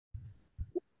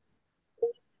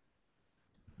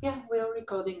Yeah, we are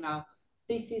recording now.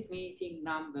 This is meeting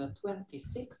number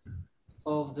 26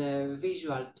 of the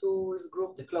visual tools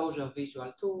group, the Clojure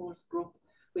visual tools group,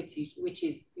 which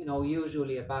is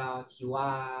usually about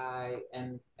UI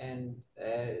and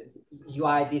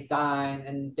UI design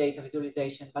and data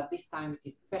visualization. But this time it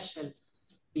is special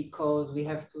because we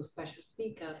have two special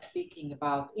speakers speaking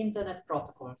about internet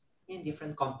protocols in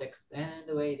different contexts and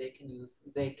the way they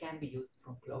can be used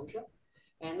from Clojure.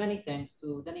 And many thanks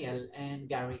to Danielle and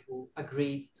Gary who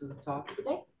agreed to talk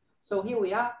today. So here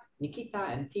we are, Nikita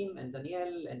and Tim and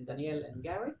Danielle and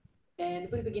Gary. And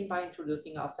we'll begin by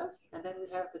introducing ourselves, and then we'll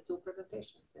have the two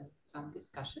presentations and some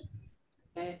discussion.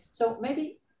 So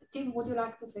maybe, Tim, would you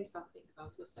like to say something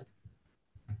about yourself?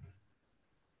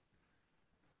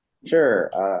 Sure.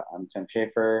 I'm Tim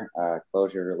Schaefer,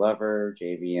 Clojure lover,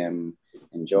 JVM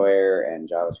enjoyer, and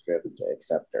JavaScript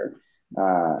acceptor.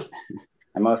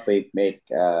 I mostly make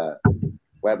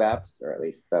web apps, or at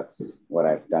least that's what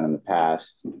I've done in the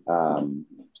past.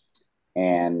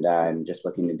 And I'm just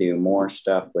looking to do more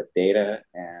stuff with data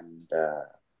and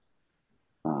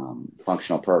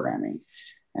functional programming.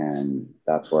 And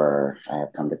that's where I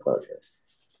have come to Clojure.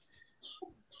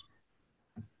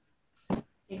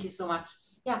 Thank you so much.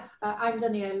 Yeah, I'm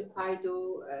Danielle. I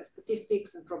do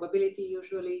statistics and probability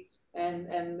usually, and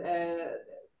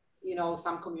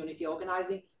some community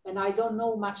organizing. And I don't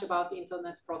know much about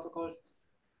internet protocols.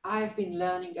 I've been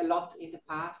learning a lot in the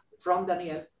past from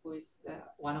Danielle, who is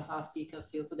one of our speakers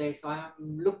here today. So I'm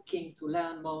looking to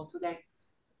learn more today.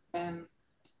 And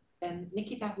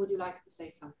Nikita, would you like to say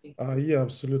something? Yeah,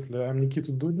 absolutely. I'm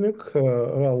Nikita Dudnik.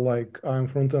 Well, I'm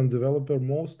front-end developer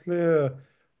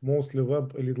mostly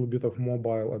web, a little bit of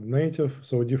mobile and native,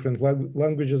 so different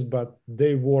languages, but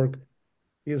they work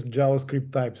is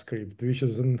JavaScript, TypeScript, which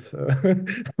isn't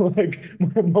like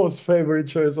my most favorite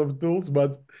choice of tools,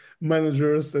 but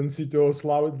managers and CTOs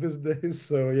love it these days.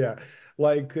 So yeah,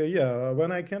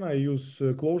 when I can, I use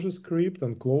Clojure script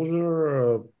and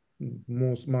Clojure.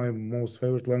 My most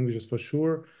favorite languages for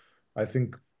sure. I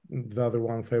think the other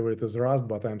one favorite is Rust,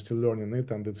 but I'm still learning it,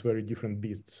 and it's very different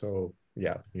beast. So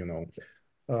yeah,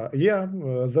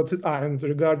 that's it. And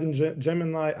regarding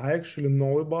Gemini, I actually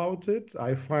know about it.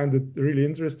 I find it really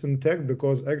interesting tech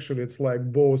because actually it's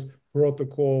like both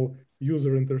protocol,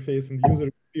 user interface, and user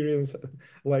experience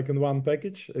like in one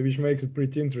package, which makes it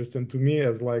pretty interesting to me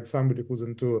as like somebody who's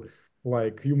into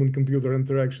like human-computer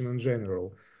interaction in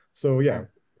general. So yeah,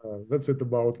 that's it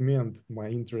about me and my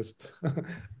interest.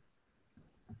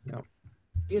 Yeah.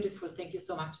 Beautiful. Thank you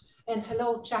so much. And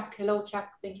hello, Chuck. Hello,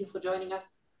 Chuck. Thank you for joining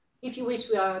us. If you wish,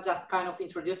 we are just kind of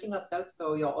introducing ourselves,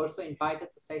 so you're also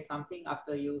invited to say something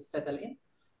after you settle in.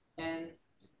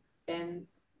 And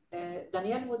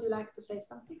Danielle, would you like to say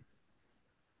something?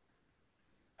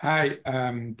 Hi,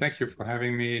 thank you for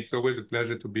having me. It's always a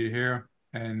pleasure to be here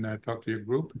and talk to your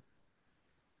group.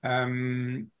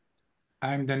 I'm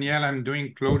Danielle. I'm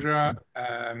doing Clojure,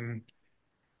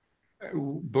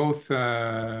 both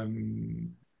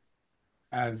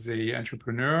as an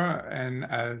entrepreneur and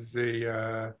as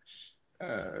a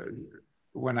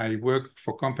when I work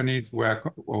for companies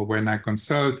or when I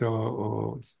consult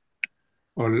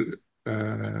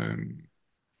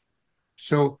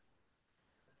so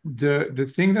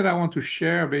the thing that I want to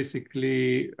share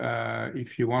basically,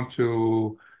 if you want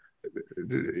to,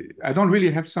 I don't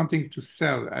really have something to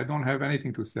sell. I don't have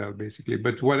anything to sell basically,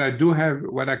 but what I do have,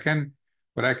 what I can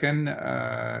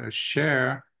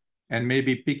share and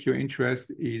maybe pique your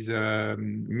interest is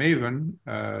Maven.org.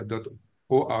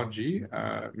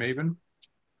 Maven.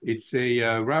 It's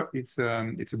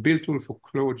a build tool for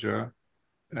Clojure,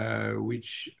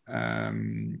 which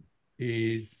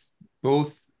is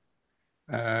both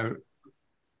a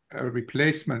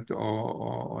replacement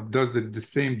or does the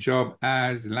same job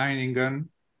as Leiningen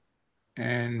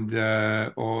and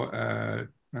or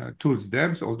tools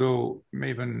debs, although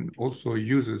Maven also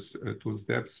uses tools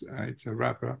debs. It's a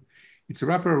wrapper. It's a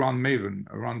wrapper around Maven,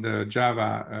 around the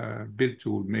Java build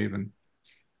tool Maven.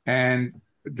 And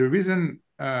the reason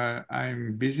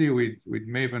I'm busy with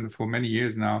Maven for many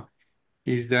years now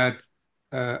is that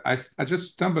I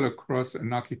just stumbled across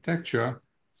an architecture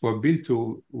for a build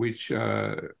tool which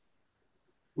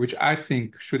I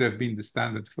think should have been the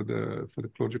standard for the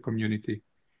Clojure community,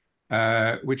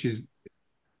 which is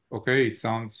okay. It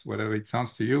sounds whatever it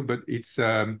sounds to you, but it's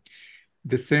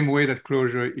the same way that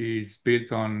Clojure is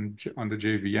built on the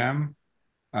JVM.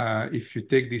 If you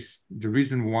take the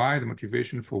reason why, the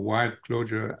motivation for why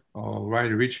Clojure or why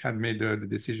Rich had made the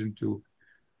decision to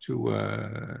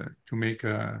make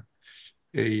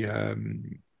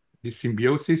this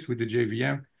symbiosis with the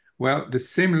JVM Well, the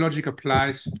same logic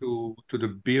applies to the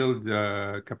build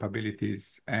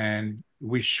capabilities, and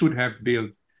we should have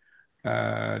built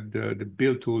the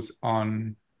build tools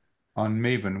on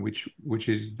Maven, which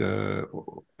is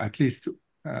at least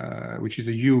which is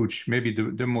a huge, maybe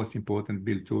the most important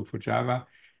build tool for Java.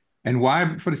 And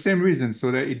why? For the same reason,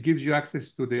 so that it gives you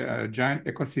access to the giant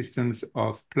ecosystems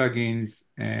of plugins,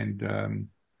 and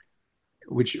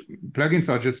which plugins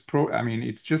are just I mean,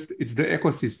 it's the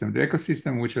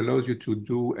ecosystem which allows you to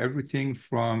do everything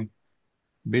from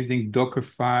building Docker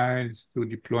files to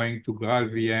deploying to Graal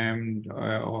VM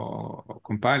or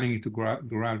compiling it to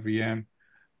Graal VM,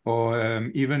 or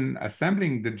even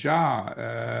assembling the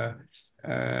jar,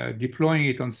 deploying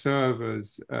it on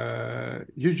servers.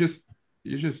 You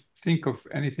just think of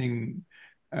anything.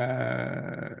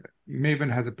 Maven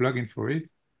has a plugin for it,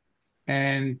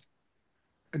 and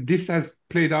this has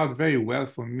played out very well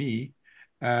for me.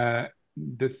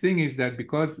 The thing is that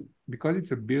because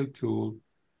it's a build tool,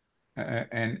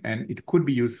 and it could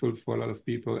be useful for a lot of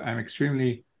people, I'm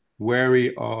extremely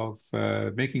wary of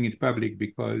making it public,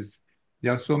 because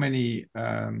there are so many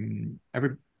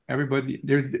everybody.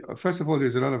 First of all,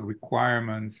 there's a lot of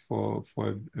requirements for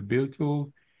a build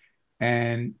tool,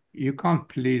 and you can't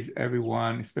please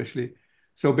everyone, especially.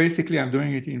 So basically, I'm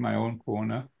doing it in my own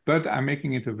corner, but I'm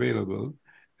making it available.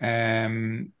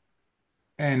 And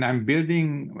I'm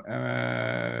building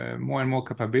more and more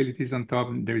capabilities on top.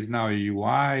 There is now a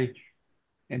UI,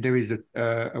 and there is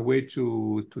a way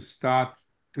to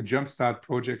jumpstart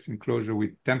projects in Clojure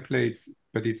with templates,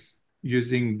 but it's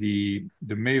using the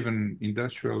Maven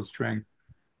industrial strength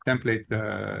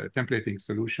templating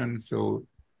solution. So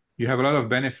you have a lot of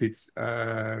benefits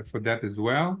for that as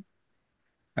well.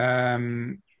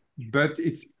 But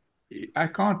I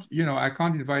can't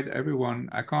invite everyone.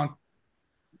 I can't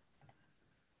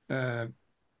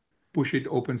push it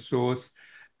open source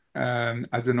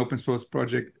as an open source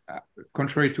project,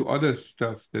 contrary to other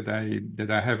stuff that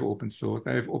I have open source.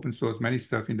 I have open source many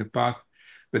stuff in the past,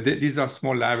 but these are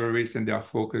small libraries and they are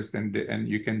focused, and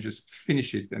you can just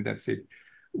finish it and that's it.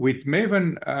 With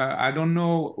Maven, I don't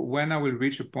know when I will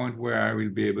reach a point where I will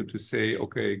be able to say,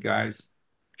 okay, guys,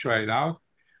 try it out.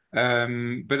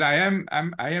 But I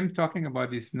am talking about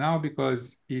this now,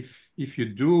 because if you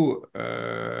do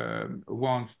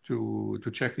want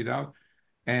to check it out,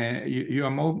 and you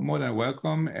are more than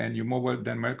welcome, and you're more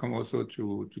than welcome also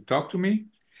to talk to me.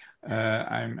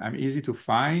 I'm easy to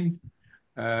find.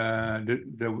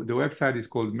 The website is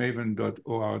called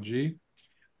maven.org.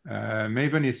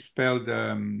 Maven is spelled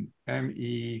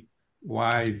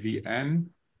Meyvn.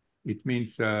 It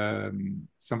means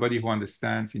somebody who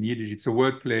understands in Yiddish. It's a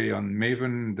wordplay on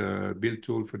Maven, the build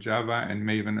tool for Java, and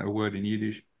Maven, a word in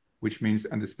Yiddish, which means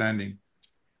understanding.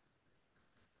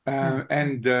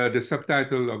 And the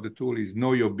subtitle of the tool is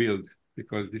Know Your Build,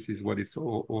 because this is what it's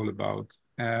all about.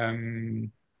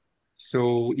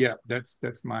 So yeah,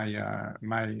 that's my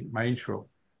my intro.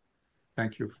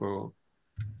 Thank you for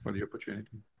the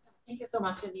opportunity. Thank you so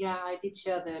much. And yeah, I did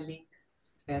share the link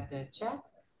at the chat.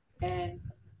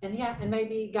 And yeah, and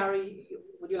maybe Gary,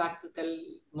 would you like to tell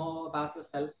more about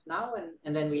yourself now?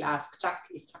 And then we'll ask Chuck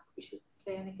if Chuck wishes to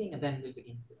say anything, and then we'll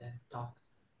begin with the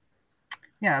talks.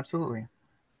 Yeah, absolutely.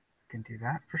 Can do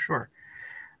that for sure.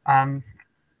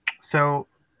 So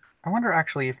I wonder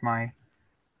actually if my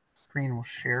screen will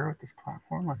share with this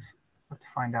platform. Let's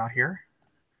find out here.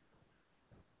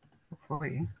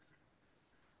 Hopefully.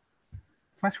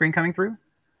 Is my screen coming through?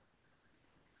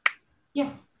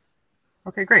 Yeah.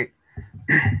 Okay, great.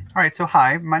 All right, so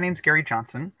hi, my name's Gary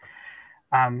Johnson.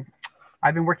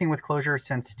 I've been working with Clojure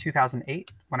since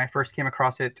 2008, when I first came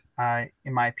across it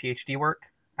in my PhD work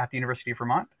at the University of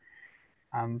Vermont.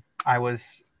 I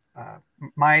was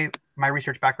my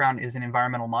research background is in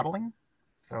environmental modeling,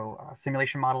 so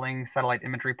simulation modeling, satellite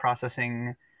imagery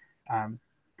processing,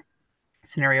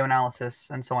 scenario analysis,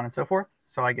 and so on and so forth.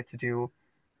 So I get to do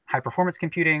high performance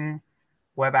computing,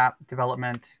 web app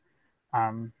development,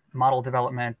 model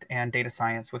development, and data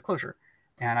science with Clojure.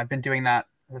 And I've been doing that,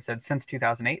 as I said, since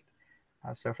 2008.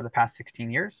 So for the past 16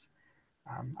 years.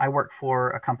 I work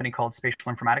for a company called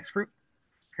Spatial Informatics Group.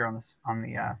 Here on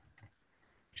the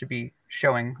should be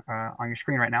showing on your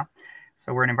screen right now.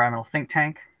 So we're an environmental think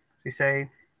tank, as we say.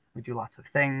 We do lots of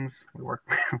things. We work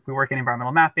we work in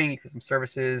environmental mapping, ecosystem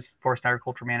services, forest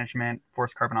agriculture management,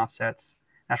 forest carbon offsets,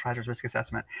 natural hazards risk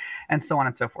assessment, and so on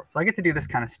and so forth. So I get to do this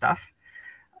kind of stuff.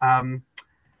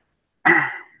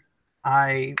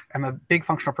 I am a big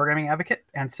functional programming advocate.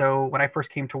 And so when I first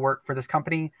came to work for this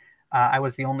company, I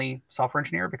was the only software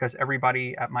engineer, because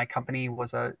everybody at my company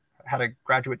had a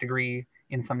graduate degree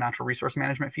in some natural resource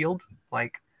management field,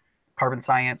 like carbon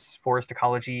science, forest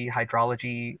ecology,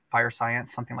 hydrology, fire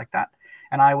science, something like that.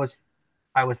 And I was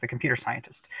the computer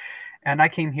scientist. And I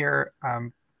came here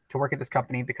to work at this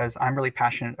company because I'm really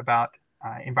passionate about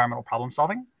environmental problem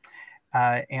solving.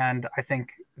 And I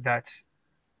think that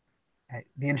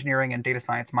the engineering and data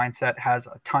science mindset has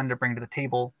a ton to bring to the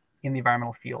table in the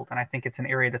environmental field. And I think it's an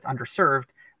area that's underserved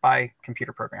by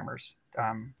computer programmers.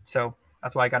 So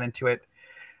that's why I got into it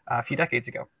a few decades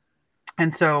ago.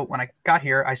 And so when I got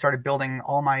here, I started building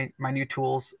all my new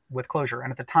tools with Clojure.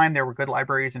 And at the time, there were good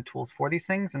libraries and tools for these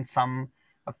things, and some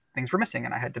things were missing,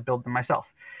 and I had to build them myself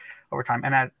over time.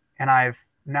 And I've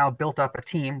now built up a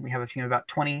team. We have a team of about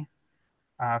 20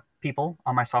 people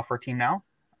on my software team now,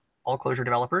 all Clojure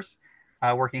developers,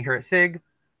 working here at SIG,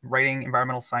 writing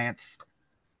environmental science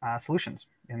solutions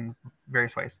in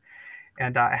various ways.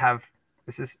 And I have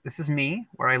this is me,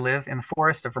 where I live in the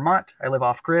forest of Vermont. I live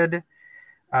off grid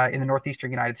in the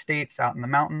northeastern United States, out in the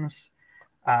mountains,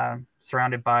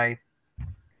 surrounded by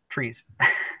trees.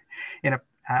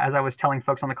 As I was telling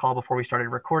folks on the call before we started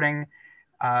recording,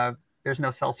 there's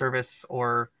no cell service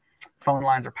or phone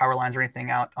lines or power lines or anything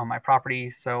out on my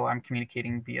property, so I'm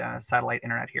communicating via satellite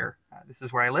internet here. This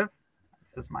is where I live.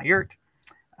 This is my yurt,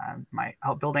 my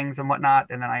outbuildings and whatnot,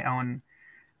 and then I own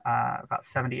about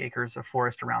 70 acres of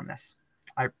forest around this.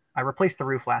 I replaced the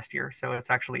roof last year, so it's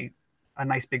actually a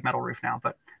nice big metal roof now,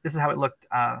 but this is how it looked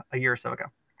a year or so ago.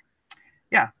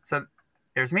 Yeah, so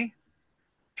there's me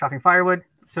chopping firewood.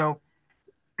 So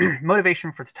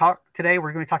motivation for talk today,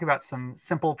 we're going to be talking about some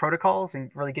simple protocols and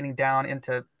really getting down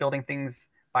into building things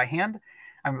by hand.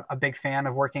 I'm a big fan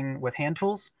of working with hand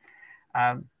tools.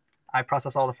 I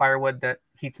process all the firewood that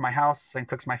heats my house and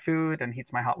cooks my food and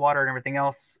heats my hot water and everything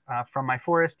else from my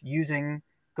forest using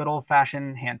good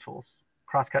old-fashioned hand tools,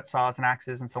 crosscut saws and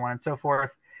axes and so on and so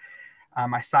forth.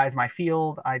 I scythe my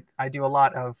field. I do a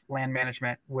lot of land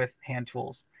management with hand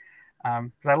tools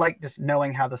because I like just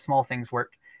knowing how the small things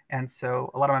work. And so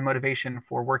a lot of my motivation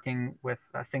for working with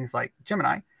things like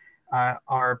Gemini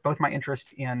are both my interest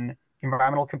in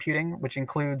environmental computing, which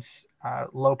includes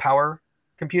low power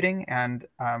computing and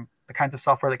the kinds of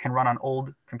software that can run on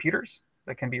old computers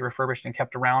that can be refurbished and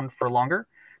kept around for longer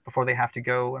before they have to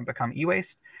go and become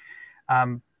e-waste.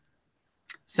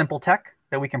 Simple tech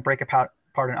that we can break apart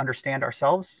and understand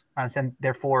ourselves, and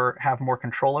therefore have more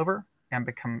control over and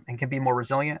can be more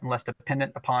resilient and less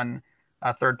dependent upon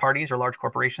third parties or large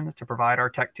corporations to provide our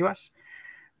tech to us.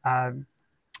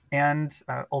 And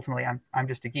ultimately, I'm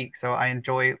just a geek, so I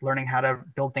enjoy learning how to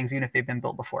build things even if they've been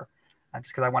built before,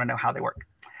 just because I want to know how they work.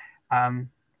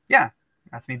 Yeah,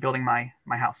 that's me building my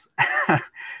house,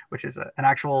 which is an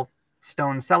actual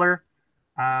stone cellar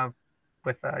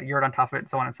with a yurt on top of it and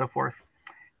so on and so forth.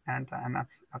 And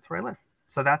that's where I live.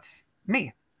 So that's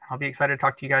me. I'll be excited to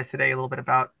talk to you guys today a little bit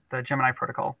about the Gemini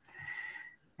protocol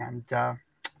and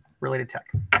related tech.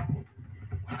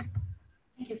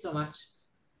 Thank you so much.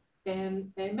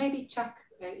 And maybe Chuck,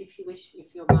 if you wish,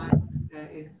 if your mic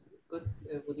is good,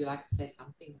 would you like to say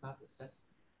something about yourself?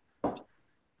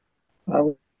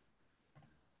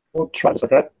 We'll try this,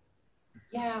 okay?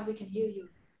 Yeah, we can hear you.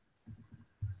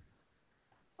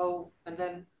 Oh, and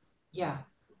then, yeah,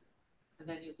 and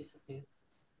then you disappeared.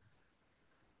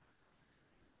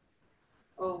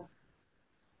 Oh,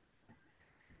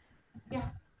 yeah.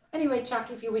 Anyway,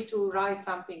 Chuck, if you wish to write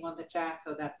something on the chat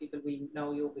so that people will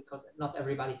know you, because not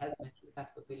everybody has met you,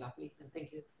 that would be lovely. And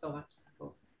thank you so much.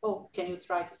 Oh, can you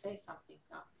try to say something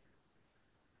now?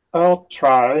 I'll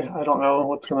try. I don't know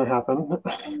what's going to happen.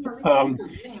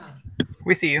 Yeah.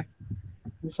 We see you.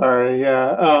 Sorry,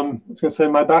 yeah. I was going to say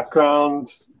my background,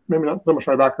 maybe not so much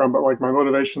my background, but like my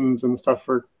motivations and stuff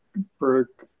for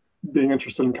being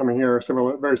interested in coming here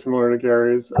are very similar to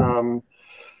Gary's.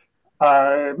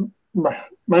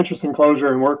 My interest in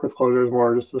Clojure and work with Clojure is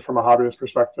more just from a hobbyist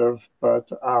perspective, but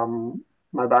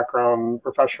my background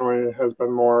professionally has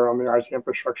been more on the IT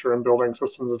infrastructure and building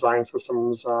systems, design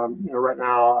systems. Right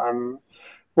now I'm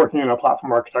working in a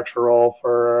platform architecture role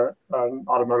for an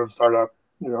automotive startup,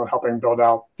 helping build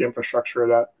out the infrastructure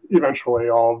that eventually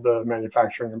all of the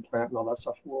manufacturing and plant and all that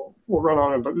stuff will run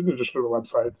on, but in addition to the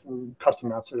websites and custom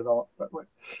maps are developed. But like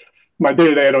my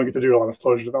day-to-day, I don't get to do a lot of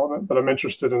Clojure development, but I'm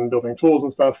interested in building tools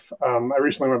and stuff. I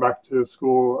recently went back to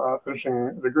school,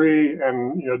 finishing a degree,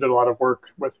 and did a lot of work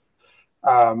with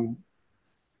a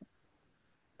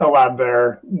lab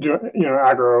there,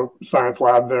 agro science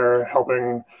lab there,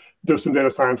 helping do some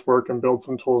data science work and build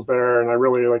some tools there. And I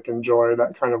really enjoy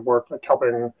that kind of work,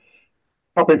 helping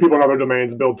people in other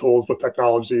domains build tools with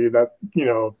technology that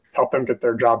help them get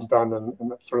their jobs done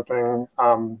and that sort of thing.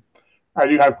 I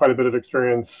do have quite a bit of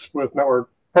experience with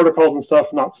network protocols and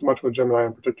stuff, not so much with Gemini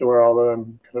in particular, although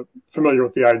I'm kind of familiar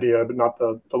with the idea, but not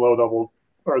the low level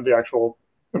or the actual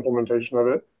implementation of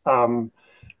it. And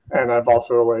I've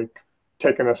also like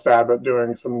taken a stab at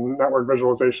doing some network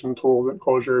visualization tools at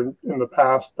Clojure in the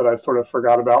past that I sort of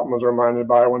forgot about and was reminded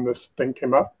by when this thing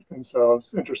came up. And so I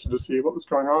was interested to see what was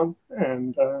going on.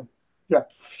 And yeah,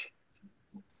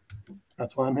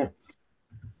 that's why I'm here.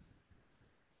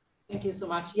 Thank you so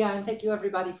much. Yeah, and thank you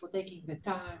everybody for taking the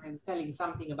time and telling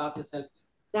something about yourself.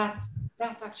 That's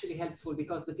actually helpful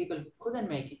because the people who couldn't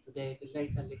make it today will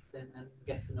later listen and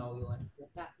get to know you, and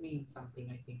that means something,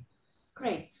 I think.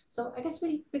 Great. So I guess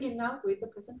we'll begin now with the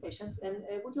presentations. And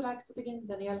would you like to begin,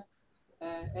 Danielle?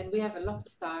 And we have a lot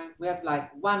of time. We have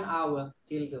like 1 hour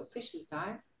till the official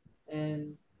time,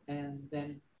 and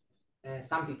then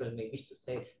some people may wish to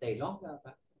stay longer,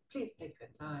 but please take the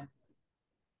time.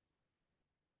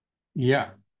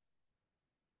 Yeah.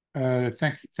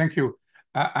 Thank you.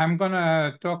 I'm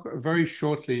gonna talk very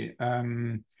shortly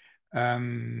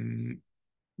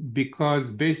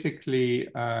because basically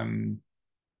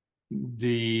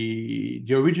the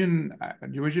origin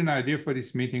idea for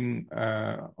this meeting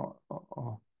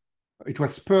it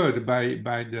was spurred by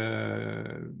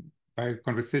a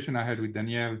conversation I had with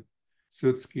Daniel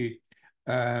Szmulewicz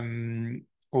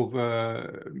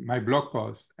over my blog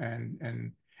post,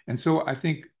 and so I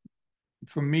think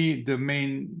for me the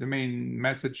main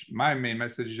message, my main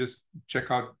message is just check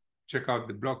out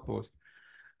the blog post.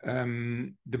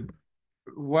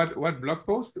 What blog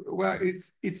post? Well,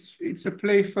 it's a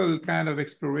playful kind of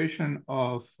exploration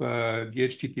of the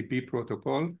HTTP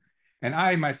protocol, and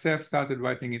I myself started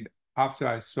writing it after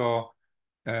I saw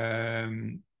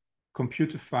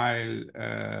computer file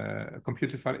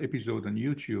episode on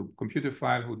YouTube. Computer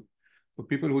file, who, for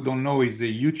people who don't know, is a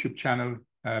YouTube channel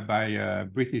by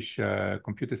British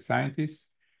computer scientists.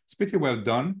 It's pretty well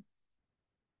done.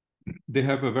 They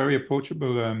have a very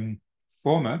approachable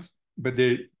format, but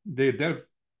they delve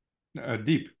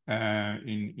deep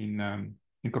in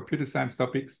computer science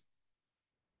topics.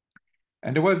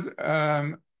 And there was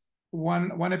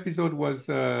one episode was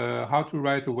how to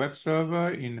write a web server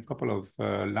in a couple of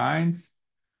lines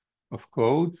of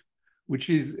code, which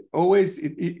is always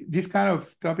these kind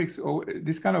of topics, or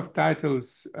these kind of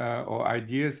titles or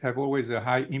ideas have always a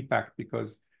high impact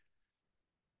because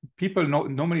people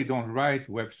normally don't write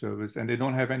web servers and they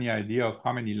don't have any idea of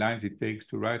how many lines it takes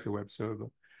to write a web server.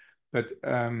 But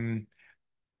and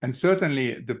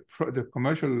certainly the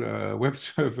commercial web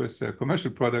servers,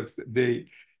 commercial products, they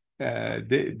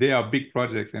are big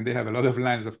projects and they have a lot of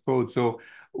lines of code. So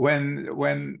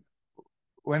when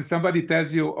somebody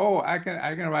tells you, oh, I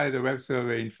can write a web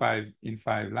server in five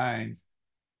lines,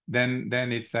 then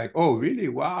it's like, oh, really?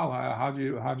 Wow, how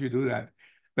do you do that?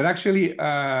 But actually,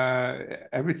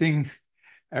 everything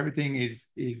is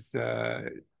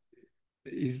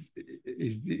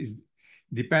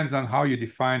depends on how you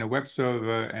define a web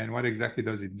server and what exactly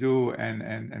does it do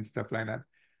and stuff like that.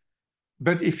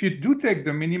 But if you do take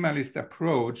the minimalist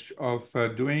approach of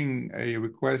doing a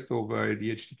request over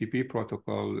the HTTP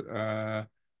protocol,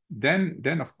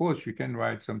 then of course you can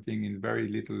write something in very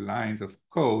little lines of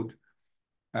code.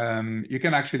 You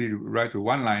can actually write a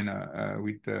one-liner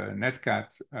with Netcat.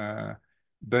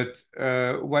 But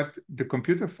what the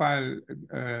computer file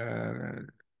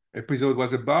episode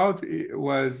was about, it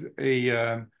was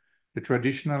the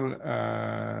traditional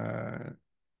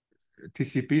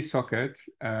TCP socket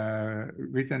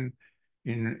written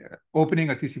in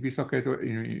opening a TCP socket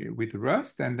with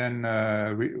Rust, and then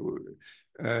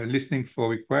listening for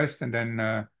requests, and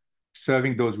then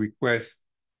serving those requests.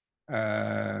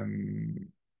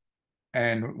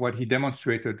 And what he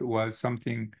demonstrated was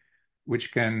something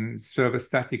which can serve a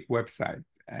static website.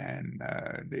 And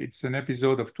it's an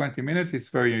episode of 20 minutes. It's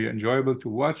very enjoyable to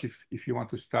watch. If you want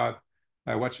to start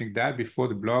by watching that before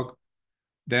the blog,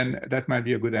 then that might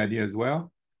be a good idea as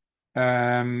well. The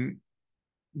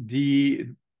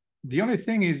only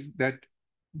thing is that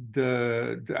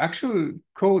the actual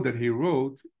code that he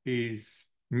wrote is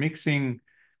mixing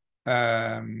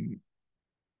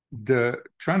the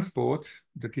transport,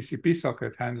 the TCP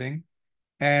socket handling,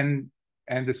 and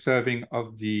the serving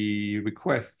of the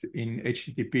request in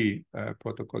HTTP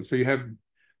protocol. So you have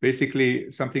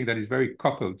basically something that is very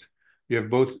coupled. You have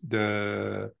both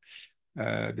the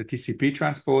TCP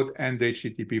transport and the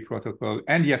HTTP protocol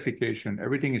and the application.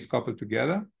 Everything is coupled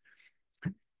together.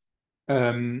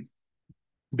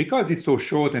 Because it's so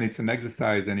short and it's an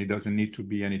exercise and it doesn't need to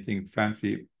be anything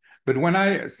fancy. But when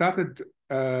I started,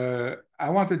 I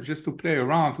wanted just to play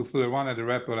around, to fool around at the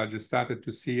REPL. I just started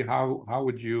to see how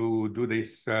would you do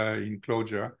this in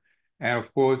Clojure. And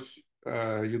of course,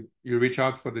 you reach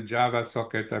out for the Java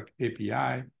socket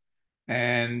API,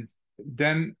 and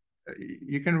then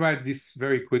you can write this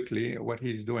very quickly, what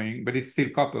he's doing, but it's still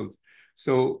coupled.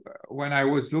 So when I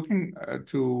was looking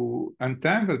to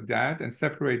untangle that and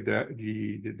separate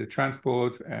the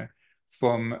transport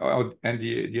from and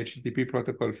the HTTP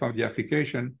protocol from the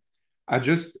application, I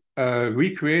just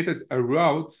recreated a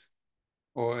route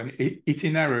or an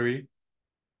itinerary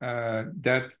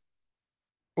that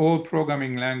all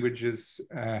programming languages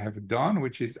have done,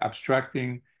 which is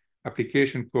abstracting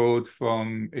application code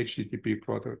from HTTP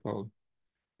protocol.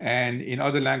 And in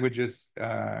other languages,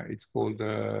 it's called,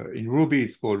 in Ruby,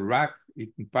 it's called rack.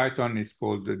 In Python, it's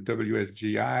called the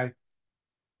WSGI.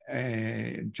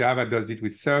 Java does it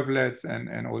with servlets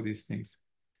and all these things.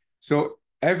 So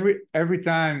every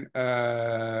time,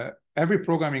 every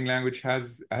programming language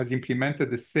has implemented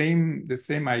the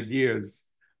same ideas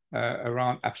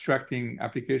around abstracting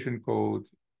application code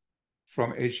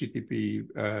from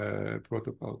HTTP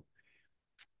protocol.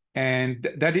 And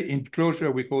that in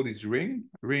Clojure, we call this ring.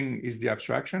 Ring is the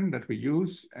abstraction that we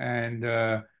use. And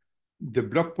the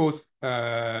blog post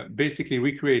basically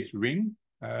recreates ring,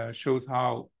 shows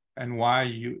how and why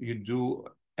you do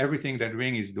everything that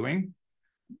ring is doing,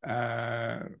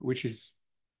 which is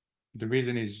the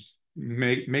reason is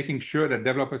making sure that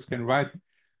developers can write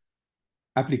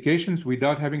applications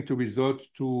without having to resort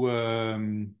to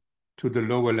the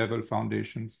lower level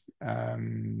foundations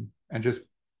and just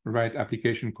write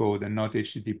application code and not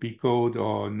HTTP code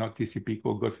or not TCP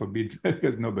code, God forbid,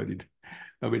 because nobody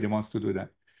wants to do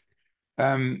that.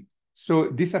 So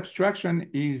this abstraction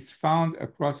is found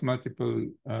across multiple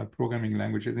programming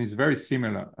languages, and it's very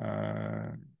similar.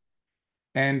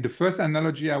 And the first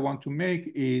analogy I want to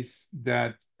make is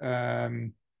that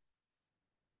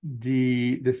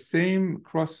the same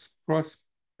cross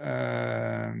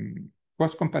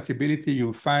compatibility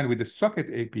you find with the socket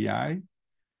API,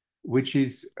 which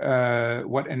is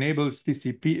what enables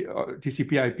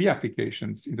TCP/IP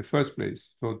applications in the first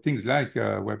place. So things like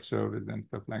web servers and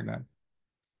stuff like that.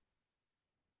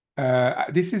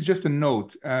 This is just a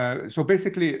note. So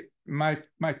basically, my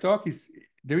talk is,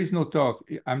 there is no talk.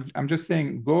 I'm just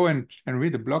saying go and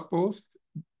read the blog post.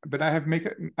 But I have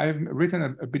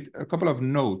written a couple of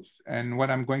notes, and what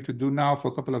I'm going to do now for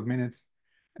a couple of minutes,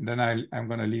 and then I'm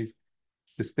going to leave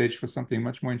the stage for something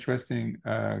much more interesting,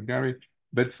 Gary.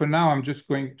 But for now, I'm just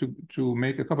going to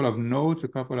make a couple of notes, a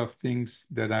couple of things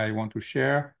that I want to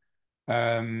share.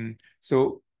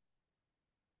 So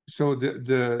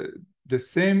the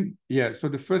same, yeah. So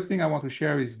the first thing I want to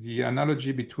share is the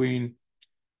analogy between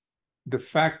the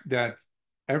fact that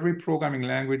every programming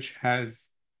language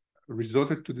has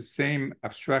resorted to the same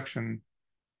abstraction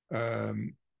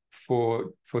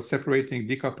for separating,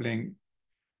 decoupling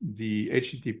the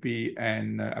HTTP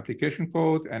and application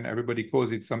code, and everybody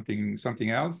calls it something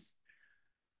else.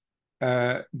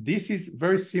 This is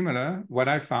very similar, what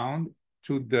I found,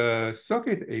 to the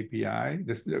socket API,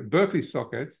 the Berkeley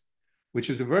socket, which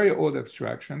is a very old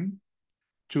abstraction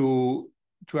to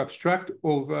abstract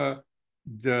over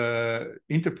the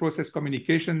interprocess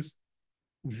communications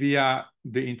via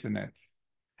the internet.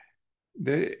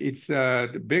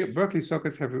 The Berkeley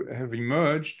sockets have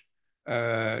emerged.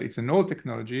 It's an old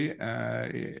technology.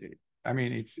 I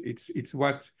mean, it's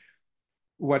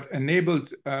what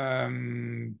enabled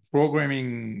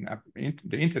programming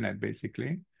the internet,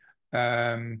 basically,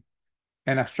 and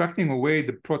abstracting away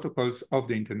the protocols of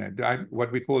the internet,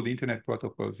 what we call the internet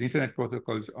protocols. The internet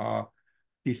protocols are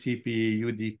TCP,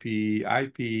 UDP,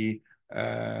 IP,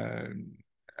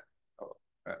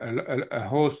 a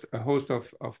host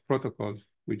of protocols,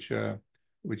 which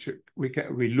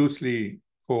we loosely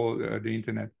call the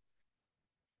internet.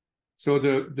 So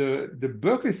the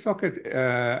Berkeley socket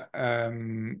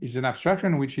is an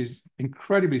abstraction which is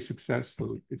incredibly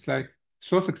successful. It's like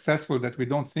so successful that we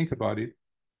don't think about it,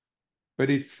 but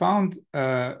it's found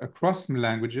across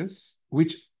languages.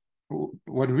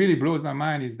 What really blows my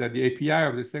mind is that the API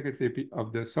of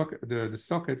the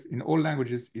sockets in all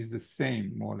languages is the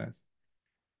same, more or less.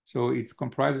 So it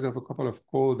comprises of a couple of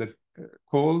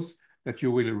calls that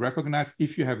you will recognize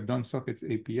if you have done sockets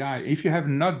API. If you have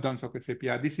not done sockets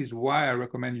API, this is why I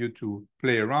recommend you to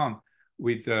play around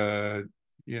with,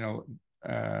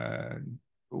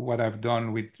 what I've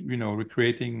done with,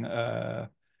 recreating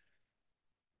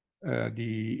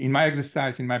in my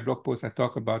exercise, in my blog post, I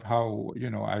talk about how,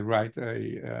 I write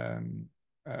a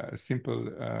simple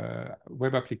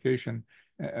web application,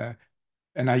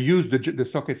 and I use the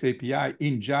sockets API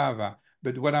in Java.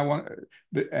 But what I want,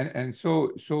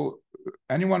 so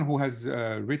anyone who has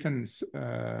written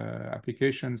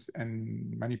applications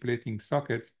and manipulating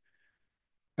sockets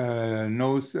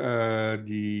knows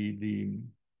the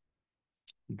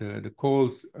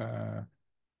calls,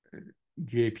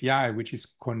 the API, which is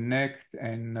connect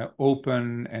and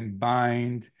open and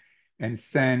bind and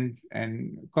send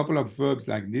and a couple of verbs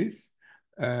like this,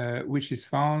 which is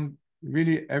found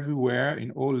really everywhere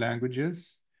in all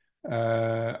languages.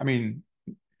 I mean,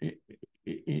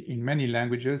 in many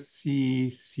languages, C,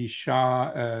 C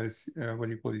sharp, what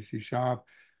do you call it? C sharp,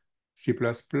 C++,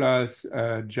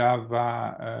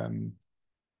 Java,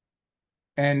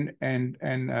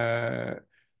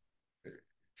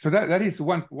 so that is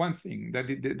one thing, that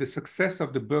the success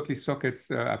of the Berkeley Sockets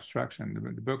abstraction,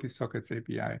 the Berkeley Sockets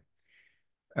API.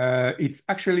 It's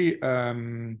actually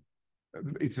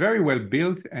it's very well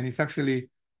built, and it's actually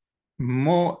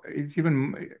more. It's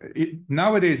even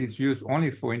nowadays it's used only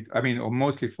for or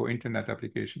mostly for internet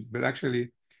applications. But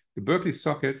actually, the Berkeley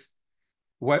Sockets,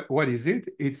 what is it?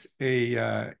 It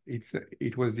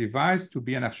was devised to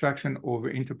be an abstraction over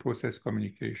inter-process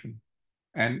communication,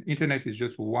 and internet is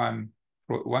just one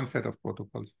set of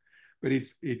protocols, but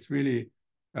it's really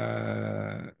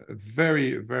a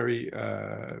very, very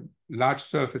large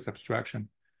surface abstraction.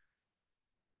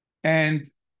 And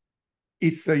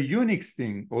it's a Unix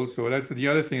thing also. That's the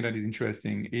other thing that is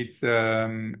interesting. It's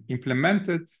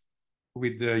implemented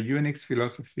with the Unix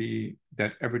philosophy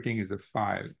that everything is a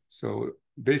file. So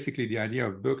basically the idea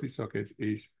of Berkeley Sockets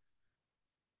is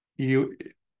you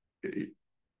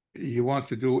want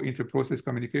to do inter-process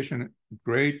communication,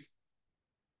 great.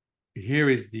 Here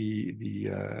is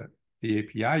the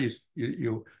API.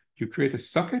 You create a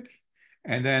socket,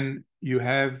 and then you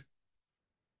have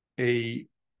a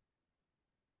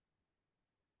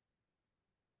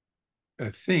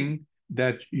thing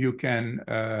that you can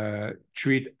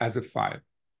treat as a file.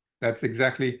 That's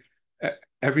exactly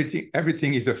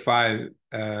everything is a file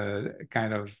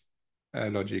kind of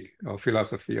logic or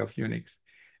philosophy of Unix.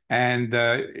 And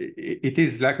it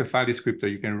is like a file descriptor.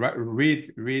 You can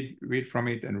read from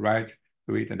it and write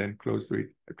to it and then close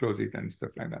it and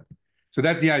stuff like that. So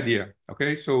that's the idea.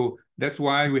 Okay, so that's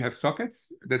why we have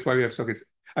sockets. That's why we have sockets.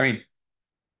 I mean,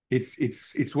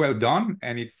 it's well done,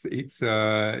 and it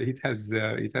has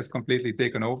completely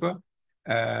taken over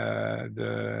and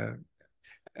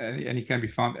it can be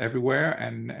found everywhere.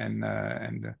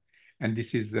 And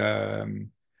this is.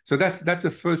 So that's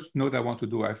the first note I want to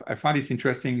do. I find it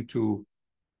interesting to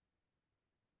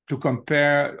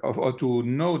compare or to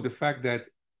know the fact that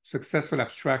successful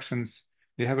abstractions,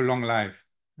 they have a long life.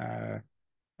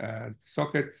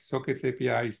 Sockets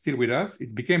API is still with us.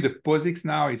 It became the POSIX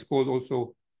now. It's called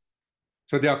also.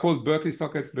 So they are called Berkeley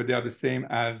Sockets, but they are the same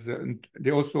as.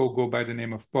 They also go by the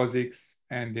name of POSIX,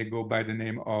 and they go by the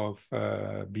name of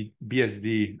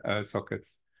BSD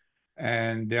sockets.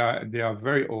 And they are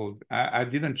very old. I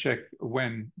didn't check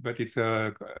when, but it's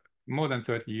more than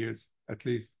 30 years at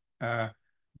least.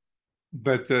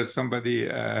 But somebody,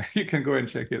 you can go and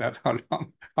check it out.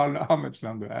 How much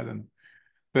longer? I don't know.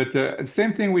 But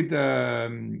same thing with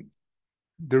the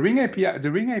Ring API.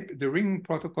 The Ring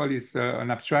protocol is an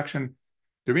abstraction.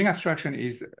 The Ring abstraction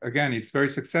is, again, it's very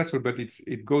successful, but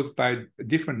it goes by a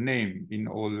different name in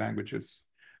all languages.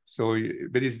 So,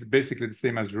 but it's basically the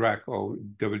same as RAC or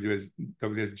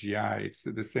WSGI. It's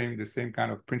the same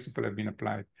kind of principle have been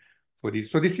applied for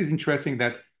this. So this is interesting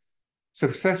that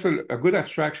a good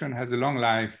abstraction has a long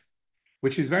life,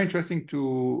 which is very interesting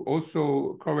to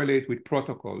also correlate with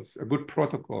protocols. A good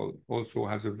protocol also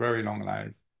has a very long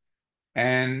life.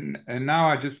 And now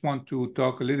I just want to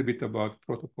talk a little bit about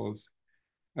protocols.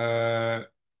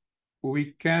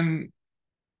 We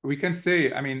can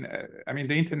say, I mean,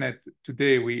 the internet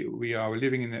today, we are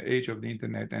living in the age of the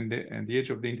internet, and the age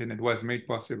of the internet was made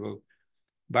possible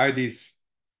by these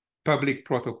public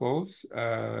protocols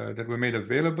that were made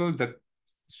available that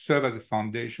serve as a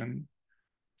foundation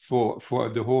for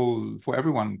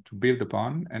everyone to build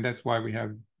upon, and that's why we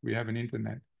have an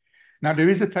internet. Now there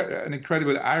is an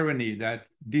incredible irony that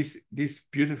this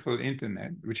beautiful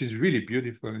internet, which is really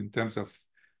beautiful in terms of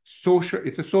social,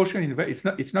 it's a social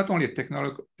it's not only a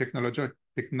technological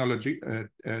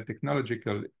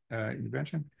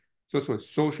invention, it's also a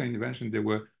social invention. There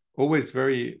were always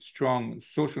very strong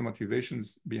social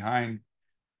motivations behind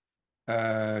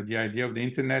the idea of the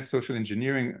internet, social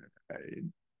engineering.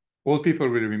 Old people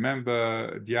will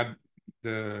remember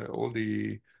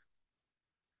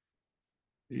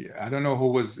I don't know who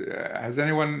was. Has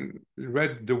anyone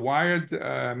read the Wired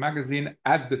magazine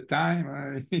at the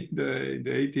time in the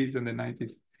 80s and the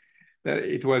 90s?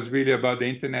 It was really about the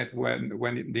internet when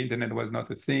the internet was not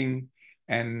a thing,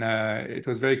 and it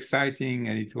was very exciting.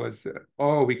 And it was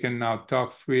we can now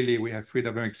talk freely. We have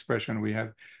freedom of expression. We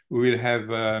will have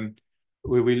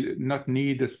we will not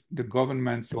need the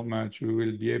government so much. We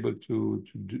will be able to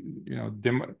do,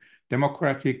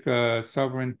 democratic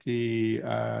sovereignty,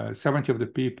 sovereignty of the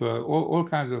people, all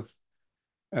kinds of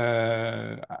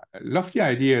lofty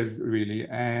ideas, really.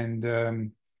 And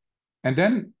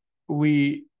then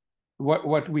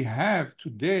what we have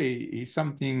today is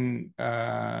something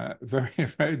very,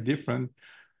 very different.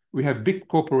 We have big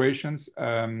corporations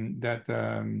that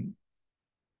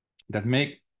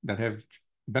have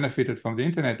benefited from the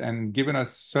internet and given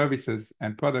us services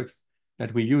and products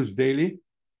that we use daily,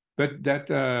 but that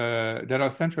are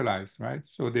centralized, right?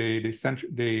 So what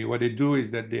they do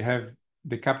is that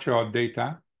they capture our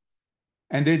data,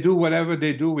 and they do whatever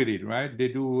they do with it, right? They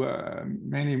do a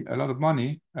lot of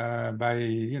money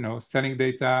by selling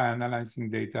data, analyzing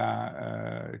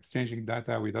data, exchanging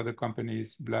data with other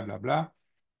companies, blah blah blah.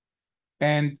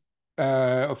 And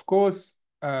of course,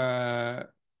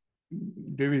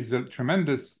 there is a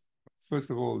tremendous, first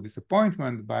of all,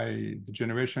 disappointment by the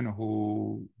generation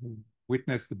who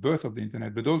witnessed the birth of the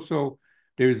internet, but also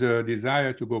there is a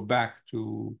desire to go back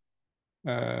to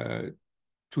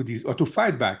these, or to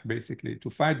fight back, basically,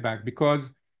 because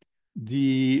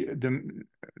the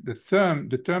term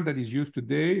that is used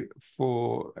today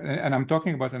for, and I'm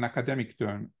talking about an academic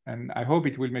term, and I hope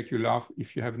it will make you laugh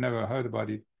if you have never heard about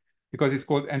it, because it's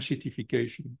called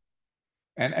enshittification.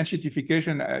 And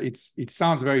enshittification, it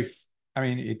sounds very,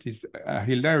 it is a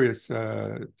hilarious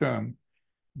term,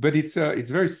 but it's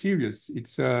very serious.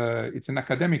 It's an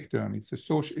academic term. It's a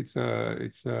social.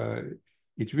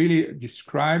 It really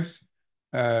describes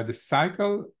the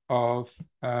cycle of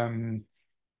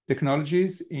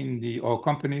technologies or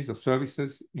companies or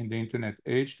services in the internet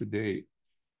age today.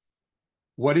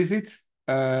 What is it?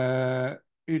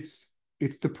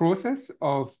 It's the process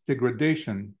of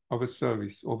degradation of a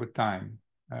service over time.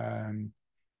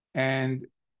 And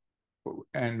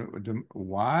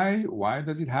why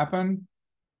does it happen?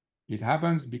 It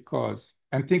happens because,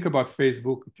 and think about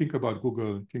Facebook, think about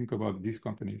Google, think about these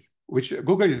companies, which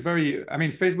Google is very,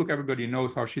 Facebook, everybody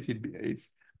knows how shitty it is.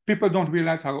 People don't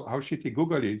realize how shitty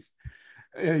Google is.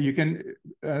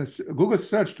 Google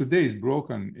search today is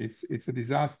broken. It's a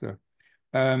disaster.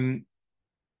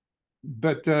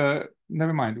 But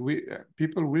never mind.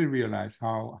 People will realize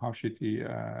how shitty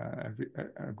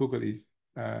Google is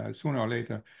sooner or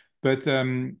later. But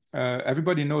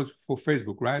everybody knows for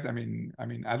Facebook, right?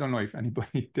 I don't know if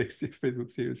anybody takes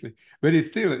Facebook seriously, but it's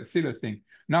still a thing.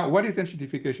 Now, what is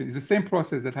enshittification? It's the same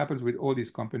process that happens with all these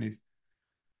companies.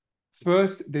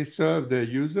 First, they serve their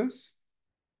users,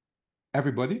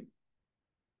 everybody,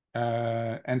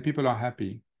 and people are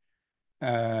happy.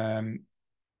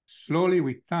 Slowly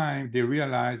with time, they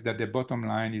realize that their bottom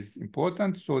line is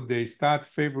important, so they start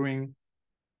favoring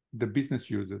the business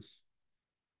users.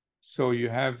 So you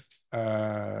have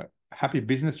happy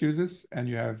business users, and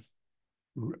you have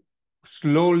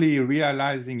slowly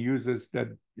realizing users that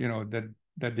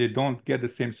that they don't get the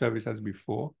same service as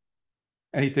before,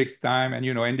 and it takes time. And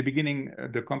in the beginning,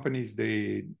 the companies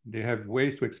they have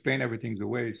ways to explain everything's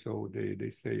away, so they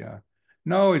say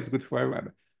no, it's good for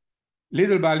everyone.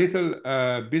 Little by little,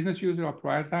 business users are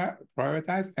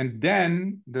prioritized, and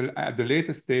then at the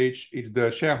later stage, it's the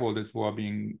shareholders who are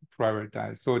being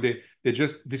prioritized. So they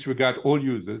just disregard all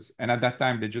users, and at that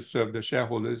time, they just serve the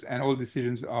shareholders, and all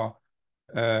decisions are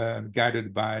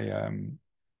guided by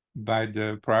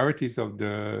the priorities or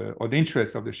the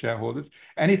interests of the shareholders.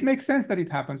 And it makes sense that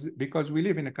it happens because we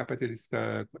live in a capitalist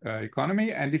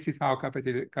economy, and this is how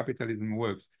capitalism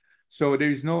works. So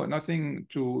there is nothing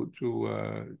to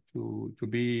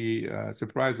be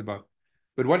surprised about.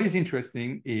 But what is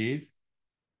interesting is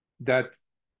that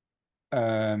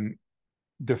the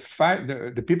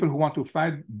people who want to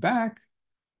fight back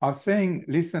are saying,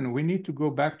 listen, we need to go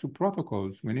back to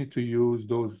protocols. We need to use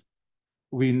those.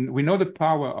 We know the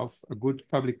power of a good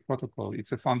public protocol.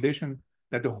 It's a foundation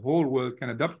that the whole world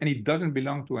can adopt, and it doesn't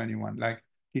belong to anyone. Like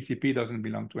TCP doesn't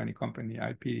belong to any company.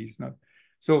 IP is not.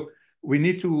 So we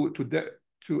need to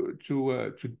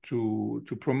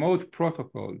promote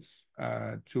protocols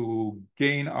to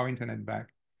gain our internet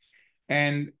back.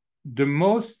 And the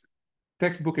most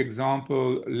textbook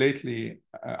example lately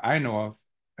I know of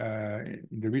in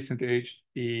the recent age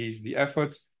is the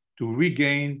efforts to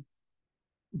regain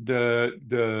the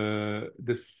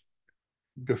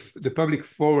public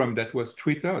forum that was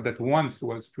Twitter, that once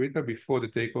was Twitter before the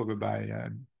takeover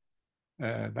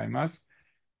by Musk,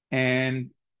 and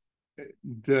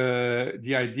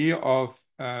the idea of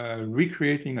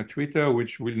recreating a Twitter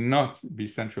which will not be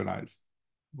centralized,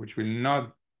 which will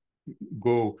not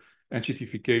go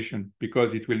enshittification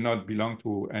because it will not belong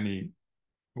to any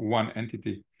one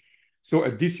entity. So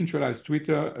a decentralized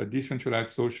Twitter, a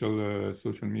decentralized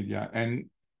social media, and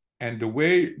the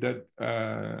way that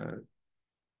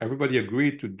everybody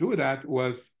agreed to do that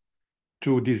was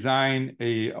to design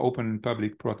a open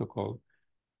public protocol.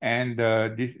 And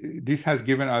this has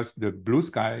given us the Blue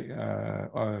Sky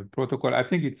protocol. I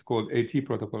think it's called AT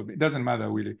protocol. It doesn't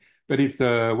matter really, but it's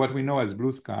what we know as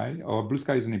Blue Sky, or Blue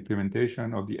Sky is an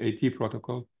implementation of the AT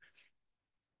protocol,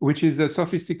 which is a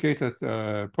sophisticated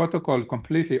protocol,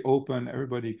 completely open.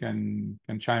 Everybody can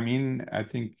chime in. I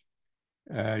think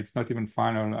it's not even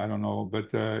final. I don't know,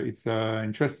 but it's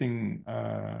interesting.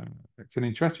 It's an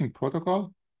interesting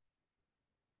protocol,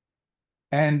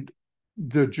 and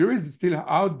the jury is still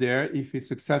out there if it's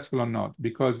successful or not,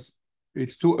 because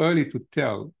it's too early to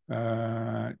tell.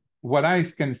 What I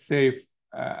can say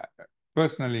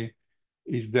personally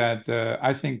is that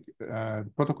I think the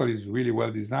protocol is really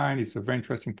well designed. It's a very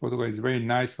interesting protocol. It's very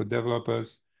nice for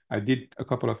developers. I did a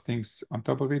couple of things on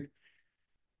top of it.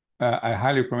 I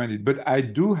highly recommend it. But I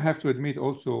do have to admit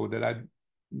also that I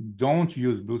don't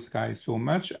use Blue Sky so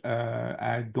much.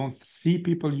 I don't see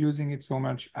people using it so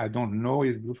much. I don't know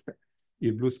if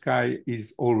Blue Sky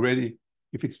is already,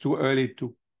 if it's too early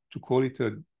to call it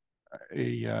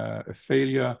a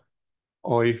failure,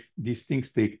 or if these things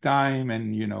take time,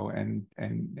 and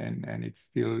it's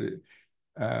still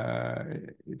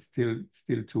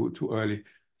too early.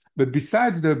 But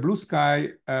besides the Blue Sky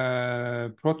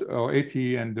or AT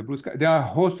and the Blue Sky, there are a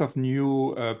host of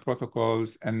new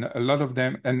protocols, and a lot of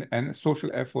them, and social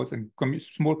efforts, and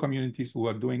small communities who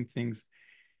are doing things,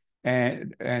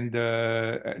 and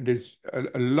there's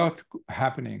a lot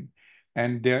happening,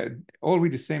 and they're all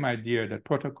with the same idea that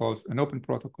protocols, an open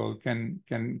protocol, can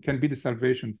be the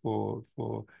salvation for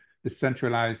the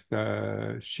centralized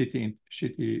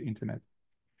shitty internet.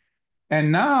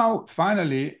 And now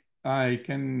finally I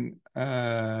can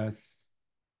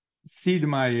cede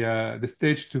the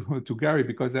stage to Gary,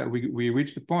 because we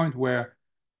reached the point where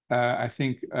I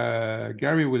think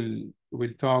Gary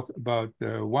will talk about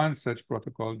one such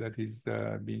protocol that he's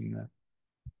been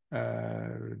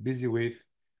busy with,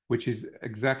 which is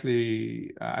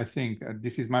exactly, I think,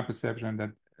 this is my perception,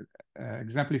 that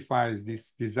exemplifies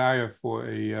this desire for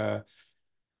a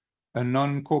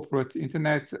non-corporate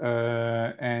internet,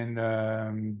 and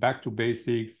back to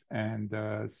basics, and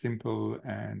simple,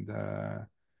 and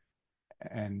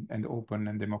open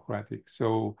and democratic.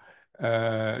 So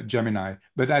Gemini,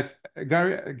 but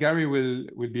Gary will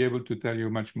be able to tell you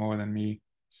much more than me.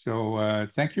 So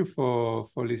thank you for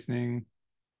listening,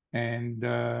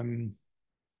 and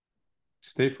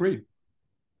stay free.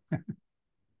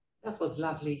 That was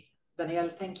lovely, Daniel.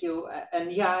 Thank you,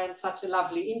 and such a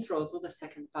lovely intro to the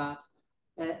second part.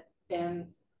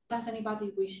 Does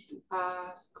anybody wish to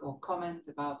ask or comment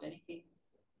about anything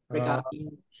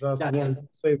regarding just Daniel's want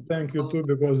to say thank you too,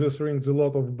 because this rings a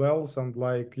lot of bells, and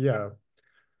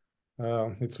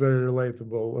it's very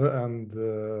relatable, and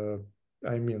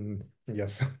I mean,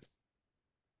 yes.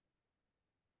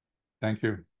 Thank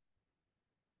you.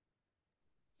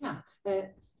 Yeah.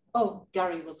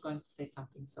 Gary was going to say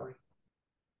something. Sorry.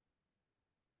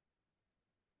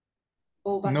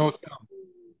 Oh, but no.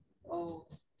 Oh.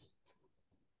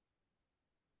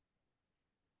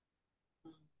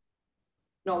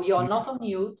 No, you're not on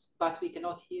mute, but we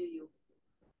cannot hear you.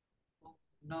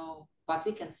 No, but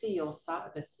we can see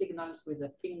the signals with the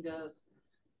fingers.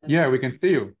 Yeah, we can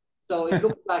see you. So it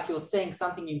looks like you're saying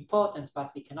something important,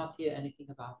 but we cannot hear anything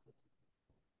about it.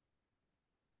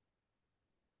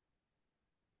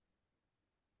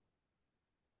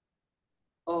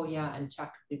 Oh yeah, and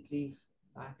Chuck did leave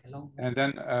like a long message.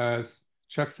 And then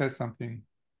Chuck says something.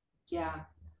 Yeah.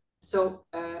 So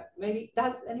maybe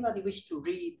does anybody wish to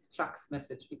read Chuck's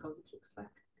message, because it looks like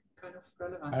kind of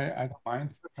relevant. I don't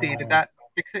mind. Let's see. Did that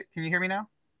fix it? Can you hear me now?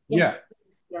 Yes.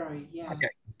 Yeah. Sorry. Yeah. Okay.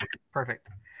 Perfect.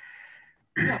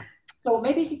 Yeah. So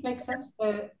maybe if it makes sense,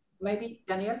 maybe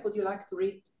Daniel, would you like to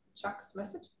read Chuck's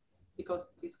message,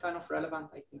 because it is kind of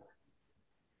relevant, I think.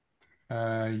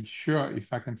 Sure,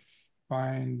 if I can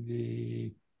find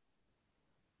the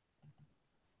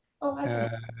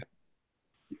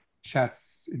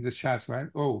chats, in the chats, right?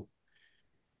 Oh,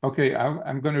 okay,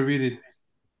 I'm going to read it.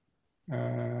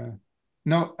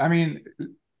 No, I mean,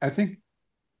 I think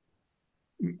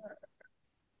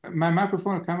my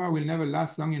microphone or camera will never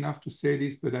last long enough to say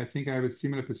this, but I think I have a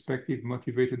similar perspective,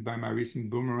 motivated by my recent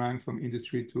boomerang from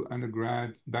industry to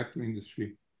undergrad, back to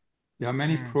industry. There are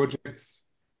many projects,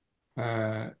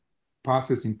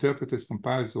 parsers, interpreters,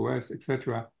 compilers, OS,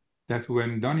 etc., that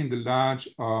when done in the large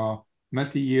are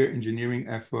multi-year engineering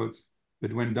efforts,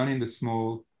 but when done in the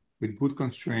small, with good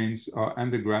constraints or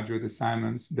undergraduate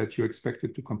assignments that you're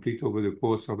expected to complete over the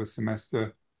course of a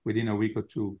semester within a week or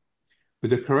two.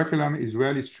 But the curriculum is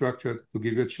rarely structured to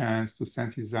give you a chance to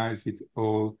synthesize it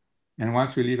all. And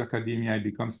once you leave academia, it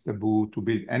becomes taboo to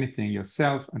build anything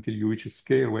yourself until you reach a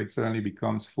scale where it suddenly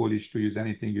becomes foolish to use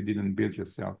anything you didn't build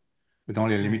yourself. But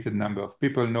only a limited number of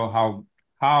people know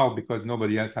how because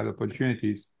nobody else had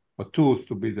opportunities or tools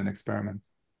to build an experiment.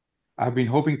 I've been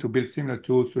hoping to build similar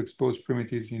tools to expose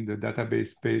primitives in the database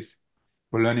space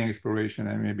for learning exploration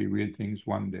and maybe real things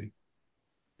one day.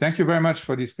 Thank you very much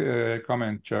for this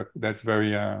comment, Chuck. That's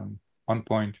very on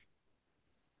point.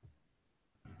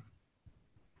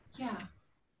 Yeah.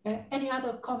 Any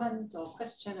other comment or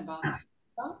question about that?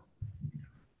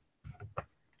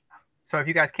 So if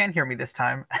you guys can hear me this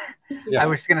time, Yeah. I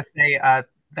was just going to say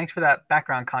thanks for that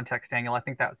background context, Daniel. I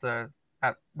think that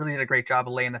really did a great job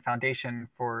of laying the foundation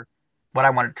for what I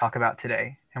wanted to talk about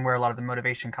today and where a lot of the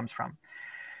motivation comes from.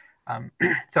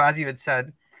 So as you had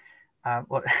said,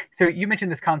 so you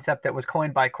mentioned this concept that was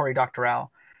coined by Cory Doctorow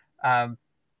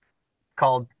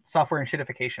called software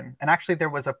enshittification. And actually there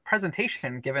was a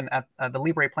presentation given at the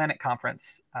Libre Planet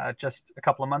conference just a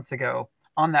couple of months ago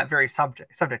on that very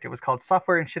subject. It was called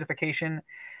Software Enshittification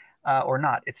or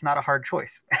Not. It's Not a Hard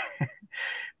Choice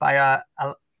by,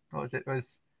 what was it? It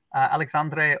was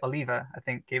Alexandre Oliva, I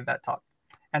think, gave that talk.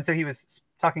 And so he was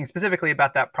talking specifically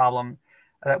about that problem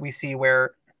that we see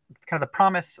where kind of the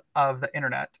promise of the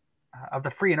internet, of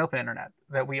the free and open internet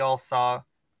that we all saw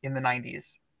in the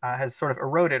 90s has sort of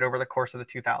eroded over the course of the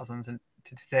 2000s and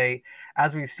to today,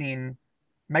 as we've seen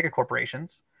mega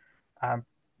corporations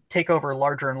take over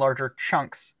larger and larger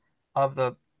chunks of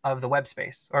the web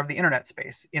space or of the internet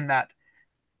space. In that,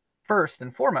 first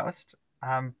and foremost,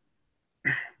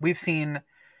 we've seen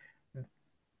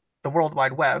the World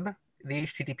Wide Web, the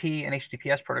HTTP and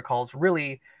HTTPS protocols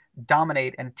really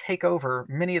dominate and take over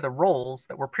many of the roles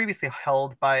that were previously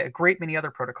held by a great many other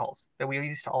protocols that we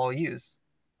used to all use,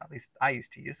 at least I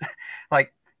used to use,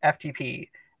 like FTP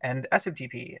and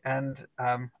SMTP and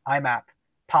IMAP,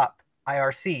 POP,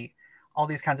 IRC, all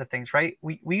these kinds of things, right?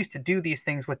 We used to do these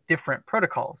things with different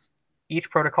protocols. Each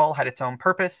protocol had its own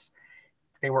purpose.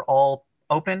 They were all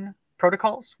open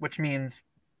protocols, which means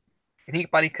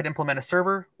anybody could implement a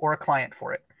server or a client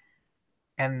for it.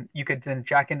 And you could then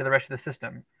jack into the rest of the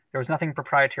system. There was nothing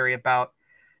proprietary about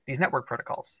these network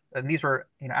protocols. And these were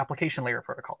application layer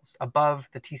protocols above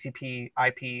the TCP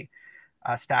IP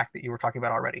stack that you were talking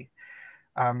about already.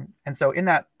 And so in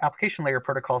that application layer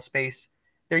protocol space,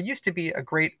 there used to be a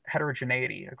great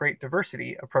heterogeneity, a great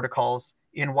diversity of protocols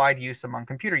in wide use among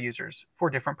computer users for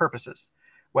different purposes,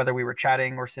 whether we were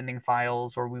chatting or sending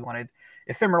files, or we wanted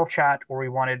ephemeral chat, or we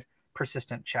wanted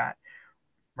persistent chat,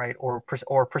 right? Or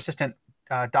persistent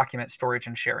document storage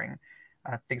and sharing,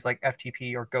 things like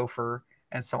FTP or Gopher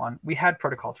and so on. We had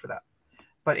protocols for that.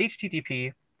 But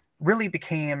HTTP really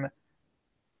became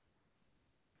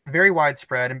very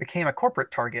widespread and became a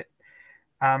corporate target,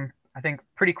 I think,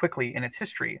 pretty quickly in its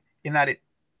history, in that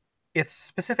its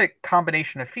specific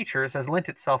combination of features has lent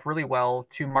itself really well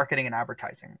to marketing and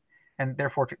advertising, and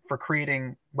therefore for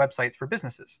creating websites for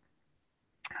businesses.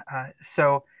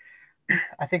 So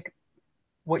I think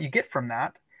what you get from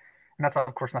that, and that's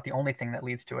of course not the only thing that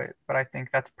leads to it, but I think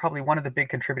that's probably one of the big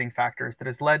contributing factors that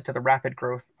has led to the rapid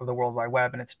growth of the World Wide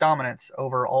Web and its dominance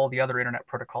over all the other internet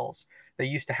protocols that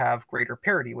used to have greater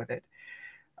parity with it,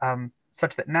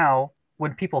 such that now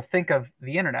when people think of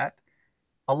the internet,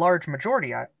 a large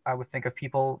majority, I would think of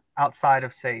people outside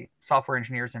of, say, software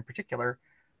engineers in particular,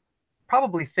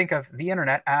 probably think of the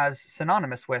internet as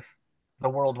synonymous with the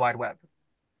World Wide Web.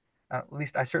 At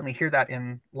least I certainly hear that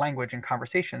in language and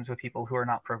conversations with people who are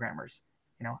not programmers.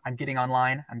 I'm getting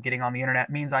online, I'm getting on the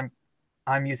internet means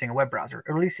I'm using a web browser,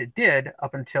 or at least it did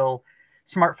up until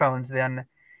smartphones then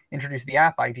introduced the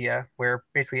app idea, where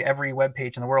basically every web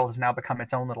page in the world has now become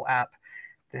its own little app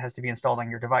that has to be installed on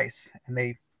your device, and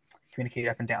they communicate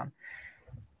up and down.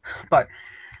 But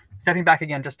stepping back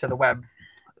again just to the web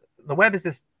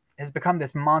has become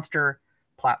this monster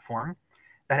platform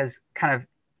that has kind of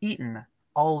eaten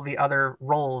all the other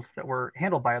roles that were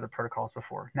handled by other protocols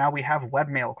before. Now we have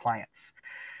webmail clients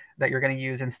that you're going to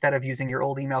use instead of using your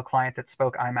old email client that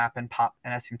spoke IMAP and POP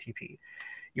and SMTP.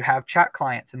 You have chat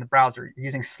clients in the browser. You're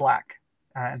using Slack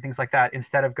and things like that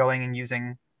instead of going and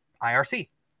using IRC,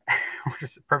 which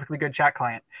is a perfectly good chat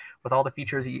client with all the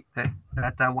features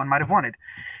that one might have wanted,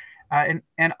 and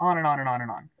on and on and on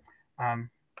and on.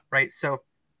 Right? So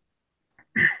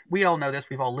we all know this.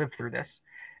 We've all lived through this.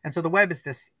 And so the web is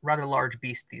this rather large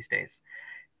beast these days.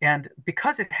 And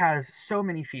because it has so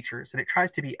many features and it tries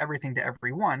to be everything to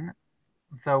everyone,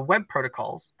 the web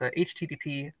protocols, the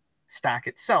HTTP, stack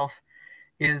itself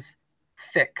is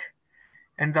thick.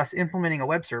 And thus implementing a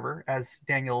web server, as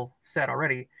Daniel said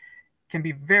already, can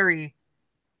be very,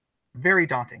 very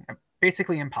daunting,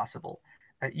 basically impossible.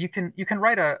 You can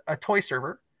write a toy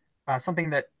server, something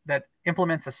that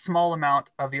implements a small amount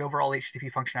of the overall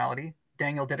HTTP functionality.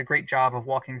 Daniel did a great job of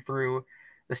walking through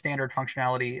the standard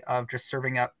functionality of just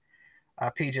serving up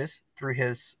pages through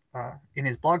his in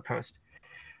his blog post.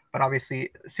 But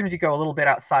obviously, as soon as you go a little bit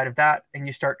outside of that and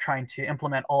you start trying to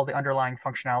implement all the underlying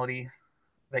functionality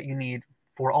that you need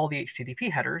for all the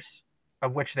HTTP headers,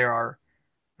 of which there are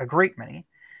a great many,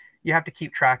 you have to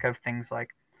keep track of things like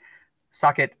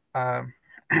socket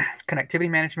connectivity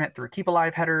management through keep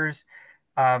alive headers.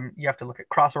 You have to look at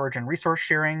cross-origin resource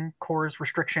sharing, CORS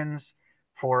restrictions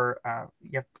for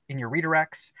in your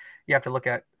redirects. You have to look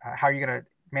at how you're going to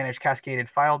manage cascaded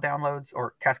file downloads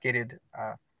or cascaded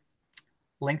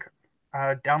link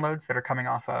downloads that are coming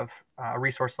off of a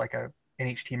resource like an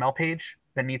HTML page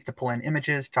that needs to pull in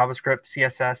images, JavaScript,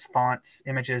 CSS, fonts,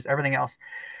 images, everything else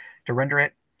to render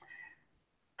it.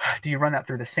 Do you run that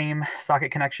through the same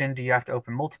socket connection? Do you have to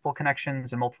open multiple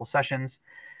connections and multiple sessions?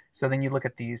 So then you look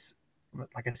at these,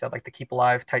 like I said, like the keep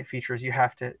alive type features you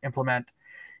have to implement.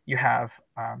 You have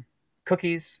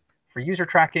cookies for user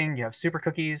tracking. You have super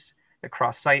cookies that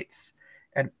cross sites,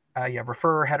 and you have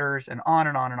referrer headers, and on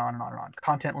and on and on and on and on.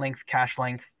 Content length, cache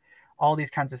length, all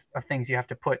these kinds of things you have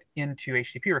to put into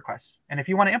HTTP requests. And if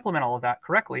you want to implement all of that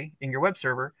correctly in your web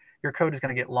server, your code is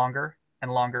going to get longer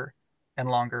and longer and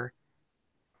longer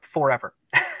forever,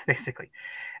 basically.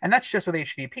 And that's just with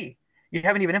HTTP. You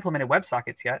haven't even implemented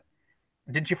WebSockets yet.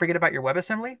 Didn't you forget about your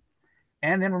WebAssembly?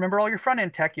 And then remember all your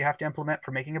front-end tech you have to implement for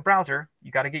making a browser.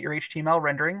 You got to get your HTML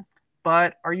rendering.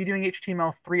 But are you doing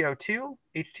HTML 302,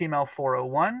 HTML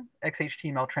 401,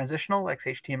 XHTML transitional,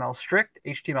 XHTML strict,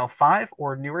 HTML5,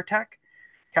 or newer tech?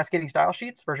 Cascading style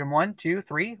sheets, version 1, 2,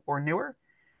 3, or newer?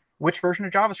 Which version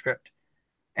of JavaScript?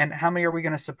 And how many are we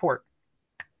going to support?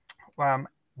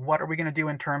 What are we going to do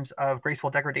in terms of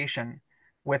graceful degradation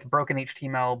with broken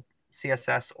HTML,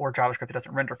 CSS, or JavaScript that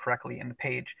doesn't render correctly in the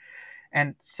page?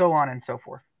 And so on and so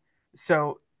forth.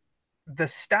 So the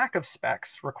stack of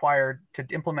specs required to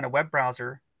implement a web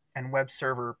browser and web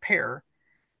server pair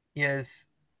is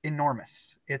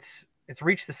enormous. It's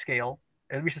reached the scale.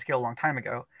 It reached the scale a long time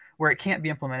ago where it can't be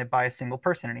implemented by a single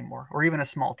person anymore, or even a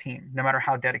small team, no matter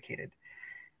how dedicated.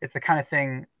 It's the kind of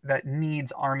thing that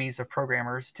needs armies of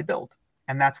programmers to build.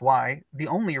 And that's why the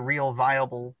only real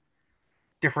viable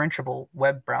differentiable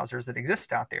web browsers that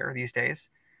exist out there these days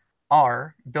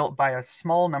are built by a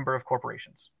small number of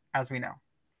corporations, as we know,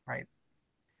 right?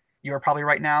 You are probably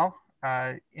right now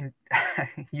in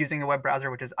using a web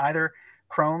browser which is either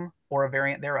Chrome or a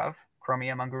variant thereof,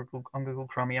 Chromium, on Google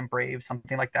Chromium, Brave,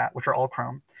 something like that, which are all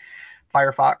Chrome.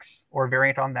 Firefox or a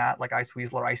variant on that, like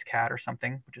IceWeasel or IceCat or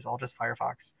something, which is all just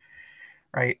Firefox,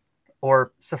 right?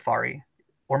 Or Safari,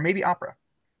 or maybe Opera.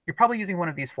 You're probably using one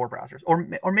of these four browsers,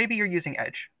 or maybe you're using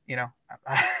Edge, you know.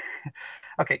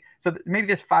 Okay, so maybe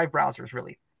there's 5 browsers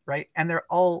really, right? And they're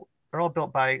all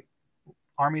built by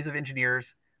armies of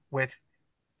engineers with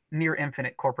near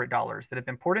infinite corporate dollars that have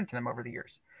been poured into them over the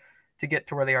years to get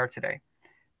to where they are today.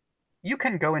 You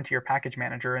can go into your package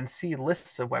manager and see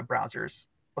lists of web browsers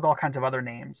with all kinds of other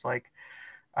names like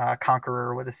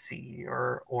Conqueror with a C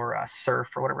or Surf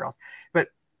or whatever else. But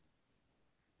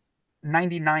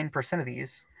 99% of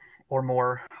these or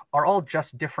more are all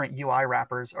just different UI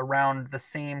wrappers around the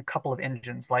same couple of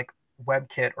engines like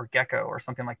WebKit or Gecko or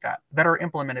something like that that are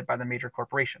implemented by the major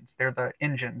corporations. They're the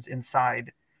engines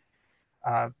inside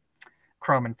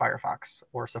Chrome and Firefox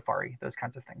or Safari, those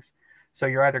kinds of things. So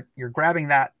you're grabbing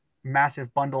that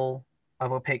massive bundle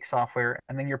of opaque software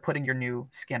and then you're putting your new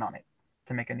skin on it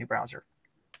to make a new browser.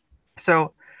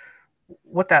 So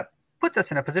what that puts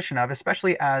us in a position of,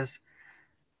 especially as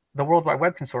the World Wide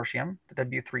Web Consortium, the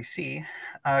W3C,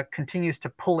 continues to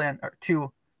pull in, or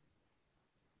to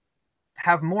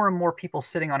have more and more people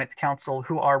sitting on its council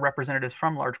who are representatives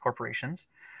from large corporations,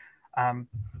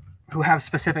 who have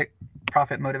specific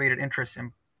profit-motivated interests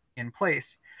in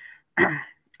place.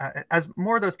 As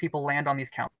more of those people land on these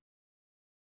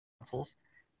councils,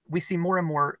 we see more and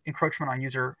more encroachment on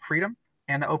user freedom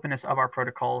and the openness of our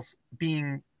protocols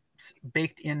being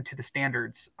baked into the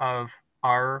standards of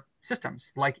our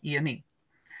systems like EME,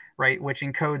 right, which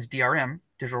encodes DRM,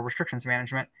 digital restrictions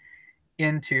management,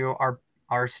 into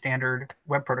our standard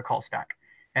web protocol stack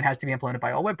and has to be implemented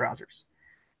by all web browsers.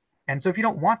 And so if you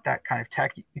don't want that kind of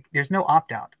tech, there's no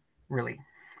opt-out really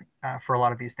for a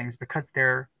lot of these things because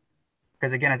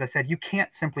again, as I said, you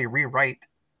can't simply rewrite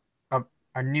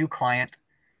a new client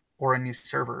or a new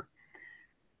server.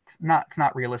 It's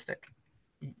not realistic.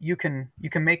 you can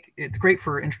make, it's great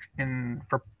for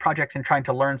for projects in trying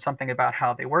to learn something about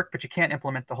how they work, but you can't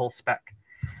implement the whole spec.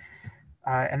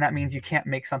 And that means you can't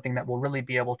make something that will really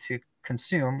be able to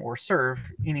consume or serve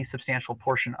any substantial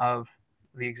portion of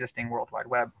the existing World Wide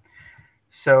Web.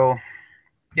 So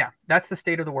yeah, that's the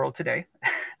state of the world today.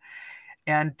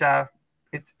 And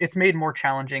it's made more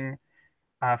challenging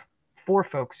for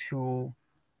folks who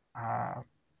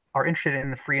are interested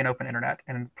in the free and open internet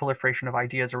and proliferation of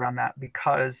ideas around that,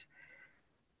 because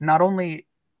not only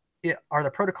are the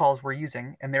protocols we're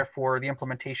using, and therefore the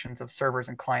implementations of servers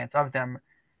and clients of them,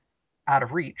 out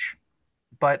of reach,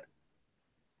 but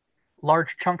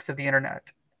large chunks of the internet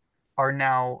are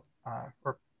now,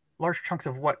 or large chunks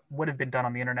of what would have been done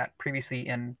on the internet previously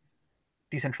in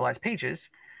decentralized pages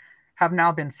have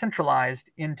now been centralized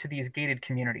into these gated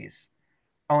communities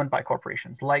owned by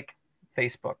corporations like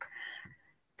Facebook,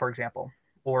 for example,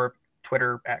 or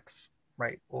Twitter X,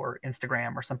 right, or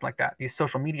Instagram or something like that. These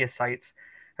social media sites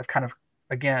have kind of,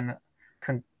 again,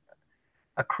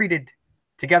 accreted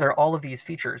together all of these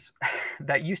features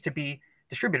that used to be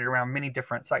distributed around many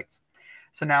different sites.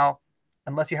 So now,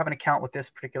 unless you have an account with this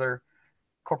particular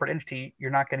corporate entity, you're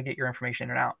not going to get your information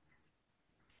in and out.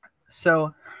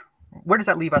 So where does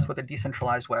that leave us with a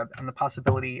decentralized web and the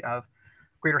possibility of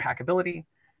greater hackability,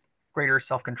 greater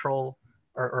self-control,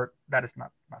 or that is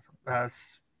not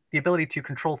the ability to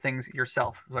control things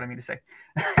yourself is what I mean to say.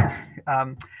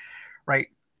 Right,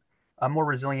 a more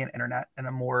resilient internet and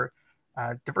a more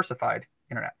diversified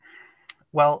internet.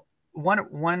 Well,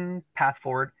 one path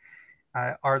forward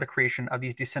are the creation of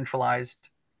these decentralized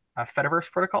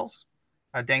Fediverse protocols.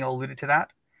 Daniel alluded to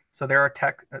that. So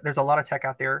there's a lot of tech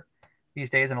out there these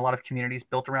days and a lot of communities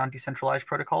built around decentralized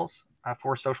protocols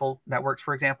for social networks,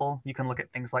 for example. You can look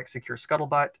at things like Secure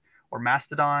Scuttlebutt or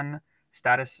Mastodon,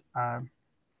 Statusnet,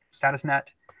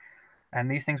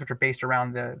 and these things which are based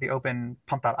around the open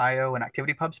pump.io and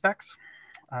ActivityPub specs,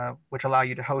 which allow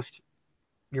you to host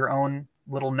your own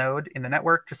little node in the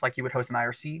network, just like you would host an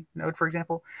IRC node, for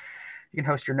example. You can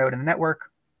host your node in the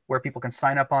network where people can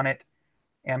sign up on it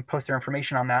and post their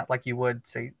information on that, like you would,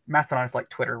 say, Mastodon is like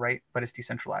Twitter, right? But it's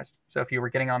decentralized. So if you were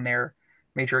getting on their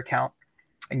major account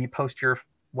and you post your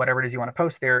whatever it is you want to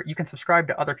post there, you can subscribe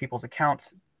to other people's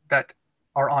accounts that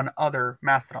are on other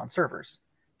Mastodon servers.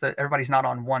 So everybody's not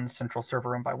on one central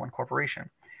server owned by one corporation,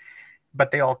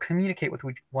 but they all communicate with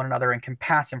one another and can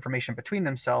pass information between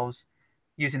themselves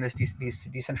using these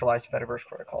decentralized Fediverse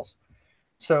protocols.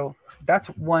 So that's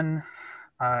one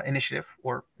initiative,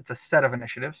 or it's a set of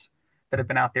initiatives that have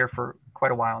been out there for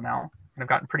quite a while now and have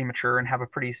gotten pretty mature and have a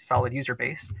pretty solid user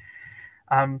base.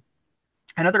 And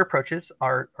other approaches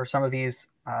are some of these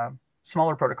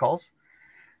smaller protocols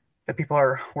that people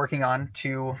are working on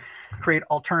to create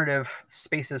alternative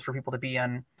spaces for people to be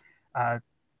in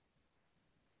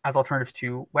as alternatives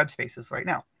to web spaces right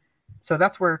now. So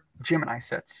that's where Gemini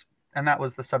sits. And that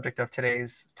was the subject of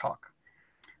today's talk.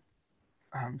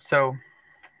 So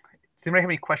does anybody have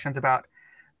any questions about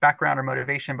background or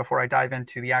motivation before I dive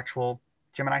into the actual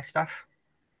Gemini stuff?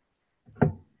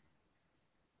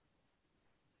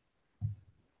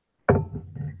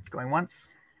 Going once,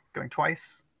 going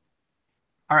twice.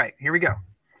 All right, here we go.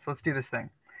 So let's do this thing.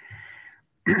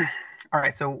 All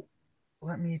right, so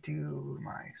let me do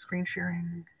my screen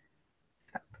sharing.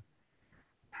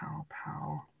 Pow,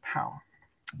 pow, pow.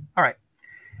 All right,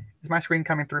 is my screen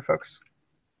coming through, folks?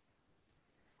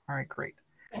 All right, great.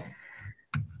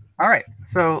 All right,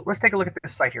 so let's take a look at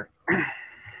this site here.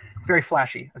 Very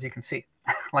flashy, as you can see,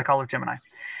 like all of Gemini.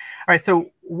 All right,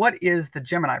 so what is the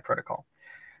Gemini protocol?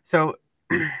 So,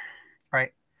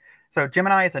 right, so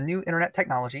Gemini is a new internet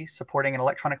technology supporting an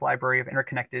electronic library of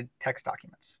interconnected text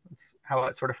documents. That's how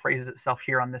it sort of phrases itself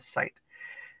here on this site.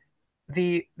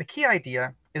 The key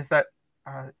idea is that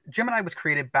Gemini was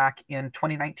created back in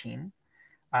 2019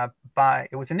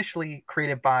 it was initially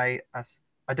created by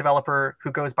a developer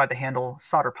who goes by the handle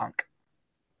Solderpunk.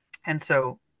 And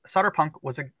so Solderpunk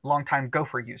was a longtime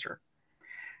Gopher user,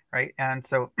 right? And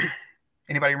so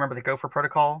anybody remember the Gopher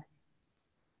protocol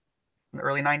in the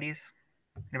early 90s?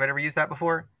 Anybody ever used that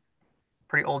before?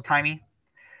 Pretty old timey.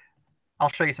 I'll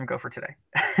show you some Gopher today.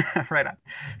 Right on.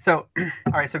 So,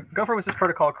 all right, so Gopher was this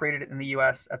protocol created in the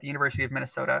US at the University of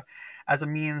Minnesota as a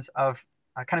means of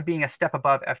kind of being a step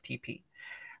above FTP.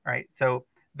 All right, so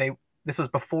this was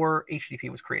before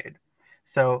HTTP was created.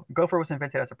 So Gopher was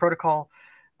invented as a protocol.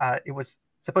 It was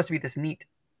supposed to be this neat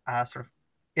sort of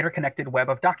interconnected web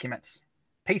of documents,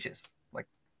 pages, like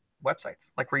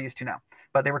websites, like we're used to now.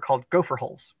 But they were called Gopher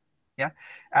holes. Yeah,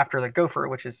 after the gopher,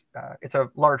 which is it's a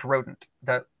large rodent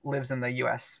that lives in the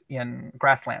U.S. in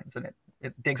grasslands and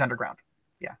it digs underground.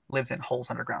 Yeah, lives in holes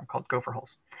underground called gopher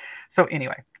holes. So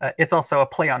anyway, it's also a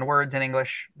play on words in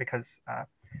English because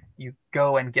you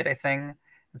go and get a thing,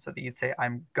 and so that you'd say,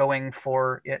 "I'm going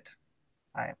for it."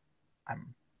 I'm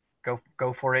go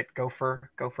for it, go for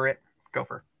it,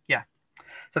 gopher. Yeah.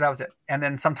 So that was it. And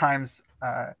then sometimes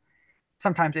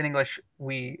in English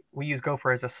we use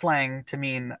gopher as a slang to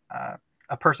mean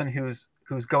a person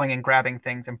who's going and grabbing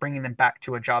things and bringing them back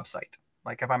to a job site.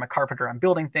 Like if I'm a carpenter, I'm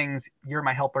building things, you're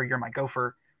my helper, you're my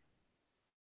gopher.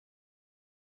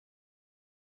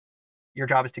 Your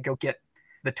job is to go get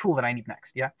the tool that I need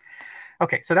next. Yeah.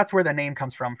 Okay, so that's where the name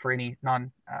comes from for any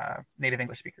non-native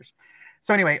English speakers.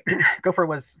 So anyway, Gopher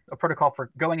was a protocol for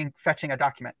going and fetching a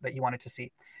document that you wanted to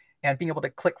see and being able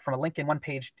to click from a link in one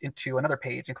page into another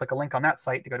page and click a link on that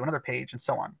site to go to another page and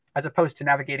so on, as opposed to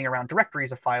navigating around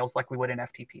directories of files like we would in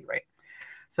FTP, right?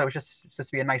 So it's just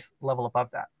to be a nice level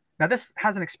above that. Now, this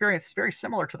has an experience very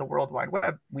similar to the World Wide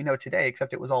Web we know today,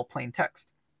 except it was all plain text.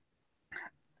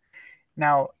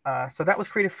 Now, so that was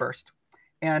created first.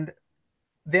 And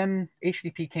then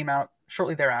HTTP came out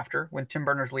shortly thereafter when Tim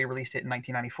Berners-Lee released it in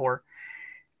 1994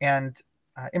 and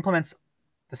implements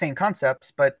the same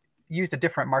concepts, but used a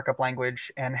different markup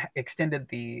language and extended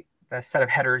the set of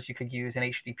headers you could use in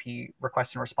HTTP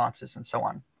requests and responses and so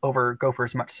on over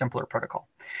Gopher's much simpler protocol.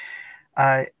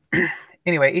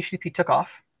 Anyway, HTTP took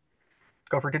off.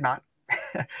 Gopher did not.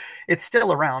 It's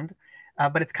still around,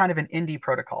 but it's kind of an indie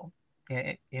protocol.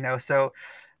 So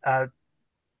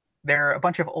there are a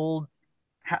bunch of old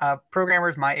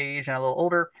programmers my age and a little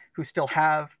older who still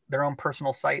have their own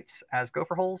personal sites as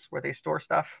gopher holes where they store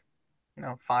stuff,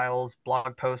 files,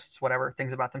 blog posts, whatever,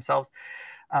 things about themselves.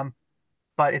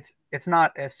 But it's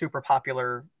not a super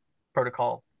popular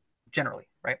protocol generally,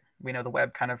 right? We know the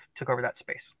web kind of took over that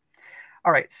space.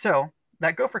 All right, so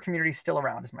that Gopher community is still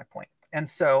around is my point. And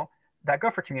so that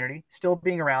Gopher community still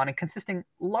being around and consisting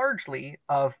largely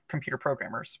of computer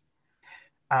programmers.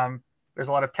 There's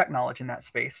a lot of tech knowledge in that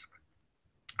space,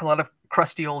 a lot of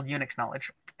crusty old Unix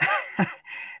knowledge.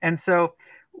 And so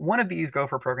one of these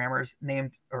Gopher programmers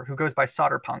who goes by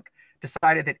Solderpunk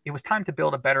decided that it was time to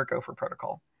build a better Gopher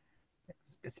protocol.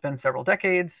 It's been several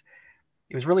decades.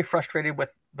 He was really frustrated with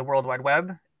the World Wide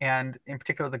Web and in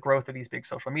particular the growth of these big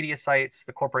social media sites,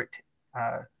 the corporate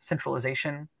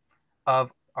centralization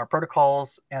of our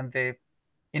protocols and the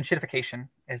enshittification,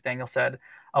 as Daniel said,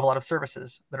 of a lot of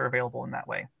services that are available in that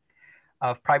way,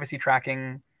 of privacy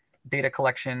tracking, data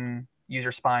collection,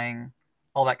 user spying,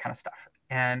 all that kind of stuff.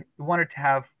 And we wanted to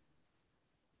have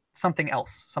something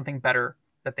else, something better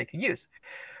that they could use.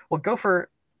 Well, Gopher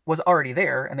was already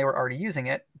there and they were already using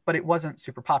it, but it wasn't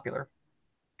super popular.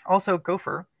 Also,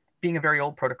 Gopher, being a very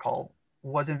old protocol,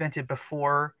 was invented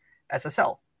before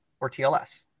SSL or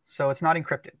TLS. So it's not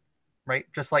encrypted, right?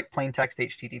 Just like plain text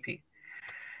HTTP.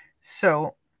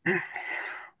 So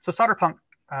Solderpunk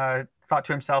thought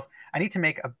to himself, I need to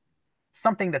make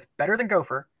something that's better than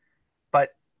Gopher,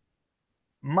 but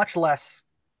much less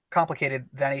complicated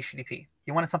than HTTP.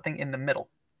 He wanted something in the middle,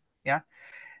 yeah?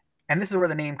 And this is where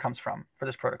the name comes from for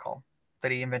this protocol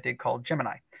that he invented called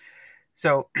Gemini.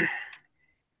 So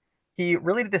he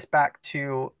related this back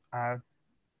to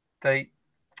the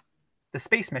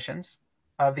space missions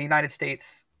of the United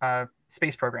States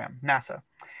space program, NASA.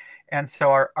 And so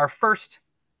our first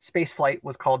space flight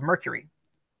was called Mercury,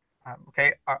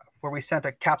 where we sent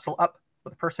a capsule up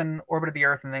with a person, orbited the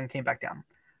Earth, and then came back down.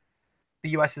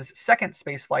 The US's second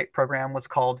space flight program was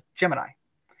called Gemini.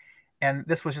 And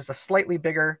this was just a slightly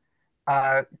bigger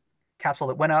capsule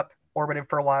that went up, orbited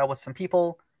for a while with some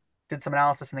people, did some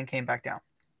analysis, and then came back down.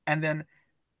 And then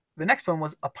the next one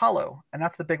was Apollo, and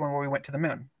that's the big one where we went to the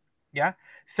moon. Yeah.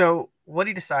 So what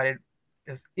he decided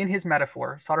is, in his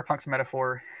metaphor, Solderpunk's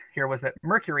metaphor here was that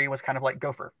Mercury was kind of like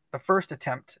Gopher, the first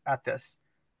attempt at this,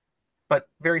 but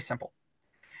very simple.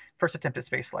 First attempt at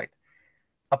spaceflight.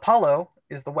 Apollo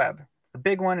is the web. It's the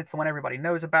big one. It's the one everybody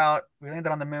knows about. We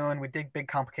landed on the moon. We did big,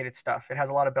 complicated stuff. It has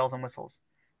a lot of bells and whistles.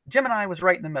 Gemini was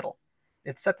right in the middle.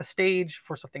 It set the stage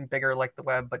for something bigger like the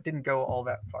web, but didn't go all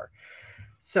that far.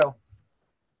 So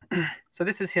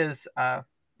this is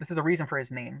the reason for his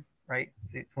name, right?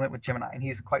 He went with Gemini, and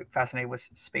he's quite fascinated with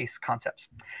space concepts.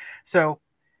 So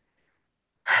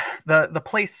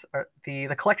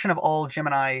the collection of all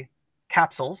Gemini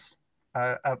capsules,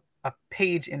 a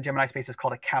page in Gemini Space is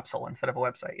called a capsule instead of a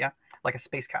website, yeah, like a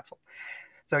space capsule.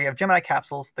 So you have Gemini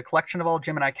capsules. The collection of all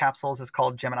Gemini capsules is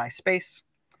called Gemini Space,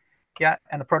 yeah,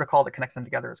 and the protocol that connects them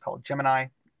together is called Gemini,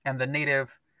 and the native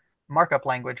markup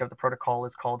language of the protocol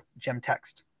is called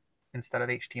GemText instead of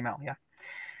HTML, yeah.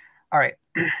 All right,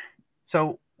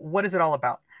 so what is it all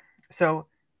about? So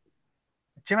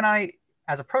Gemini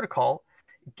as a protocol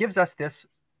gives us this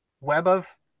web of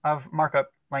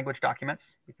markup language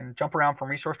documents. You can jump around from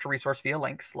resource to resource via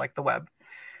links like the web.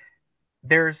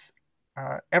 There's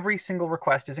every single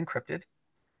request is encrypted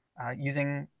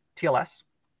using TLS,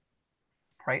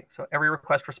 right? So every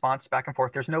request response back and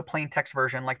forth. There's no plain text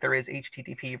version like there is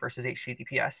HTTP versus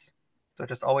HTTPS. So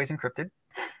just always encrypted.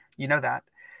 You know that.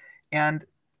 And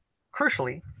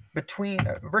crucially, between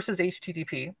versus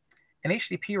HTTP, an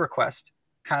HTTP request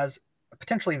has a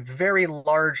potentially very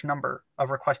large number of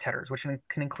request headers, which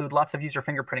can include lots of user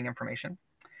fingerprinting information.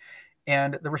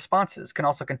 And the responses can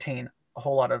also contain a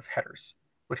whole lot of headers,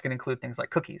 which can include things like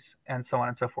cookies and so on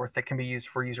and so forth that can be used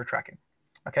for user tracking.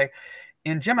 Okay.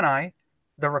 In Gemini,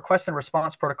 the request and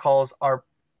response protocols are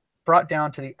brought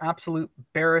down to the absolute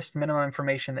barest minimum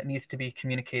information that needs to be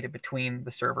communicated between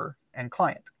the server and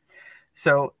client.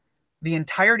 So the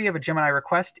entirety of a Gemini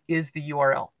request is the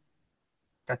URL.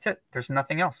 That's it. There's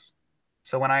nothing else.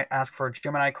 So when I ask for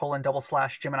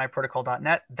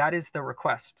Gemini:/geminiprotocol.net, that is the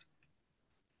request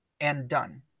and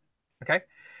done. Okay.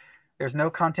 There's no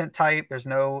content type. There's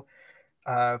no,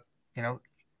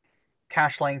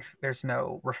 cache length. There's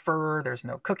no refer. There's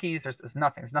no cookies. There's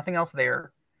nothing. There's nothing else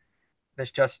there.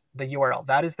 There's just the URL.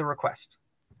 That is the request.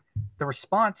 The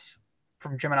response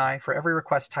from Gemini for every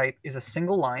request type is a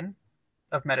single line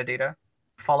of metadata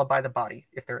followed by the body,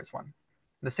 if there is one.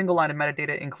 The single line of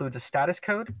metadata includes a status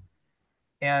code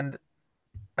and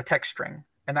a text string.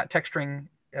 And that text string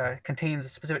contains a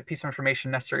specific piece of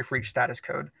information necessary for each status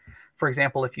code. For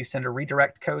example, if you send a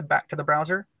redirect code back to the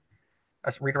browser,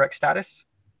 a redirect status,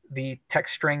 the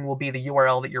text string will be the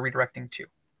URL that you're redirecting to.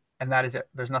 And that is it.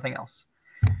 There's nothing else,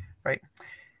 right?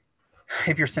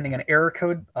 If you're sending an error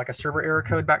code, like a server error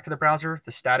code back to the browser,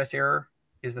 the status error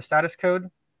is the status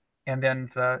code. And then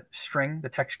the string, the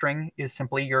text string, is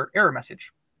simply your error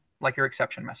message, like your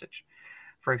exception message,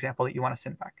 for example, that you want to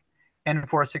send back. And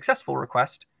for a successful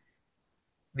request,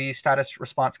 the status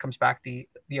response comes back the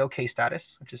OK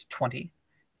status, which is 20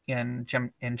 in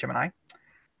Gemini.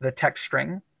 The text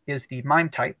string is the MIME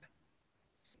type,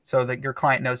 so that your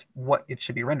client knows what it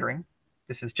should be rendering.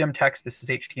 This is gem text, this is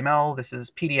HTML, this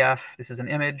is PDF, this is an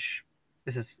image,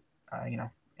 this is an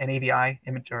AVI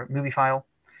image or movie file.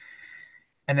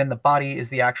 And then the body is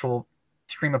the actual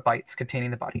stream of bytes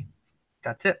containing the body.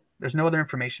 That's it. There's no other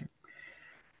information.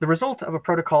 The result of a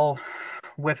protocol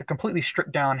with a completely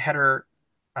stripped down header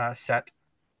set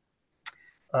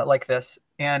like this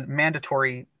and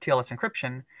mandatory TLS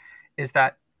encryption is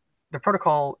that the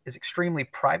protocol is extremely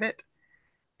private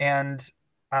and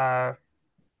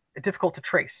difficult to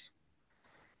trace.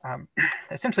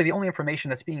 Essentially, the only information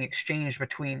that's being exchanged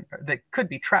that could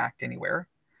be tracked anywhere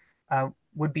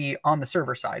would be on the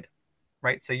server side,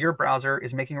 right? So your browser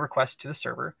is making a request to the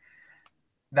server.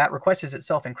 That request is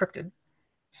itself encrypted.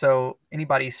 So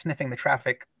anybody sniffing the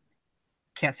traffic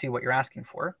can't see what you're asking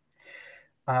for.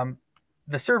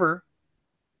 The server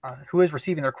who is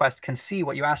receiving the request can see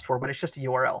what you asked for, but it's just a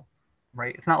URL,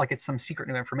 right? It's not like it's some secret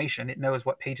new information. It knows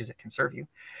what pages it can serve you.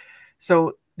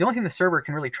 So the only thing the server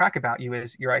can really track about you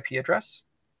is your IP address,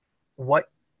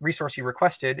 what resource you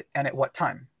requested, and at what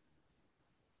time,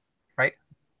 right?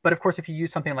 But of course, if you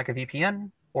use something like a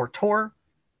VPN or Tor,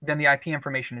 then the IP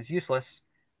information is useless,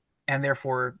 and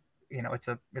therefore, it's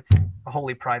a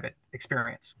wholly private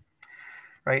experience,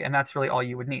 right? And that's really all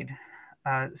you would need.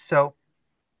 So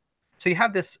you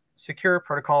have this secure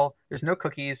protocol. There's no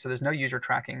cookies, so there's no user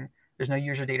tracking. There's no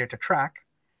user data to track,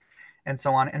 and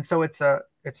so on. And so it's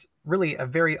really a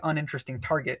very uninteresting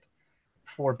target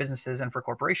for businesses and for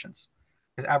corporations,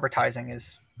 because advertising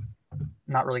is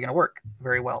not really going to work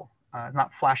very well.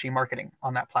 Not flashy marketing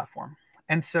on that platform.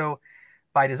 And so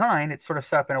by design, it's sort of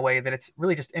set up in a way that it's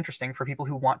really just interesting for people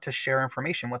who want to share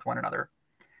information with one another,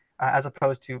 as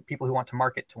opposed to people who want to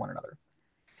market to one another.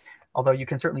 Although you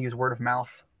can certainly use word of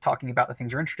mouth, talking about the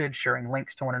things you're interested in, sharing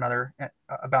links to one another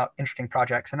about interesting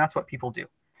projects, and that's what people do.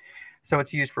 So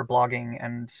it's used for blogging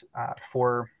and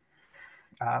for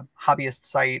hobbyist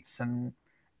sites and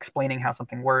explaining how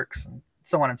something works and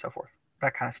so on and so forth,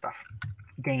 that kind of stuff,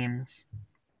 games,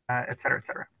 et cetera, et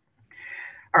cetera.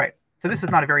 All right, so this is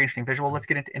not a very interesting visual. Let's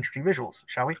get into interesting visuals,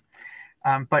 shall we?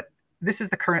 But this is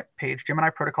the current page.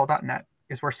 Geminiprotocol.net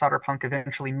is where Soderpunk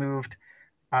eventually moved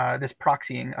this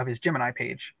proxying of his Gemini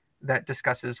page that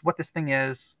discusses what this thing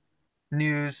is,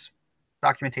 news,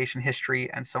 documentation,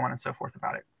 history, and so on and so forth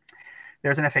about it.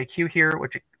 There's an FAQ here,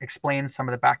 which explains some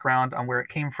of the background on where it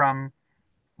came from,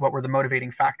 what were the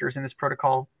motivating factors in this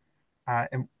protocol.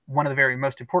 And one of the very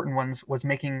most important ones was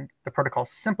making the protocol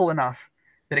simple enough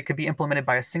that it could be implemented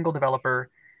by a single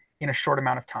developer in a short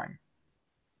amount of time.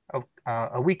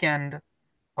 A weekend,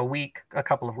 a week, a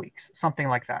couple of weeks, something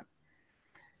like that.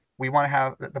 We want to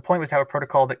have, the point was to have a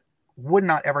protocol that would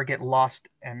not ever get lost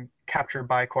and captured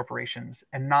by corporations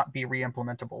and not be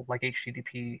re-implementable like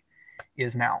HTTP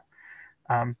is now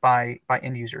by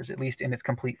end users, at least in its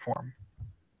complete form.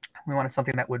 We wanted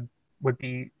something that would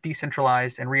be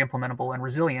decentralized and re-implementable and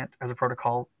resilient as a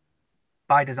protocol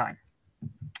by design.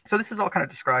 So this is all kind of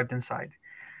described inside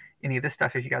any of this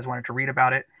stuff if you guys wanted to read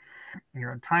about it in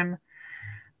your own time.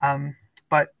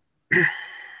 But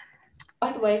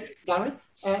by the way, Gary,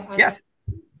 yes.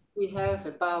 We have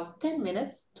about 10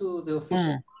 minutes to the official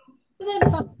time. And then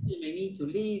some people may need to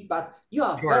leave, but you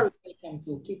are very welcome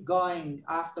to keep going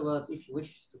afterwards if you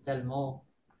wish to tell more.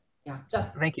 Yeah,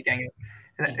 just thank you, Daniel.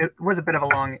 It was a bit of a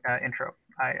long intro.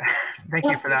 Thank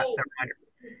you for that reminder.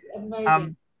 It's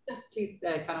amazing. Just please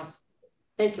kind of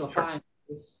take your time.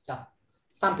 Just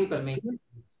some people may.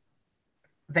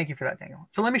 Thank you for that, Daniel.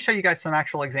 So let me show you guys some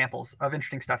actual examples of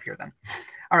interesting stuff here then.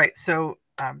 All right, so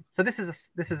so this is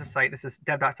a site. This is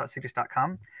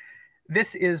dev.scicloj.com.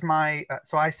 This is my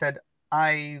so I said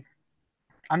I'm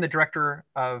the director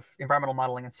of environmental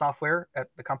modeling and software at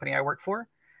the company I work for.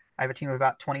 I have a team of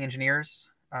about 20 engineers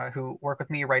who work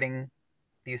with me writing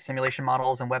these simulation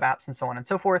models and web apps and so on and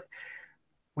so forth.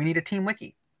 We need a team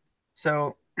wiki.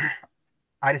 So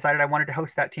I decided I wanted to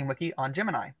host that team wiki on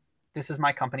Gemini. This is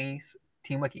my company's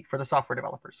team wiki for the software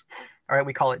developers. All right,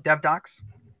 we call it DevDocs,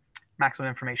 maximum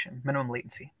information, minimum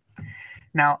latency.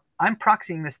 Now, I'm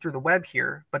proxying this through the web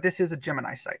here, but this is a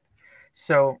Gemini site.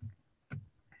 So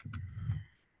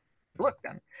look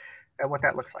then at what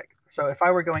that looks like. So if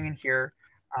I were going in here,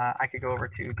 I could go over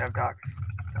to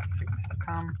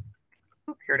devdocs.scicloj.com.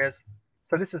 Here it is.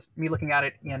 So this is me looking at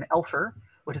it in Elfer,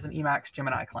 which is an Emacs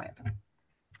Gemini client.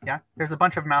 Yeah, there's a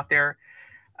bunch of them out there.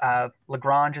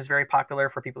 Lagrange is very popular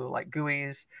for people who like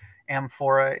GUIs.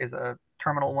 Amphora is a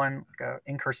terminal one, like a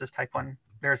incursus type one.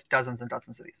 There's dozens and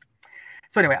dozens of these.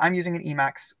 So anyway, I'm using an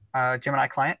Emacs Gemini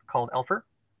client called Elfer.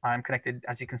 I'm connected,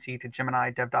 as you can see, to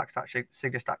Gemini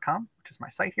devdocs.scicloj.com, which is my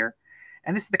site here.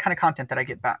 And this is the kind of content that I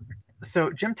get back. So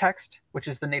GemText, which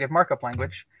is the native markup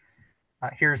language,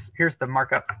 here's the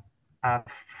markup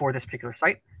for this particular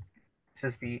site.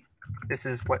 This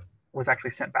is what was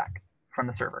actually sent back from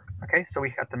the server. Okay, so we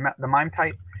got the MIME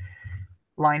type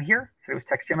line here. So it was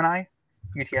text Gemini,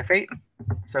 UTF-8.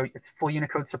 So it's full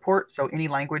Unicode support. So any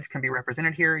language can be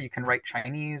represented here. You can write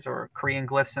Chinese or Korean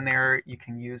glyphs in there. You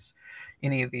can use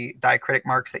any of the diacritic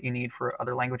marks that you need for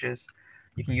other languages.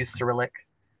 You can use Cyrillic,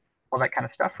 all that kind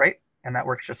of stuff, right? And that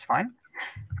works just fine.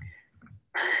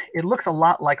 It looks a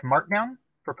lot like Markdown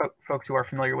for folks who are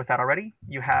familiar with that already.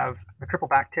 You have the triple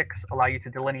backticks allow you to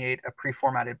delineate a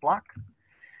pre-formatted block.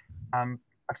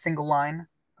 A single line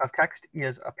of text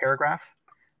is a paragraph.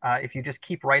 If you just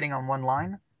keep writing on one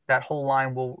line, that whole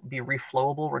line will be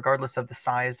reflowable regardless of the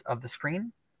size of the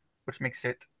screen, which makes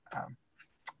it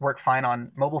work fine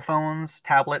on mobile phones,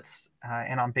 tablets,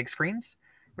 and on big screens,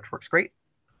 which works great.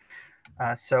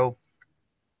 So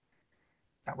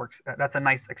that works. That's a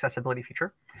nice accessibility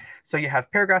feature. So you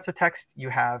have paragraphs of text, you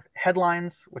have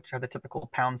headlines, which have the typical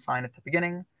pound sign at the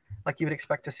beginning, like you would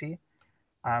expect to see.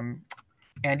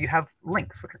 And you have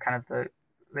links, which are kind of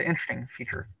the interesting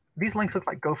feature. These links look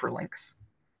like Gopher links.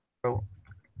 So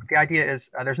the idea is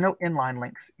there's no inline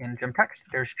links in GemText.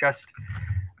 There's just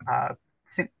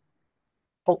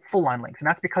full line links. And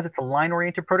that's because it's a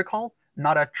line-oriented protocol,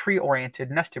 not a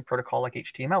tree-oriented nested protocol like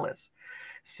HTML is.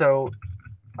 So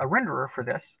a renderer for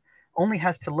this only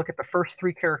has to look at the first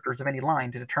 3 characters of any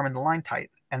line to determine the line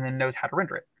type and then knows how to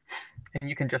render it. And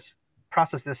you can just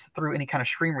process this through any kind of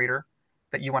stream reader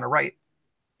that you want to write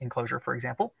in Clojure, for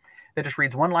example, that just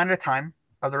reads one line at a time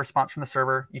of the response from the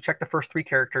server. You check the first 3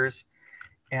 characters,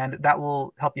 and that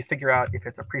will help you figure out if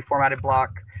it's a pre-formatted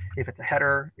block, if it's a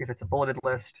header, if it's a bulleted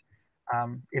list,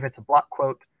 if it's a block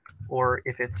quote, or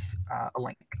if it's a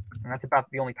link. And that's about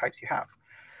the only types you have.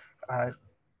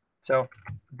 So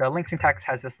the link syntax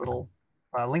has this little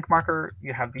link marker.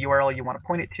 You have the URL you want to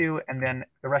point it to, and then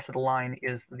the rest of the line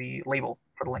is the label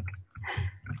for the link.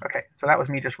 Okay, so that was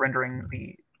me just rendering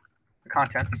the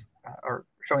contents or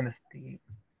showing the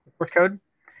source code.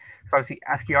 So obviously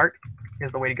ASCII art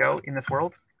is the way to go in this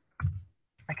world.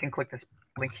 I can click this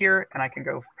link here, and I can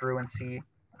go through and see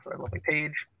a lovely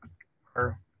page,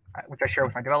 which I share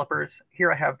with my developers.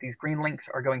 Here I have these green links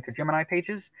are going to Gemini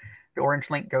pages. The orange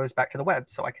link goes back to the web,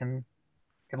 so I can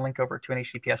link over to an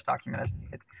HTTPS document as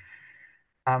needed.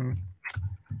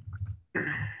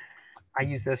 I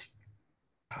use this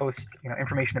to post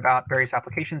information about various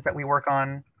applications that we work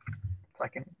on. So I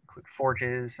can include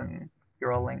forges and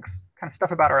URL links, kind of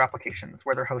stuff about our applications,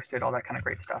 where they're hosted, all that kind of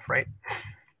great stuff, right?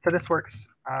 So this works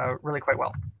really quite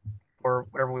well for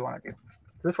whatever we want to do.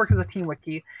 So this works as a team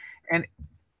wiki, And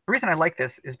the reason I like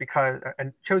this is because,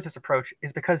 and chose this approach,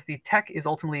 is because the tech is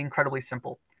ultimately incredibly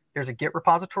simple. There's a Git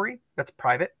repository that's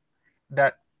private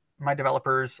that my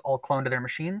developers all clone to their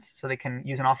machines so they can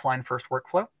use an offline first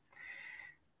workflow.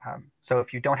 So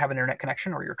if you don't have an internet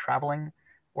connection, or you're traveling,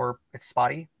 or it's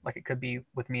spotty, like it could be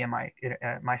with me and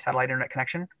my satellite internet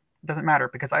connection, it doesn't matter,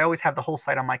 because I always have the whole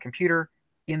site on my computer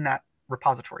in that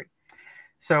repository.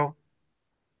 So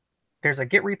there's a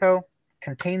Git repo,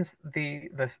 contains the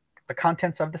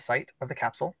contents of the site, of the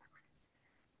capsule.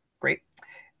 Great.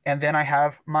 And then I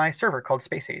have my server called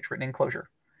SpaceAge written in Clojure.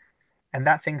 And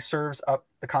that thing serves up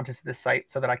the contents of this site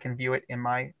so that I can view it in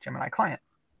my Gemini client.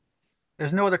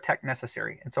 There's no other tech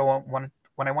necessary. And so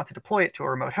when I want to deploy it to a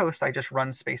remote host, I just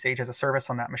run SpaceAge as a service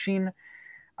on that machine.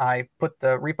 I put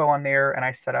the repo on there, and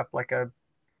I set up like a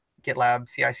GitLab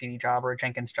CI/CD job or a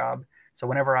Jenkins job. So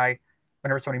whenever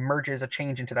somebody merges a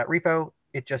change into that repo,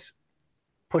 it just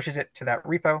pushes it to that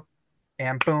repo,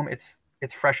 and boom, it's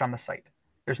fresh on the site.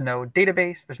 There's no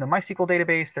database, there's no MySQL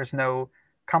database, there's no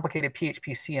complicated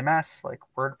PHP CMS like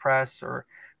WordPress or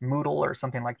Moodle or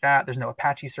something like that. There's no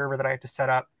Apache server that I have to set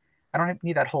up. I don't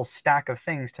need that whole stack of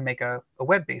things to make a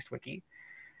web-based wiki.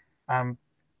 I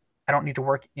don't need to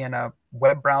work in a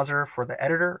web browser for the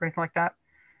editor or anything like that.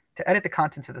 To edit the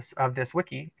contents of this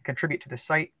wiki, contribute to the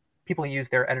site, people use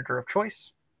their editor of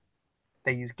choice.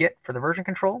 They use Git for the version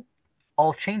control.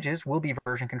 All changes will be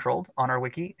version controlled on our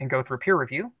wiki and go through peer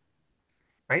review,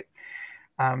 right?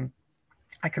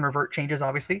 I can revert changes,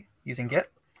 obviously, using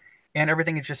Git. And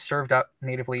everything is just served up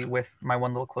natively with my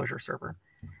one little Clojure server.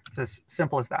 It's as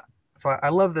simple as that. So I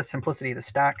love the simplicity of the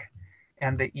stack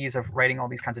and the ease of writing all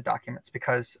these kinds of documents,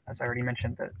 because, as I already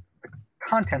mentioned, the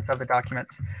contents of the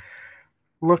documents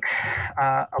look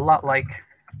a lot like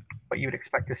what you would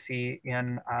expect to see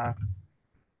in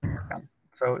Markdown.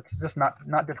 So it's just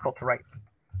not difficult to write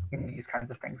in these kinds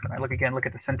of things. And I look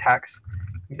at the syntax.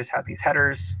 You just have these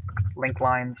headers, link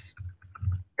lines,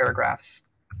 paragraphs.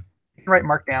 You can write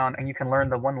Markdown, and you can learn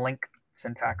the one link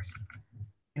syntax.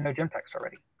 You know Gemtext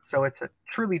already. So it's a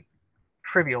truly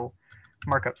trivial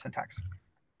markup syntax.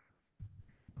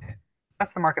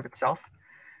 That's the markup itself.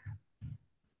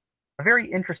 A very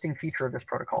interesting feature of this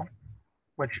protocol,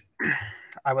 which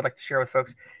I would like to share with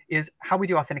folks, is how we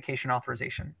do authentication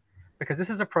authorization. Because this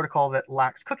is a protocol that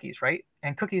lacks cookies, right?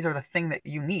 And cookies are the thing that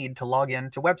you need to log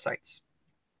in to websites.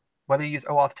 Whether you use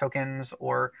OAuth tokens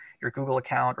or your Google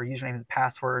account or username and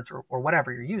passwords or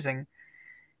whatever you're using,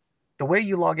 the way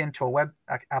you log into a web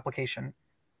application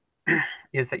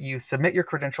is that you submit your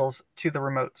credentials to the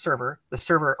remote server. The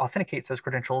server authenticates those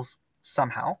credentials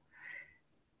somehow.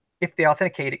 If they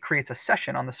authenticate, it creates a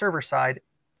session on the server side.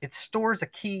 It stores a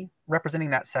key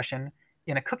representing that session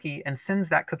in a cookie and sends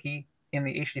that cookie in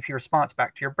the HTTP response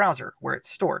back to your browser where it's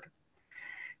stored.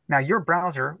 Now, your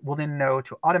browser will then know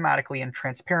to automatically and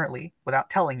transparently, without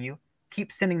telling you,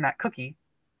 keep sending that cookie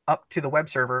up to the web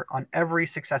server on every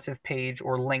successive page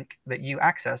or link that you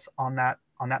access on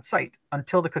that site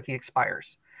until the cookie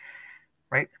expires,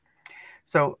 right?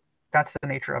 So that's the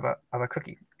nature of a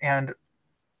cookie. And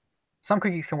some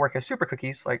cookies can work as super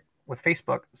cookies, like with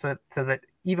Facebook, so that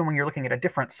even when you're looking at a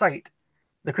different site,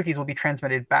 the cookies will be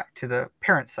transmitted back to the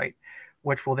parent site,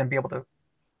 which will then be able to,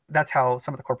 that's how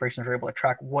some of the corporations are able to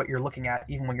track what you're looking at,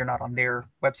 even when you're not on their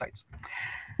websites.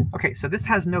 Okay, so this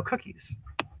has no cookies.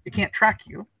 It can't track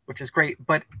you, which is great,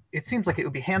 but it seems like it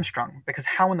would be hamstrung, because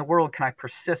how in the world can I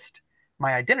persist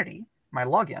my identity, my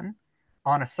login,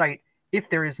 on a site if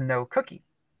there is no cookie?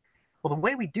 Well, the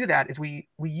way we do that is we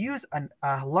use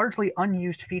a largely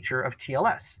unused feature of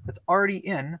TLS that's already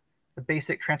in the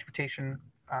basic transportation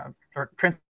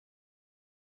transport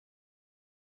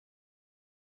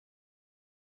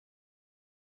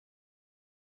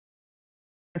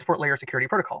layer security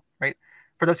protocol, right?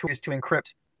 For those who use to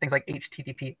encrypt things like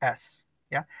HTTPS,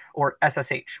 yeah, or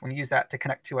SSH, when you use that to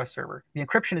connect to a server. The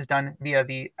encryption is done via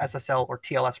the SSL or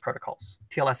TLS protocols.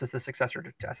 TLS is the successor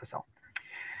to SSL.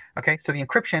 Okay, so the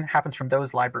encryption happens from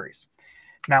those libraries.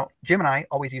 Now, Gemini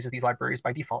always uses these libraries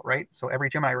by default, right? So every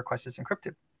Gemini request is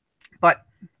encrypted. But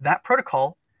that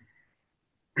protocol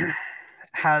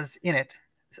has in it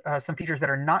some features that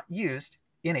are not used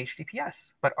in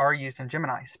HTTPS, but are used in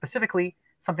Gemini, specifically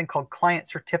something called client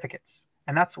certificates.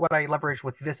 And that's what I leverage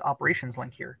with this operations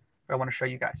link here that I want to show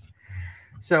you guys.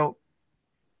 So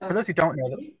for those who don't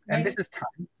know, and this is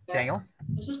time, Daniel.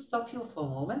 I'll just stop you for a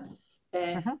moment.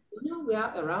 We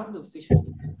are around the official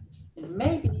time, and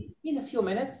maybe in a few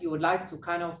minutes you would like to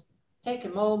kind of take a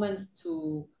moment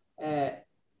to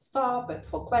stop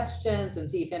for questions and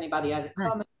see if anybody has a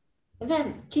comment, and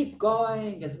then keep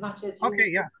going as much as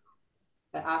you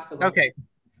afterwards. Okay.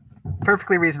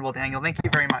 Perfectly reasonable, Daniel. Thank you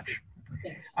very much.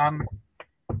 Thanks.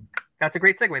 That's a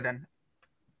great segue then.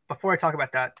 Before I talk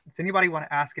about that, does anybody want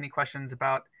to ask any questions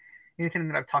about anything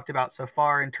that I've talked about so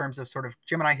far in terms of sort of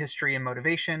Gemini history and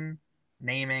motivation,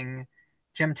 naming,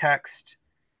 gem text,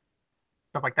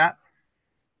 stuff like that?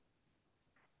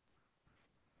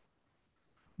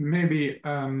 Maybe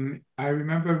I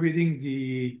remember reading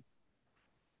the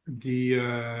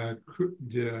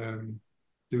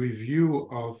review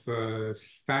of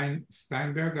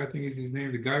Steinberg, I think is his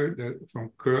name, the guy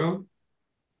from Curl,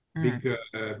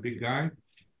 big guy.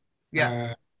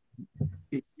 Yeah.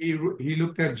 He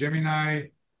looked at Gemini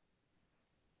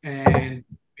and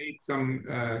made some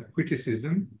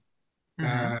criticism,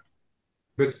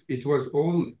 but it was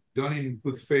all done in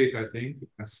good faith, I think,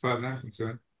 as far as I'm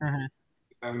concerned.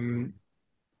 And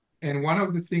one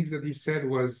of the things that he said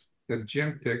was that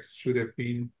gem text should have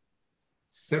been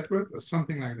separate or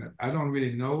something like that. I don't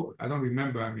really know. I don't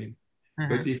remember. I mean,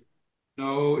 but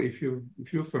if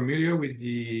you're familiar with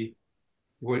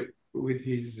with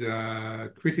his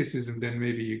criticism, then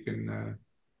maybe you can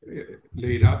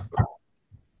lay it out.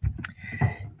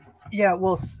 Yeah,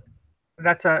 well,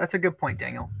 that's a good point,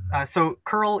 Daniel. So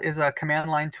curl is a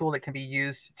command line tool that can be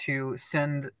used to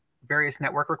send various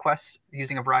network requests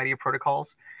using a variety of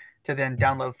protocols to then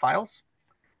download files.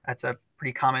 That's a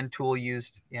pretty common tool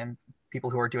used in people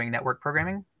who are doing network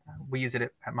programming. We use it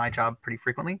at my job pretty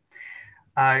frequently.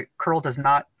 Curl does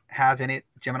not have in it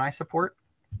Gemini support.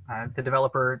 The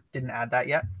developer didn't add that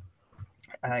yet.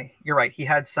 You're right. He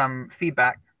had some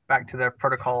feedback back to the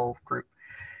protocol group.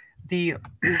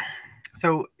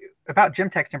 So about gem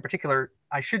text in particular,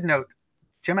 I should note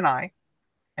Gemini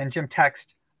and gem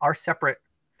text are separate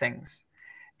things.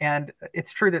 And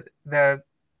it's true that the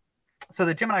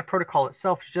Gemini protocol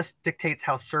itself just dictates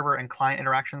how server and client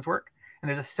interactions work. And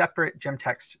there's a separate gem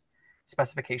text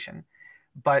specification.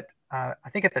 But I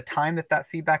think at the time that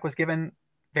feedback was given,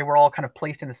 they were all kind of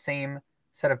placed in the same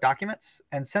set of documents.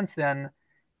 And since then,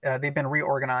 they've been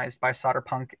reorganized by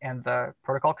Solderpunk and the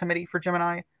protocol committee for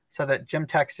Gemini so that gem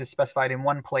text is specified in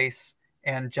one place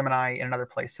and Gemini in another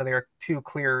place. So they are two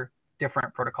clear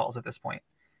different protocols at this point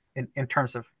in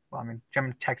terms of, well, I mean,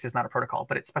 gem text is not a protocol,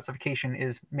 but its specification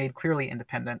is made clearly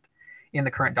independent in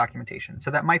the current documentation. So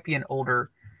that might be an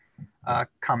older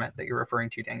comment that you're referring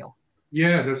to, Daniel.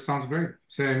 Yeah, that sounds great.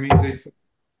 So it means it's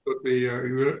totally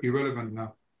irrelevant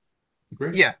now.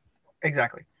 Great. Yeah,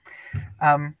 exactly.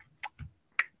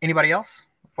 Anybody else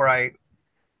before I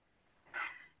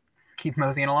keep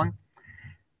moseying along?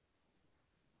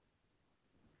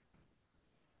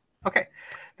 Okay,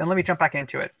 then let me jump back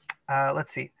into it.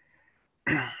 Let's see.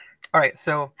 All right,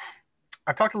 so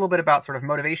I've talked a little bit about sort of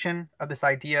motivation of this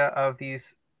idea of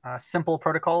these simple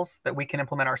protocols that we can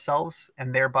implement ourselves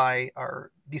and thereby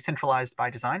are decentralized by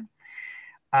design.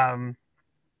 I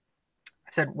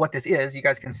said what this is. You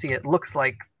guys can see it looks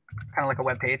like kind of like a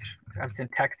web page. It's in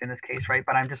text in this case, right?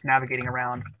 But I'm just navigating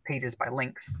around pages by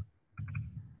links.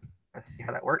 Let's see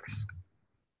how that works.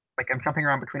 Like I'm jumping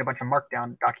around between a bunch of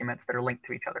markdown documents that are linked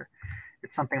to each other.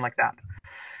 It's something like that.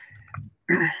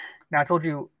 Now I told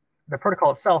you the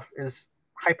protocol itself is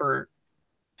hyper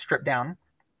stripped down.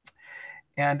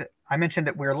 And I mentioned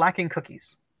that we're lacking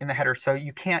cookies in the header. So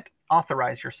you can't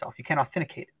authorize yourself. You can't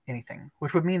authenticate anything,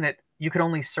 which would mean that you could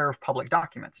only serve public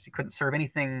documents. You couldn't serve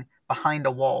anything behind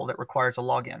a wall that requires a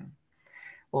login.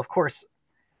 Well, of course,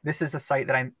 this is a site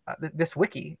that this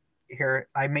wiki here,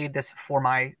 I made this for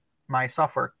my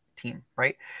software team,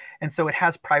 right? And so it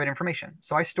has private information.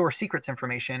 So I store secrets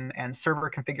information and server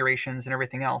configurations and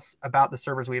everything else about the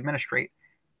servers we administrate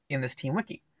in this team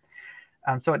wiki.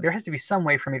 So there has to be some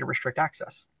way for me to restrict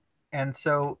access. And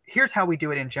so here's how we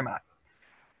do it in Gemini.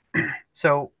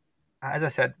 So as I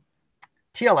said,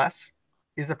 TLS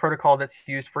is the protocol that's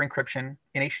used for encryption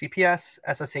in HTTPS,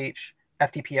 SSH,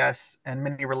 FTPS, and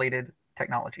many related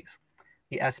technologies.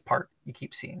 The S part you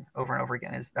keep seeing over and over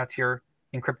again that's your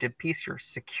encrypted piece, your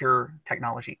secure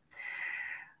technology.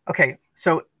 Okay,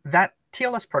 so that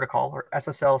TLS protocol, or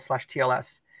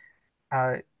SSL/TLS,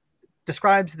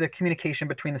 describes the communication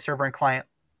between the server and client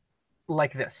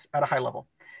like this at a high level.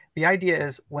 The idea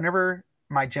is whenever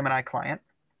my Gemini client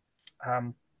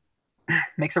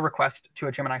makes a request to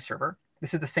a Gemini server,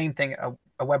 this is the same thing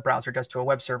a web browser does to a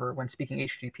web server when speaking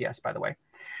HTTPS, by the way.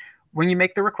 When you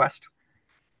make the request,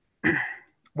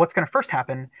 what's going to first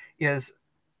happen is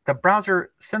the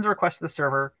browser sends a request to the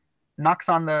server, knocks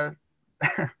on the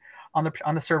on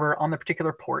the server on the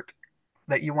particular port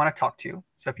that you want to talk to.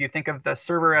 So if you think of the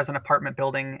server as an apartment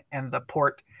building and the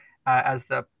port as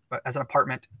an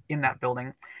apartment in that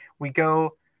building, we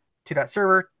go to that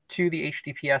server, to the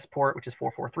HTTPS port, which is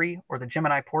 443, or the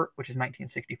Gemini port, which is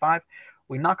 1965.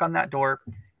 We knock on that door.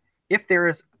 If there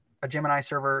is a Gemini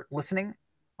server listening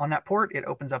on that port, it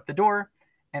opens up the door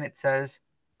and it says,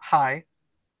 hi,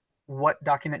 what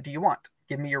document do you want?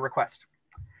 Give me your request.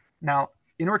 Now,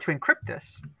 in order to encrypt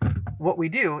this, what we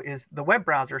do is the web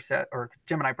browser or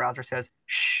Gemini browser says,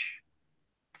 shh,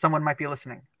 someone might be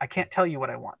listening. I can't tell you what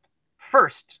I want.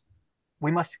 First,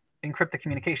 we must encrypt the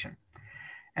communication.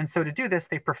 And so to do this,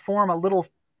 they perform a little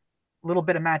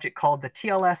bit of magic called the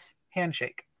TLS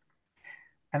handshake.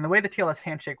 And the way the TLS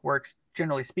handshake works,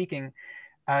 generally speaking,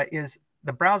 is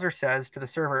the browser says to the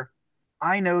server,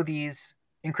 I know these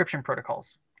encryption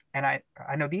protocols, and I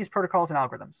know these protocols and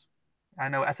algorithms. I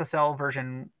know SSL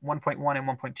version 1.1 and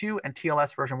 1.2, and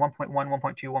TLS version 1.1,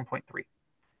 1.2, 1.3.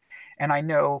 And I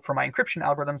know for my encryption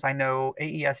algorithms, I know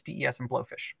AES, DES, and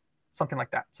Blowfish, something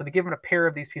like that. So they give it a pair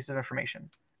of these pieces of information.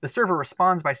 The server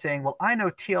responds by saying, well, I know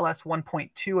TLS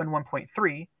 1.2 and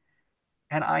 1.3,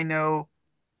 and I know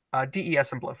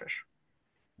DES and Blowfish,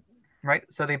 right?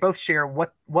 So they both share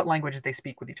what languages they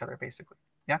speak with each other, basically,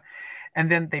 yeah?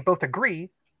 And then they both agree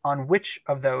on which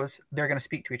of those they're going to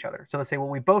speak to each other. So they say, well,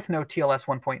 we both know TLS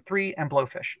 1.3 and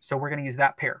Blowfish, so we're going to use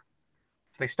that pair.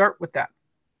 So they start with that.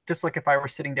 Just like if I were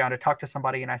sitting down to talk to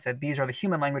somebody and I said, these are the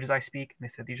human languages I speak, and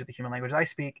they said, these are the human languages I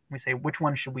speak, and we say, which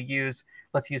one should we use?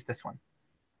 Let's use this one.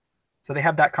 So they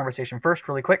have that conversation first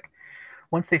really quick.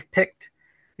 Once they've picked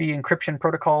the encryption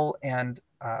protocol and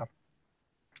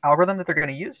algorithm that they're going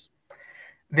to use,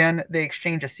 then they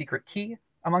exchange a secret key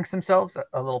amongst themselves,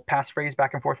 a little passphrase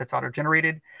back and forth that's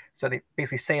auto-generated. So they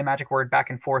basically say a magic word back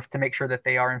and forth to make sure that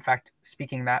they are in fact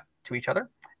speaking that to each other.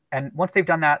 And once they've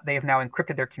done that, they have now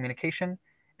encrypted their communication.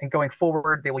 And going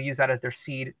forward, they will use that as their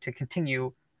seed to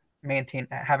continue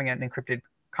having an encrypted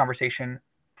conversation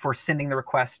for sending the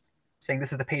request, saying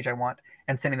this is the page I want,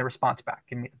 and sending the response back,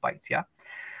 giving me the bytes, yeah?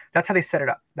 That's how they set it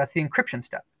up. That's the encryption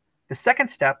step. The second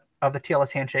step of the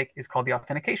TLS handshake is called the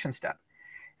authentication step.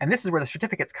 And this is where the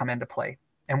certificates come into play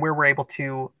and where we're able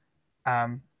to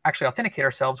actually authenticate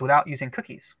ourselves without using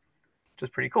cookies, which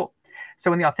is pretty cool.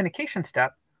 So in the authentication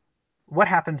step, what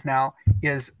happens now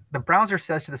is the browser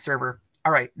says to the server,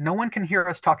 all right, no one can hear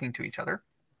us talking to each other,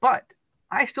 but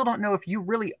I still don't know if you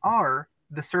really are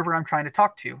the server I'm trying to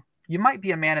talk to. You might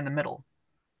be a man in the middle,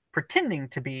 pretending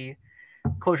to be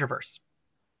Clojureverse,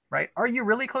 right? Are you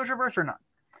really Clojureverse or not?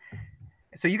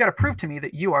 So you got to prove to me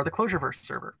that you are the Clojureverse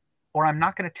server, or I'm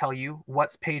not going to tell you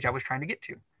what page I was trying to get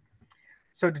to.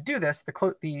 So to do this,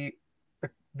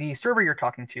 the server you're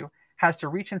talking to has to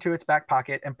reach into its back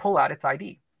pocket and pull out its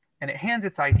ID, and it hands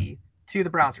its ID to the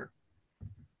browser.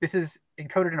 This is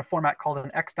encoded in a format called an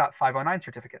X.509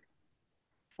 certificate,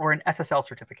 or an SSL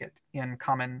certificate in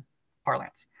common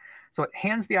parlance. So it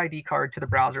hands the ID card to the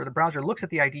browser. The browser looks at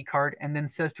the ID card and then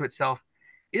says to itself,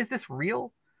 is this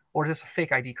real or is this a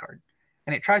fake ID card?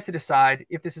 And it tries to decide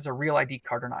if this is a real ID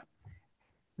card or not.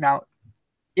 Now,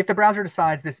 if the browser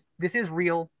decides this is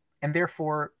real and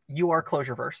therefore you are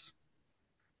Clojureverse,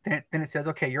 then it says,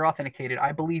 okay, you're authenticated.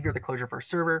 I believe you're the Clojureverse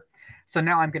server. So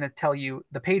now I'm going to tell you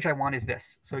the page I want is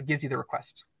this. So it gives you the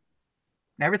request.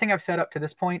 Now, everything I've set up to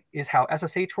this point is how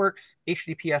SSH works,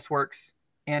 HTTPS works,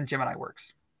 and Gemini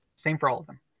works. Same for all of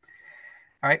them.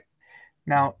 All right.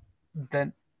 Now,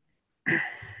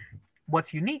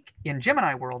 what's unique in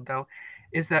Gemini world, though,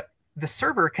 is that the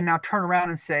server can now turn around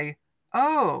and say,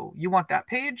 oh, you want that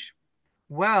page?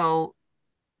 Well,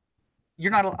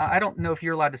 I don't know if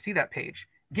you're allowed to see that page.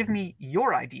 Give me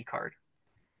your ID card.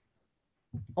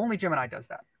 Only Gemini does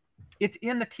that. It's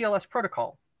in the TLS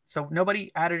protocol. So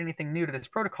nobody added anything new to this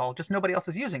protocol, just nobody else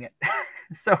is using it.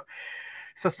 So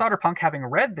Solderpunk, having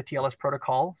read the TLS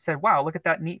protocol, said, wow, look at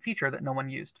that neat feature that no one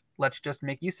used. Let's just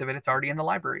make use of it. It's already in the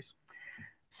libraries.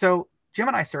 So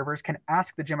Gemini servers can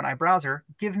ask the Gemini browser,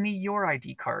 give me your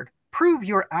ID card. Prove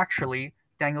you're actually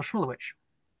Daniel Szmulewicz.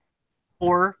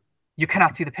 Or you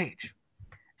cannot see the page.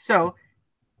 So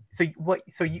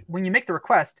when you make the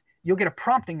request, you'll get a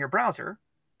prompt in your browser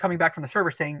coming back from the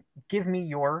server saying, give me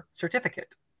your certificate,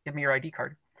 give me your ID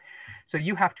card. So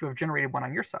you have to have generated one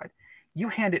on your side. You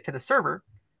hand it to the server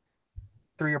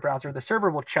through your browser. The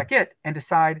server will check it and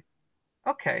decide,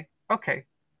 okay,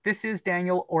 this is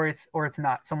Daniel, or it's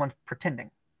not. Someone's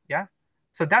pretending. Yeah.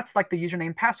 So that's like the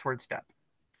username password step.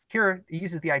 Here it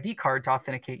uses the ID card to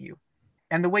authenticate you.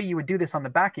 And the way you would do this on the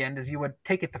back end is you would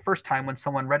take it the first time when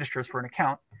someone registers for an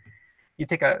account. You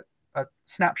take a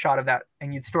snapshot of that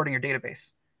and you'd store it in your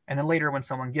database. And then later when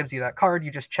someone gives you that card,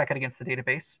 you just check it against the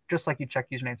database, just like you check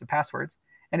usernames and passwords.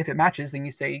 And if it matches, then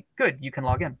you say, good, you can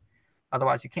log in.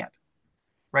 Otherwise, you can't,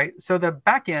 right? So the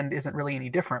back end isn't really any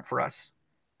different for us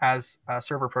as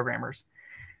server programmers.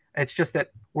 It's just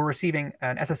that we're receiving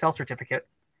an SSL certificate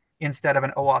instead of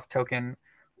an OAuth token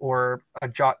or a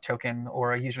JOT token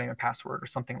or a username and password or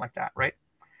something like that, right?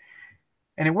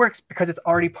 And it works because it's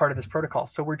already part of this protocol.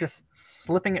 So we're just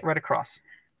slipping it right across.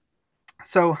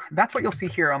 So that's what you'll see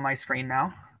here on my screen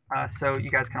now. So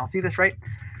you guys can all see this, right?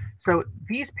 So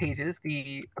these pages,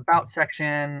 the About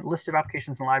section, list of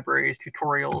applications and libraries,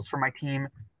 tutorials for my team,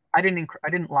 I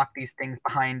didn't lock these things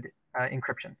behind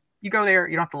encryption. You go there,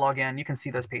 you don't have to log in, you can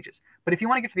see those pages. But if you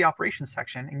want to get to the operations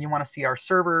section and you want to see our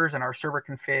servers and our server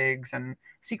configs and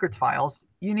secrets files,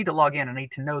 you need to log in and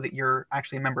need to know that you're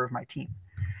actually a member of my team.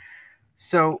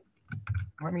 So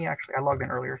let me actually, I logged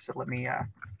in earlier, so let me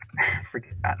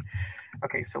forget that.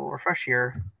 Okay, so we'll refresh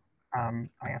here. I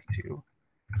have to do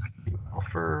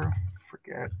alpha,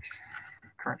 forget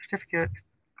current certificate,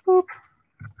 boop,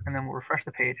 and then we'll refresh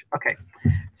the page. Okay,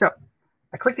 so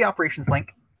I click the operations link,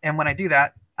 and when I do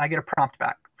that, I get a prompt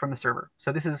back from the server.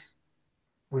 So this is,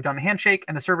 we've done the handshake,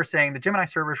 and the server saying the Gemini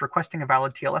server is requesting a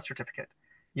valid TLS certificate.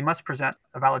 You must present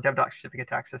a valid DevDoc certificate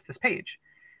to access this page.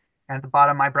 And at the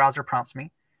bottom, my browser prompts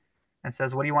me and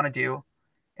says, what do you want to do?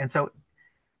 And so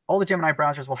all the Gemini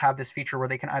browsers will have this feature where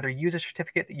they can either use a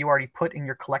certificate that you already put in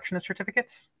your collection of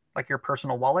certificates, like your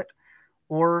personal wallet,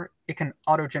 or it can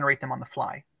auto-generate them on the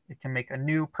fly. It can make a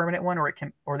new permanent one,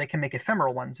 or they can make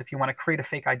ephemeral ones. If you want to create a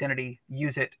fake identity,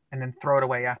 use it, and then throw it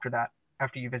away after that,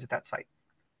 after you visit that site.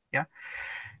 Yeah.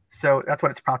 So that's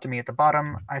what it's prompted me at the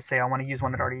bottom. I say I want to use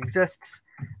one that already exists.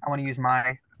 I want to use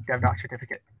my DevDoc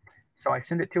certificate. So I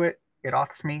send it to it. It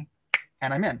auths me,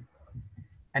 and I'm in.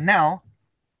 And now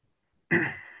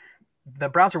the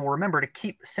browser will remember to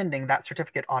keep sending that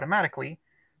certificate automatically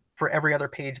for every other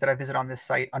page that I visit on this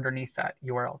site underneath that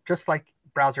URL, just like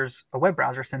browsers, a web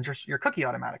browser sends your cookie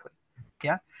automatically.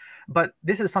 Yeah. But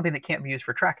this is something that can't be used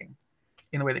for tracking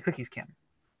in the way that cookies can.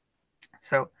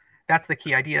 So that's the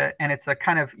key idea. And it's a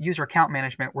kind of user account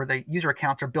management where the user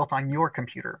accounts are built on your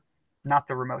computer, not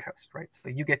the remote host, right? So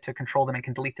you get to control them and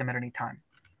can delete them at any time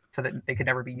so that they could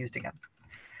never be used again.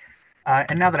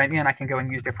 And now that I'm in, I can go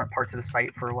and use different parts of the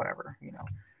site for whatever, you know.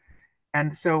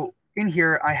 And so in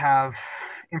here, I have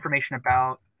information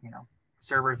about, you know,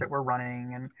 servers that we're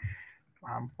running and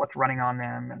what's running on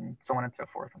them and so on and so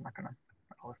forth. I'm not going to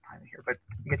put all this time in here, but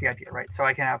you get the idea, right? So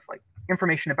I can have like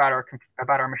information about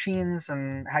our machines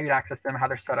and how you'd access them, how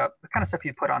they're set up, the kind of stuff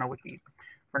you'd put on a wiki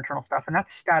for internal stuff. And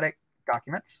that's static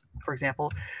documents, for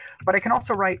example. But I can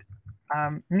also write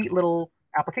neat little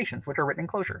applications, which are written in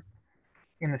Clojure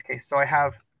in this case. So I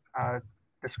have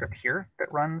the script here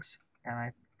that runs, and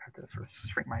I have to sort of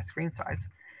shrink my screen size.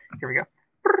 Here we go.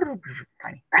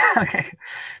 Tiny. Okay.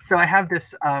 So I have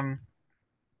this, I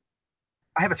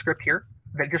have a script here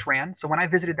that just ran. So when I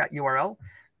visited that URL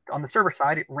on the server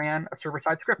side, it ran a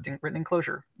server-side script written in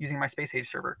Clojure using my space age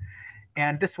server.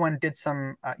 And this one did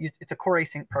some, it's a core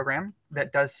async program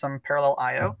that does some parallel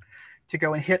IO to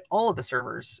go and hit all of the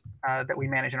servers that we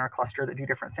manage in our cluster that do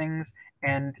different things,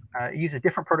 and it uses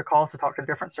different protocols to talk to the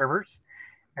different servers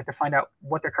and to find out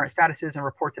what their current status is and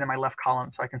reports it in my left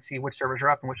column so I can see which servers are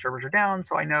up and which servers are down,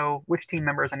 so I know which team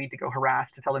members I need to go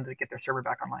harass to tell them to get their server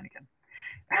back online again.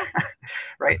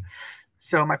 Right?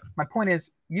 So my point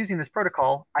is, using this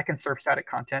protocol, I can serve static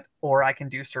content, or I can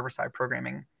do server-side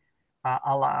programming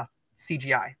a la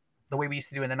CGI, the way we used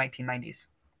to do in the 1990s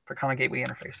for Common Gateway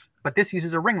Interface. But this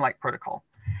uses a ring light protocol,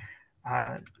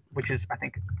 which is, I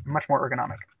think, much more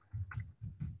ergonomic.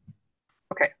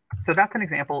 Okay, so that's an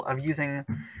example of using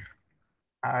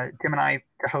Gemini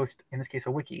to host, in this case,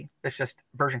 a wiki that's just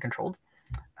version controlled,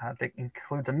 that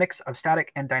includes a mix of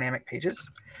static and dynamic pages.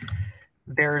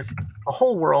 There's a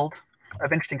whole world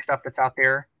of interesting stuff that's out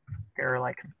there. They're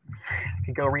like, you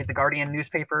can go read the Guardian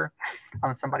newspaper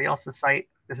on somebody else's site.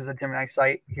 This is a Gemini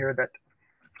site here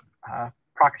that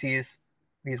proxies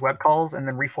these web calls and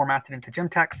then reformats it into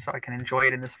Gemtext, so I can enjoy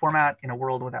it in this format in a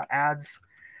world without ads,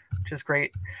 which is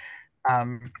great.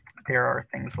 There are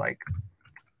things like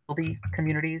buildy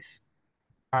communities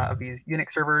of these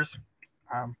Unix servers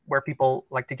where people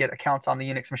like to get accounts on the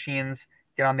Unix machines,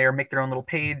 get on there, make their own little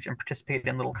page, and participate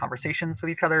in little conversations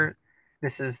with each other.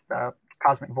 This is the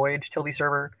Cosmic Voyage Tilde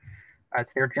server.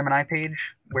 It's their Gemini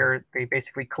page where they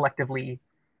basically collectively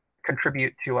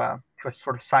contribute to a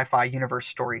sort of sci-fi universe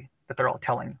story that they're all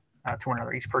telling to one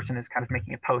another. Each person is kind of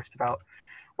making a post about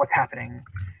what's happening,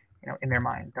 you know, in their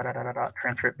mind.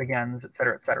 Transcript begins, et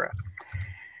cetera,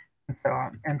 and so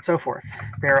on and so forth.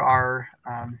 There are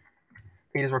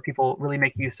pages where people really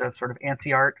make use of sort of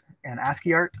ANSI art and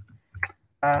ASCII art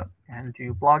and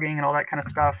do blogging and all that kind of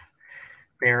stuff.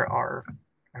 There are,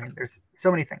 I mean, there's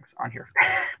so many things on here.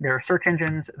 There are search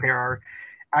engines. There are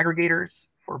aggregators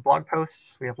for blog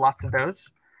posts. We have lots of those.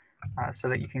 so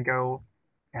that you can go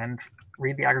and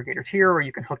read the aggregators here, or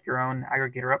you can hook your own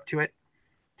aggregator up to it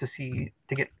to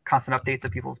get constant updates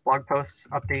of people's blog posts,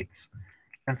 updates,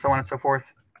 and so on and so forth.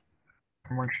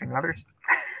 More interesting than others,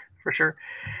 for sure.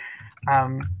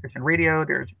 There's been radio,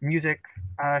 there's music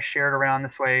shared around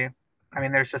this way. I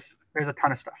mean, there's a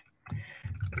ton of stuff.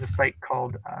 There's a site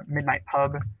called Midnight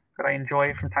Pub that I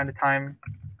enjoy from time to time,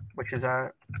 which is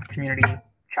a community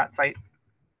chat site.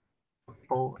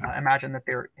 People imagine that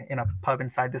they're in a pub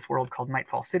inside this world called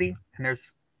Nightfall City, and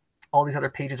there's all these other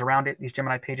pages around it, these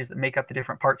Gemini pages that make up the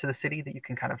different parts of the city that you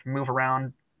can kind of move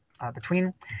around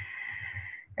between.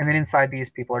 And then inside these,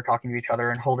 people are talking to each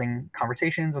other and holding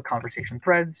conversations with conversation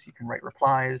threads. You can write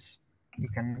replies. You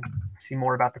can see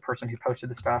more about the person who posted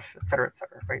the stuff, et cetera,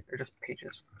 right? They're just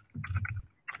pages.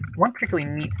 One particularly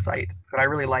neat site that I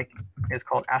really like is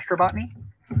called Astrobotany.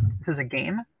 This is a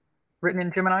game written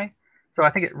in Gemini. So I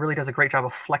think it really does a great job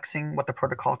of flexing what the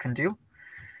protocol can do.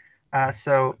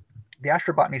 So the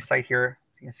Astrobotany site here,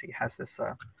 as you can see, has this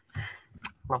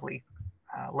lovely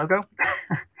logo.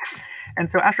 And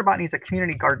so Astrobotany is a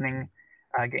community gardening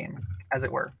game, as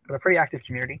it were, with a pretty active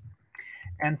community.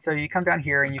 And so you come down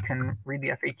here and you can read the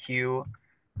FAQ,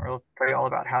 or it'll tell you all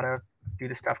about how to do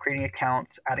the stuff, creating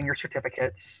accounts, adding your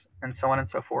certificates, and so on and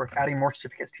so forth, adding more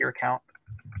certificates to your account.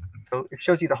 So it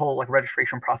shows you the whole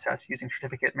registration process using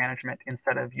certificate management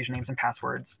instead of usernames and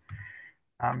passwords.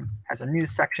 Has a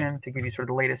news section to give you sort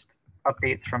of the latest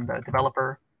updates from the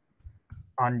developer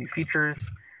on new features.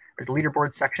 There's a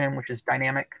leaderboard section, which is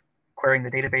dynamic, querying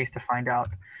the database to find out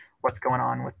what's going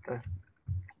on with the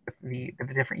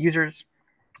different users.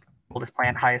 We'll display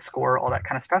on highest score, all that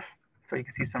kind of stuff. So you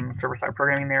can see some server-side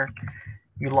programming there.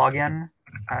 You log in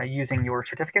using your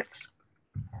certificates,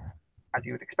 as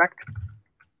you would expect.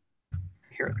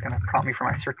 Here it's going to prompt me for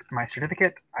my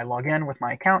certificate. I log in with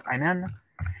my account. I'm in.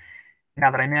 Now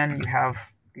that I'm in, you have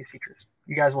these features.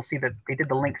 You guys will see that they did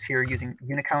the links here using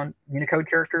Unicode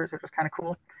characters, which is kind of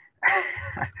cool.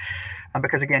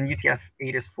 Because again,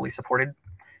 UTF-8 is fully supported.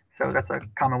 So that's a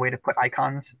common way to put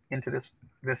icons into this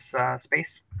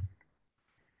space.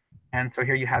 And so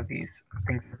here you have these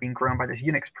things that are being grown by this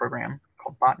Unix program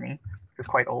called Botany, which is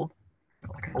quite old,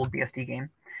 like an old BSD game.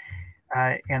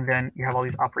 And then you have all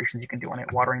these operations you can do on it,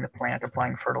 watering the plant,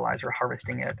 applying fertilizer,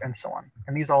 harvesting it, and so on.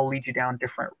 And these all lead you down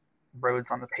different roads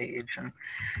on the page and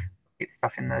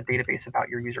stuff in the database about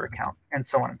your user account, and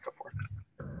so on and so forth.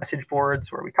 Message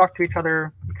boards where we talk to each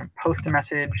other. You can post a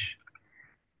message.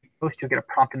 You'll get a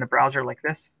prompt in the browser like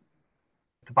this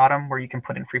at the bottom where you can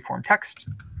put in free-form text.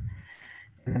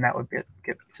 And then that would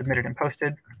get submitted and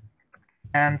posted,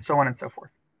 and so on and so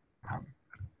forth.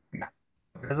 Yeah,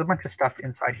 there's a bunch of stuff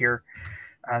inside here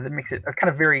that makes it a kind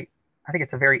of I think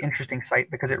it's a very interesting site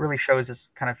because it really shows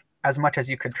as much as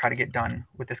you could try to get done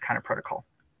with this kind of protocol.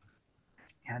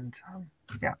 And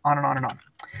yeah, on and on and on.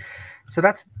 So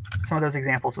that's some of those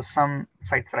examples of some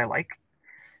sites that I like.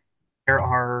 There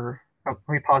are, let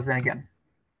me pause then again.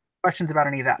 Questions about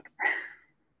any of that?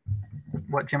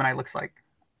 What Gemini looks like.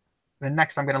 Then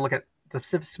next, I'm going to look at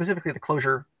specifically the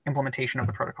Clojure implementation of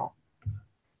the protocol.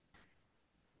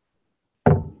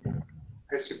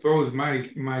 I suppose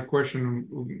my question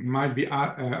might be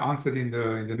answered in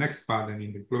the next part and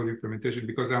in the Clojure implementation,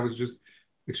 because I was just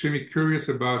extremely curious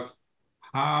about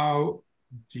how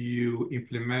do you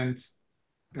implement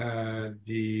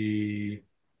the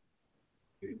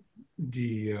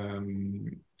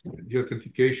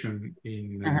authentication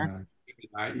in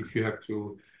if you have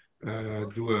to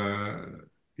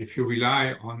if you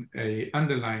rely on a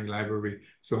underlying library.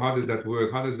 So how does that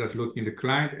work? How does that look in the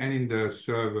client and in the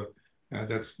server?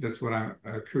 That's what I'm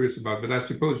curious about. But I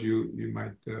suppose you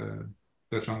might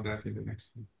touch on that in the next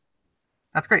one.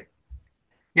 That's great.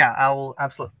 Yeah, I will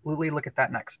absolutely look at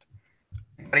that next.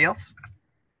 Anybody else?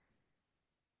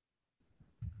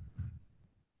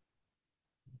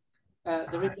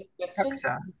 There is a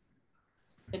question.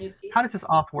 Can you see? How does this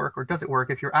auth work, or does it work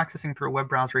if you're accessing through a web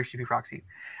browser HTTP proxy?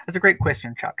 That's a great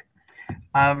question, Chuck.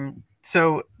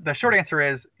 So the short answer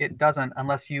is it doesn't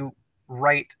unless you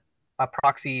write a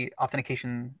proxy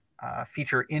authentication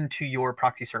feature into your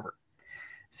proxy server.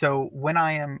 So when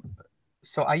I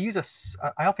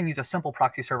often use a simple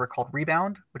proxy server called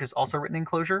Rebound, which is also written in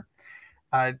Clojure,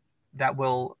 that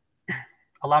will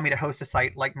allow me to host a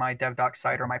site like my DevDoc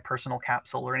site or my personal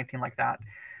capsule or anything like that,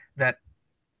 that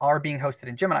are being hosted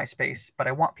in Gemini space, but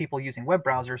I want people using web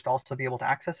browsers to also be able to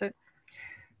access it.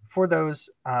 For those,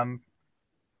 so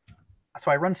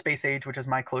I run SpaceAge, which is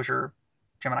my Clojure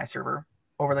Gemini server,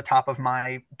 over the top of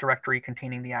my directory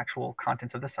containing the actual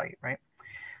contents of the site, right?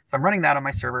 So I'm running that on my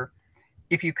server,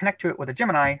 if you connect to it with a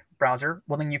Gemini browser,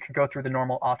 well, then you can go through the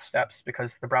normal auth steps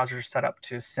because the browser is set up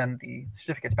to send the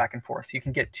certificates back and forth. You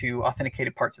can get to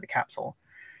authenticated parts of the capsule.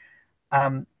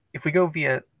 If we go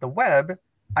via the web,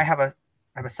 I have a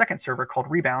second server called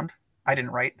Rebound. I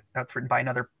didn't write. That's written by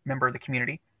another member of the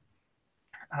community.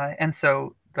 And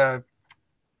so the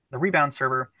Rebound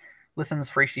server listens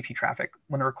for HTTP traffic.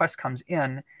 When the request comes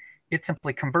in, it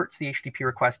simply converts the HTTP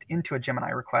request into a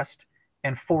Gemini request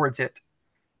and forwards it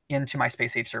into my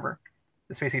SpaceAge server.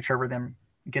 The SpaceAge server then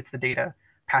gets the data,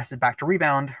 passes it back to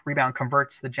Rebound. Rebound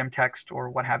converts the gem text or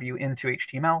what have you into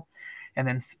HTML, and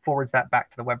then forwards that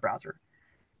back to the web browser.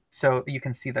 So you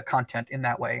can see the content in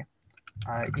that way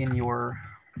in your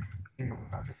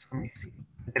browser. So let me see.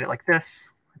 I did it like this.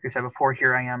 Like I said before,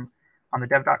 here I am on the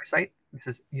DevDoc site. This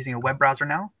is using a web browser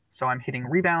now. So I'm hitting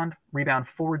Rebound. Rebound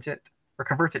forwards it or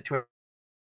converts it to a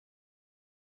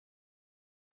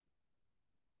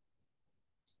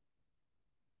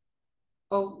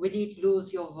Oh, we did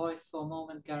lose your voice for a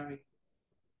moment, Gary.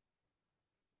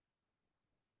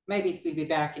 Maybe it will be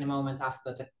back in a moment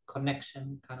after the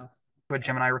connection kind of. To a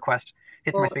Gemini request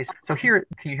hits my space. So here,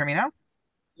 can you hear me now?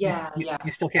 Yeah,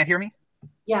 You still can't hear me?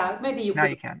 Yeah, maybe you now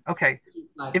could. You can. Okay.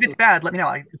 If it's bad, let me know.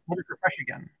 I'll just refresh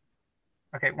again.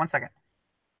 Okay, 1 second.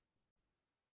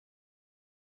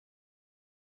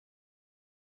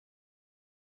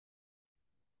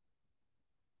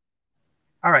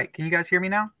 All right, can you guys hear me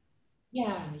now?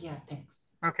 Yeah,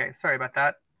 thanks. Okay, sorry about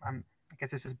that. I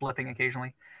guess it's just blipping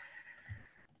occasionally.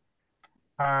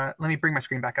 Let me bring my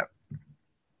screen back up.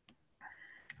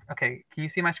 Okay, can you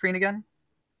see my screen again?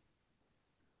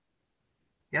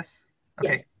 Yes?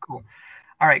 Okay, yes. Cool.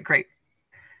 All right, great.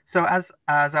 So as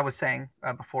I was saying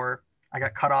before I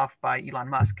got cut off by Elon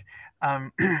Musk,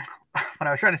 what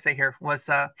I was trying to say here was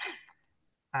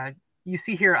you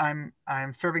see here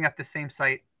I'm serving up the same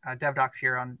site, DevDocs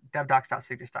here on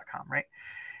devdocs.scicloj.com, right?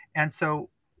 And so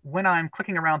when I'm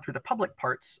clicking around through the public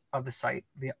parts of the site,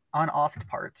 the unauthed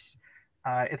parts,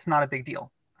 it's not a big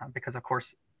deal because, of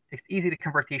course, it's easy to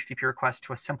convert the HTTP request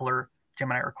to a simpler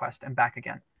Gemini request and back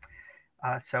again.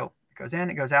 So it goes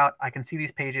in, it goes out. I can see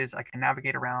these pages. I can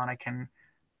navigate around. I can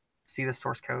see the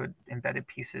source code, embedded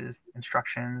pieces,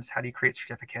 instructions, how do you create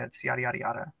certificates, yada, yada,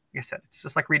 yada. Like I said, it's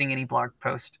just like reading any blog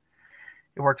post.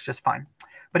 It works just fine.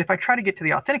 But if I try to get to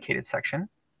the authenticated section,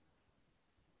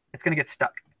 it's going to get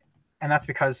stuck. And that's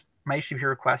because my HTTP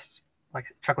request, like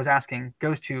Chuck was asking,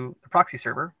 goes to the proxy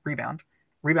server, Rebound.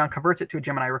 Rebound converts it to a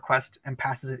Gemini request and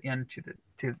passes it into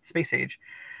to SpaceAge.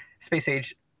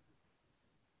 SpaceAge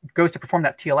goes to perform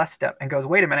that TLS step and goes,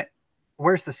 wait a minute,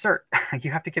 where's the cert?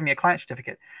 You have to give me a client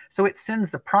certificate. So it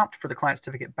sends the prompt for the client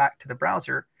certificate back to the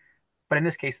browser. But in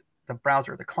this case, the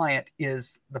browser, the client,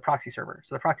 is the proxy server.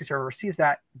 So the proxy server receives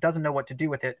that, doesn't know what to do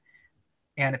with it,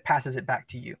 and it passes it back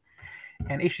to you.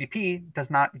 And HTTP does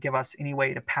not give us any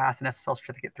way to pass an SSL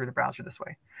certificate through the browser this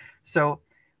way. So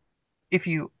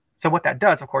what that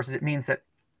does, of course, is it means that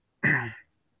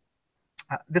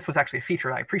this was actually a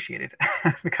feature I appreciated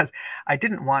because I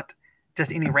didn't want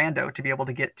just any rando to be able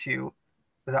to get to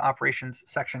the operations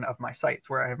section of my sites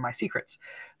where I have my secrets.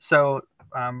 So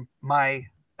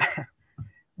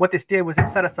what this did was it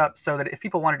set us up so that if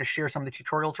people wanted to share some of the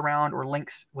tutorials around or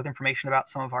links with information about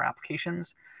some of our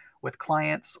applications with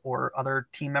clients or other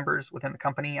team members within the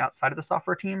company outside of the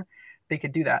software team, they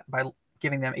could do that by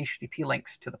giving them HTTP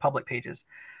links to the public pages.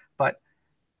 But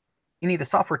any of the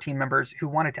software team members who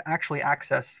wanted to actually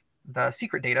access the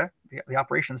secret data, the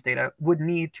operations data, would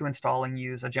need to install and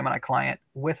use a Gemini client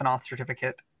with an auth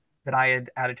certificate that I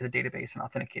had added to the database and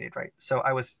authenticated, right? So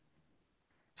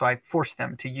I forced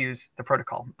them to use the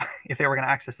protocol if they were going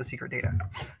to access the secret data.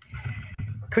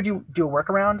 Could you do a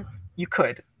workaround? You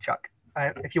could, Chuck.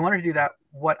 If you wanted to do that,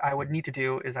 what I would need to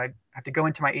do is I'd have to go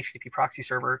into my HTTP proxy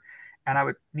server, and I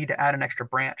would need to add an extra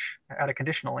branch, add a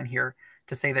conditional in here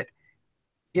to say that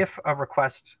if a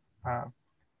request,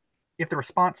 if the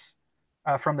response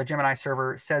from the Gemini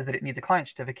server says that it needs a client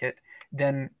certificate,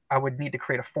 then I would need to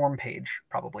create a form page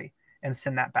probably and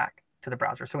send that back to the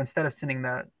browser. So instead of sending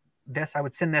this, I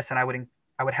would send this and I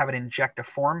would have it inject a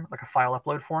form, like a file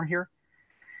upload form here.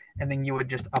 And then you would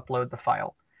just upload the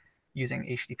file using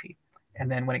HTTP. And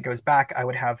then when it goes back, I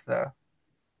would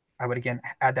again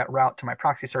add that route to my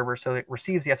proxy server so it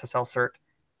receives the SSL cert,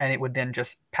 and it would then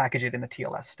just package it in the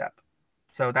TLS step.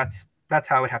 So that's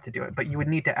how I would have to do it. But you would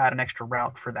need to add an extra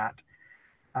route for that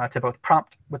to both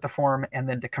prompt with the form and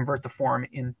then to convert the form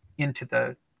into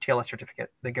the TLS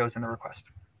certificate that goes in the request.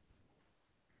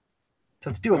 So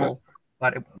it's doable,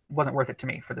 but it wasn't worth it to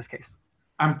me for this case.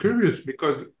 I'm curious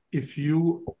because if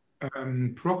you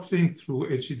proxying through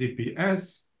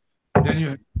HTTPS, then you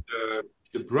have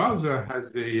the browser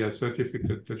has a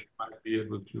certificate that you might be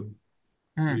able to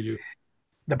use.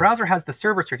 The browser has the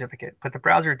server certificate, but the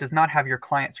browser does not have your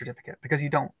client certificate because you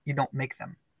don't make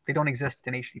them. They don't exist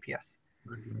in HTTPS.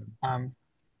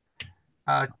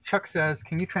 Chuck says,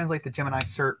 can you translate the Gemini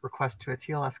cert request to a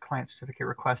TLS client certificate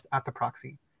request at the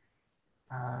proxy?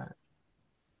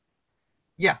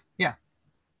 Yeah.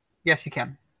 Yes, you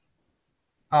can.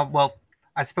 Well,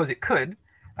 I suppose it could.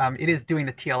 It is doing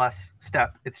the TLS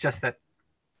step. It's just that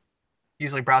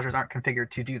usually browsers aren't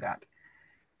configured to do that.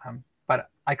 But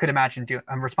I could imagine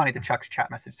I'm responding to Chuck's chat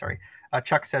message, sorry.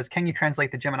 Chuck says, can you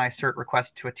translate the Gemini cert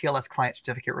request to a TLS client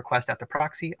certificate request at the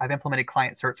proxy? I've implemented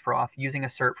client certs for auth using a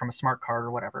cert from a smart card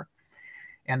or whatever.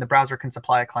 And the browser can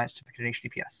supply a client certificate in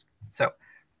HTTPS. So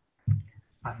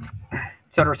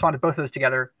to respond to both of those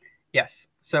together, yes.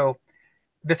 So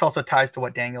this also ties to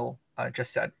what Daniel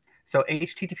just said. So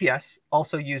HTTPS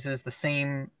also uses the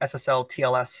same SSL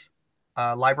TLS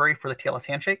library for the TLS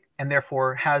handshake, and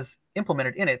therefore has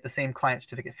implemented in it the same client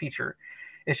certificate feature.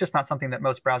 It's just not something that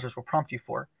most browsers will prompt you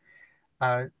for.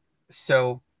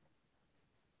 So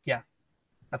yeah,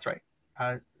 that's right.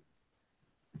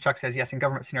 Chuck says, yes, in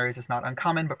government scenarios, it's not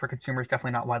uncommon, but for consumers,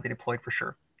 definitely not widely deployed for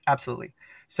sure. Absolutely.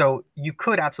 So you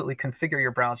could absolutely configure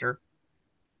your browser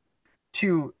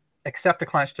to accept a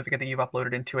client certificate that you've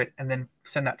uploaded into it and then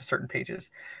send that to certain pages.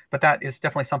 But that is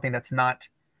definitely something that's not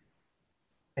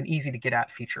an easy to get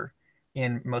at feature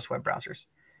in most web browsers.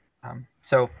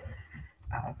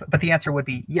 But the answer would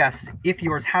be yes, if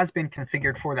yours has been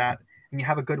configured for that and you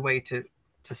have a good way to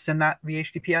send that via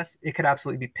HTTPS, it could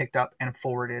absolutely be picked up and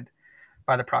forwarded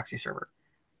by the proxy server.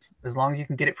 As long as you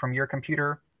can get it from your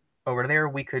computer over there,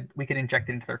 we could inject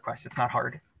it into the request. It's not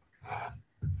hard.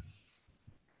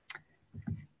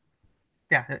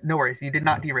 Yeah, no worries. You did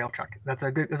not derail, Chuck. That's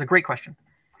a great question.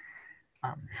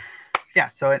 Yeah,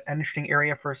 so an interesting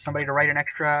area for somebody to write an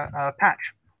extra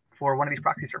patch for one of these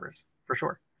proxy servers, for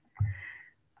sure.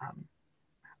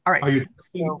 All right. Are you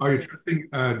trusting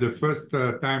the first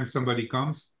time somebody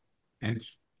comes and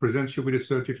presents you with a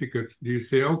certificate? Do you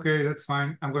say, okay, that's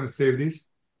fine, I'm going to save this?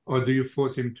 Or do you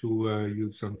force him to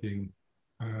use something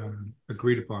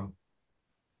agreed upon?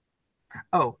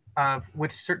 Oh,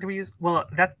 which cert do we use? Well,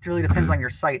 that really depends on your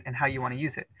site and how you want to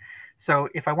use it. So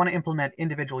if I want to implement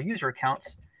individual user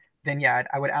accounts, then yeah,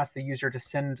 I would ask the user to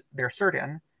send their cert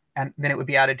in, and then it would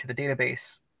be added to the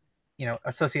database,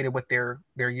 associated with their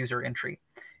user entry.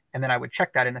 And then I would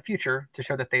check that in the future to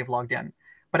show that they've logged in.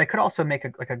 But I could also make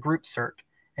a group cert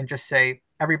and just say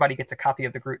everybody gets a copy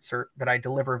of the group cert that I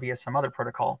deliver via some other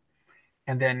protocol.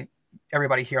 And then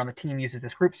everybody here on the team uses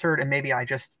this group cert, and maybe I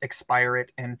just expire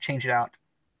it and change it out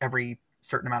every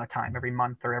certain amount of time, every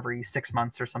month or every 6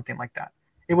 months or something like that.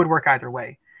 It would work either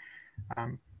way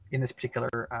in this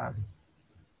particular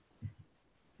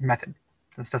method.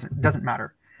 This doesn't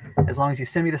matter. As long as you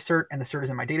send me the cert and the cert is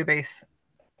in my database,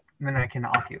 then I can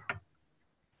auth you.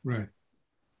 Right.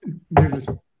 There's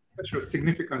a special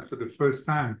significance to the first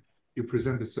time you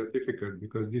present the certificate,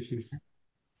 because this is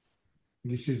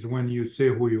when you say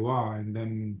who you are, and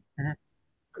then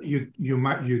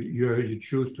you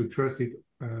choose to trust it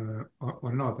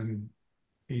or not. And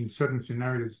in certain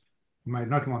scenarios, you might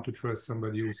not want to trust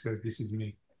somebody who says this is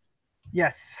me.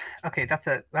 Yes. Okay. That's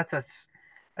a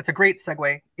great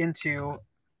segue into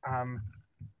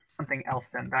something else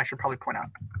then that I should probably point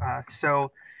out.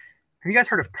 So have you guys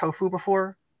heard of tofu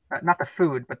before? Not the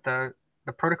food, but the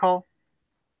protocol?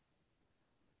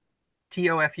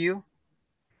 TOFU?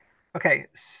 Okay,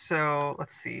 so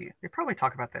let's see. They probably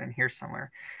talk about that in here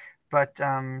somewhere. But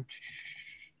I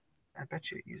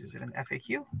bet you it uses it in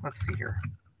FAQ. Let's see here.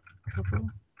 Tofu.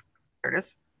 There it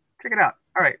is. Check it out.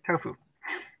 All right, tofu.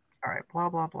 All right, blah,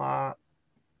 blah, blah.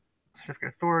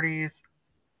 Certificate authorities.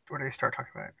 Where do they start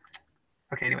talking about it?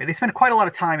 Okay, anyway, they spend quite a lot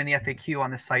of time in the FAQ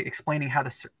on this site explaining how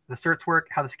the certs work,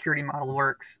 how the security model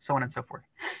works, so on and so forth.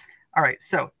 All right,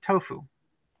 so tofu.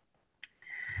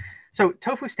 So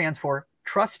tofu stands for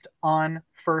trust on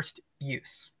first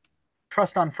use.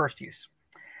 Trust on first use.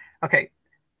 Okay,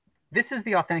 this is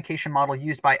the authentication model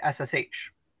used by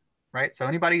SSH, right? So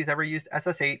anybody who's ever used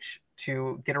SSH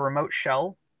to get a remote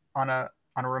shell on a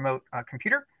remote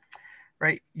computer,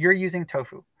 right? You're using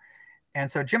tofu.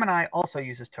 And so Gemini also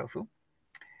uses tofu.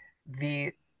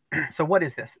 So what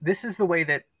is this? This is the way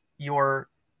that your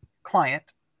client,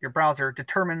 your browser,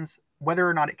 determines whether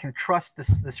or not it can trust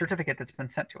the certificate that's been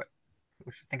sent to it,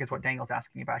 which I think is what Daniel's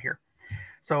asking about here.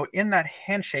 So in that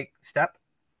handshake step,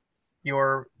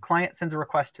 your client sends a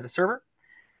request to the server,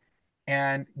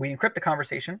 and we encrypt the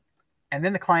conversation. And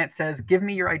then the client says, give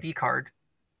me your ID card,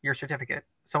 your certificate,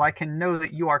 so I can know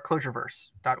that you are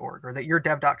clojureverse.org or that you're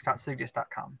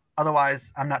devdocs.cydius.com.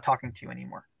 Otherwise, I'm not talking to you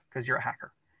anymore because you're a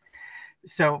hacker.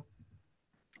 So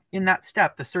in that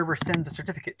step, the server sends a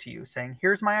certificate to you saying,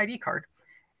 here's my ID card.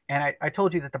 And I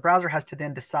told you that the browser has to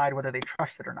then decide whether they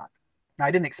trust it or not. Now,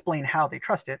 I didn't explain how they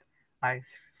trust it. I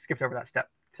skipped over that step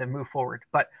to move forward,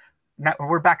 but now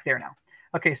we're back there now.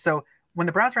 Okay, so when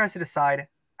the browser has to decide,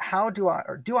 do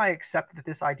I accept that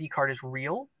this ID card is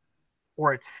real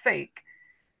or it's fake,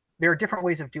 there are different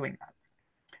ways of doing that.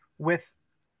 With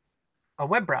a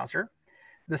web browser,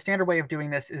 the standard way of doing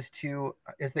this is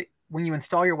that when you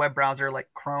install your web browser like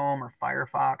Chrome or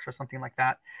Firefox or something like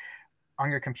that on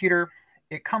your computer,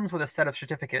 it comes with a set of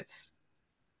certificates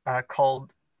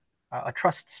called a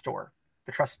trust store,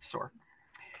 the trust store.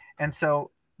 And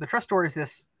so the trust store is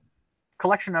this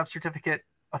collection of certificate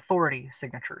authority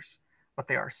signatures, what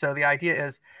they are. So the idea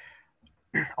is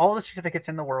all the certificates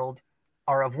in the world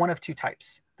are of one of two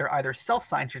types. They're either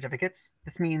self-signed certificates.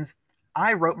 This means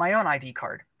I wrote my own ID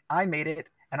card. I made it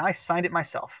and I signed it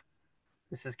myself.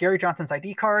 This is Gary Johnson's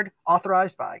ID card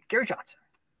authorized by Gary Johnson.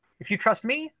 If you trust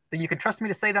me, then you can trust me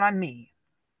to say that I'm me.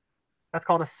 That's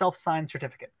called a self-signed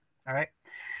certificate. All right.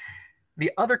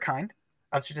 The other kind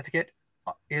of certificate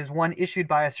is one issued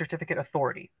by a certificate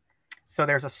authority. So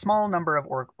there's a small number of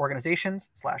organizations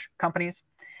 / companies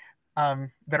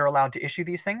that are allowed to issue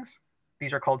these things.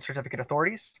 These are called certificate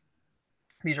authorities.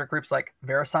 These are groups like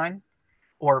VeriSign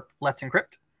or Let's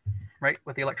Encrypt, right,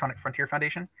 with the Electronic Frontier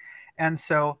Foundation. And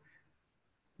so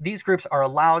these groups are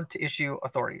allowed to issue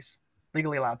authorities,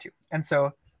 legally allowed to. And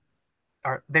so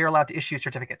they're allowed to issue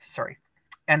certificates, sorry.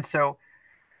 And so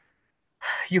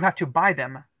you have to buy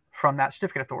them from that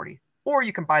certificate authority, or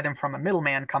you can buy them from a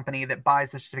middleman company that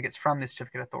buys the certificates from the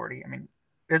certificate authority. I mean,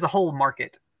 there's a whole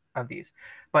market of these.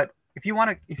 But if you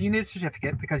need a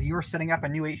certificate because you are setting up a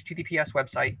new HTTPS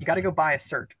website, you got to go buy a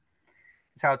cert.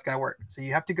 That's how it's going to work. So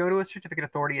you have to go to a certificate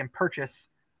authority and purchase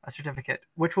a certificate,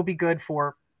 which will be good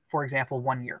for example,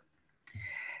 1 year.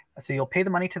 So you'll pay the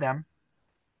money to them.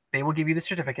 They will give you the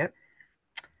certificate.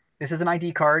 This is an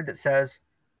ID card that says,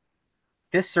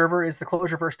 this server is the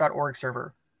clojureverse.org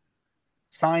server,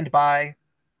 signed by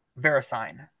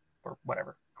VeriSign or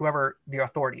whatever, whoever the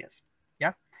authority is.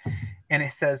 Yeah. And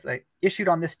it says issued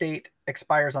on this date,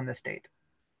 expires on this date.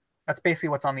 That's basically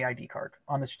what's on the ID card,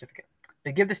 on the certificate.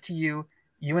 They give this to you.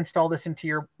 You install this into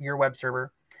your web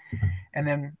server. And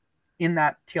then in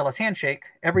that TLS handshake,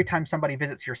 every time somebody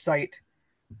visits your site,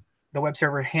 the web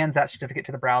server hands that certificate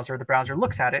to the browser. The browser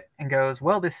looks at it and goes,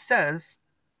 well, this says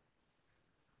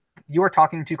you're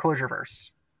talking to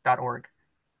clojureverse.org.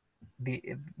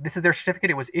 This is their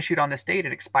certificate. It was issued on this date.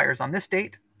 It expires on this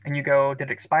date. And you go, did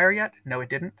it expire yet? No, it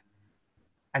didn't.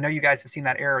 I know you guys have seen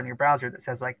that error in your browser that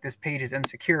says like this page is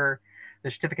insecure. The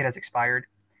certificate has expired.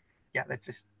 Yeah, that's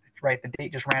just right. The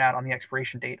date just ran out on the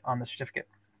expiration date on the certificate.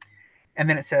 And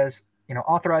then it says,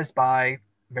 authorized by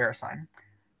VeriSign.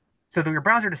 So your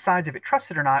browser decides if it trusts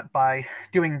it or not by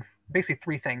doing basically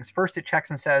three things. First, it checks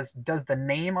and says, does the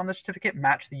name on the certificate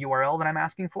match the URL that I'm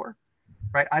asking for?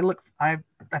 Right? I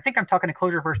think I'm talking to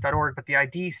clojureverse.org, but the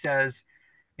ID says,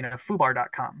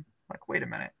 foobar.com. Like, wait a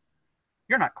minute,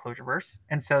 you're not Clojureverse.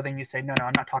 And so then you say, no,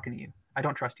 I'm not talking to you. I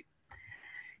don't trust you.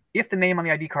 If the name on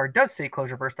the ID card does say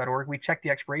clojureverse.org, we check the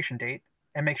expiration date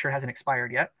and make sure it hasn't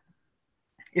expired yet.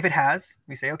 If it has,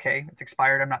 we say, okay, it's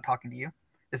expired. I'm not talking to you.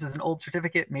 This is an old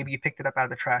certificate. Maybe you picked it up out of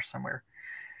the trash somewhere.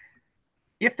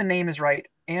 If the name is right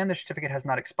and the certificate has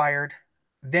not expired,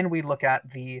 then we look at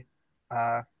the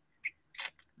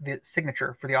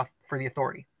signature for the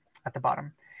authority at the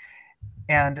bottom.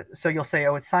 And so you'll say,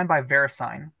 oh, it's signed by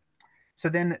VeriSign. So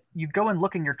then you go and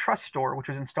look in your trust store, which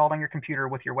is installed on your computer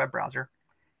with your web browser,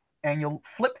 and you'll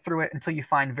flip through it until you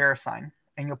find VeriSign.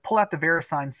 And you'll pull out the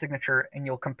VeriSign signature and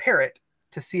you'll compare it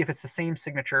to see if it's the same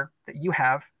signature that you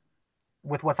have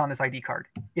with what's on this ID card.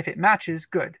 If it matches,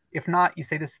 good. If not, you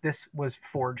say this was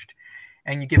forged,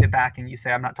 and you give it back and you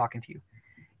say, I'm not talking to you.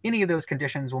 Any of those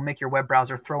conditions will make your web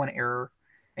browser throw an error,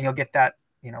 and you'll get that,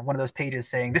 one of those pages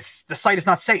saying, the site is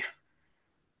not safe.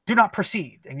 Do not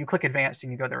proceed. And you click advanced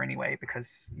and you go there anyway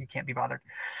because you can't be bothered.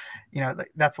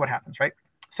 That's what happens, right?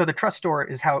 So the trust store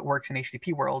is how it works in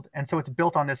HTTP world. And so it's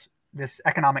built on this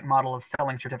economic model of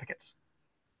selling certificates.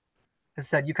 As I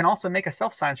said, you can also make a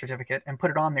self-signed certificate and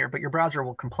put it on there, but your browser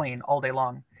will complain all day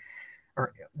long,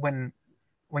 or when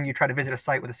you try to visit a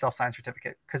site with a self-signed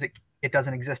certificate, because it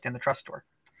doesn't exist in the trust store.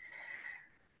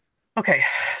 Okay,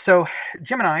 so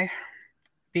Gemini,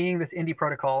 being this indie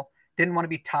protocol, didn't want to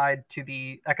be tied to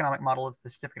the economic model of the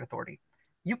certificate authority.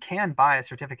 You can buy a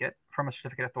certificate from a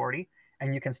certificate authority,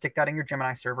 and you can stick that in your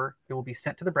Gemini server. It will be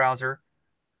sent to the browser,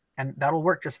 and that'll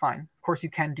work just fine. Of course, you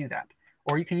can do that.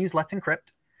 Or you can use Let's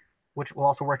Encrypt, which will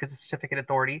also work as a certificate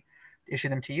authority. issue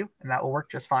them to you, and that will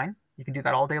work just fine. You can do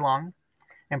that all day long,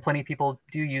 and plenty of people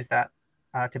do use that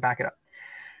to back it up.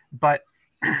 But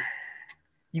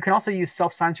you can also use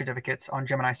self-signed certificates on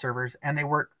Gemini servers, and they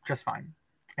work just fine.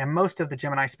 And most of the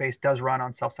Gemini space does run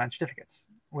on self-signed certificates,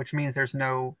 which means there's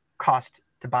no cost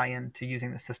to buy into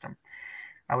using the system.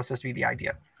 That was supposed to be the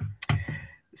idea.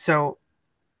 So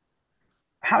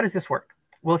how does this work?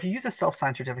 Well, if you use a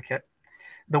self-signed certificate,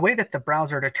 the way that the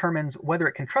browser determines whether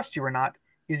it can trust you or not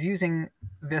is using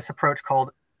this approach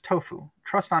called TOFU,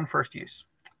 trust on first use.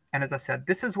 And as I said,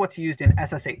 this is what's used in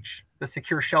SSH, the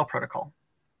secure shell protocol,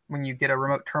 when you get a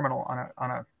remote terminal on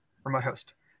a remote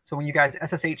host. So when you guys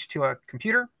SSH to a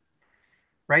computer,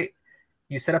 right,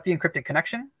 you set up the encrypted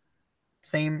connection,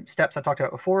 same steps I talked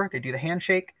about before. They do the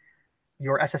handshake.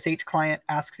 Your SSH client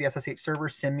asks the SSH server,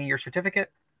 send me your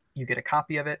certificate. You get a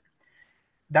copy of it.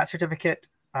 That certificate,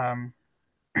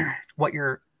 what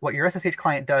your SSH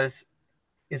client does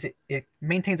is it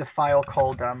maintains a file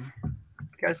called, you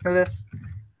guys know this?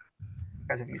 You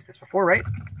guys have used this before, right?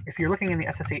 If you're looking in the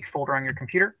SSH folder on your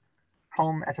computer,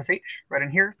 home SSH, right in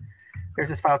here, there's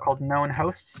this file called known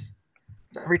hosts.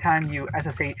 So every time you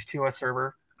SSH to a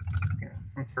server,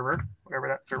 some server, whatever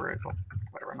that server is, well,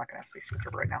 whatever, I'm not going to SSH to a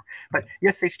server right now, but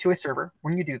you SSH to a server.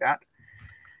 When you do that,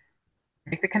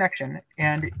 make the connection,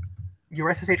 and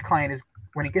your SSH client is,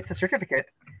 when it gets a certificate,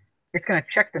 it's going to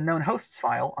check the known hosts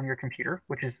file on your computer,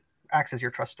 which acts as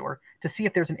your trust store, to see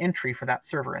if there's an entry for that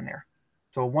server in there.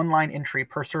 So a one-line entry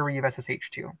per server you've SSH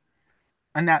to.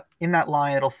 And in that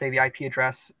line, it'll say the IP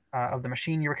address of the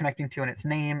machine you were connecting to and its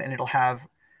name, and it'll have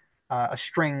a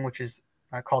string which is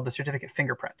called the certificate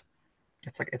fingerprint.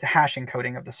 It's a hash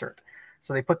encoding of the cert.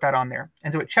 So they put that on there,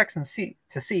 and so it checks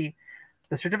to see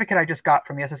the certificate I just got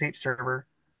from the SSH server.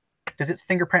 Does its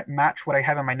fingerprint match what I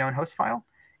have in my known host file?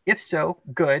 If so,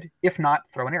 good. If not,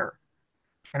 throw an error.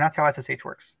 And that's how SSH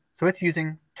works. So it's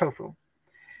using TOFU.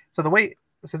 So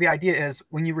the idea is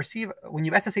when you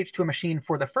SSH to a machine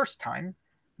for the first time,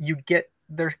 you get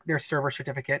their server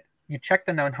certificate, you check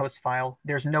the known host file,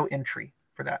 there's no entry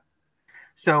for that.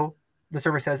 So the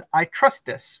server says, I trust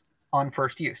this on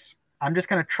first use. I'm just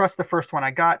going to trust the first one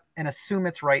I got and assume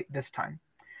it's right this time.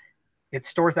 It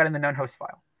stores that in the known host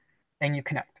file, and you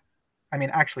connect. I mean,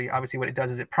 actually, obviously what it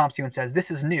does is it prompts you and says,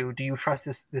 this is new. Do you trust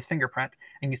this fingerprint?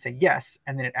 And you say yes,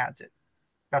 and then it adds it.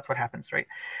 That's what happens, right?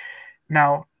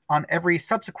 Now, on every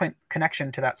subsequent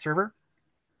connection to that server,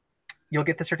 you'll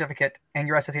get the certificate, and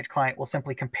your SSH client will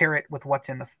simply compare it with what's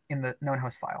in the known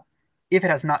host file. If it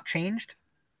has not changed,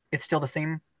 it's still the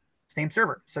same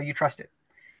server, so you trust it.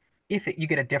 If you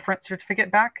get a different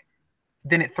certificate back,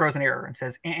 then it throws an error and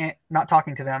says, not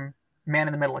talking to them,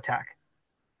 man-in-the-middle attack.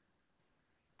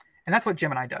 And that's what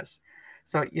Gemini does.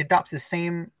 So it adopts the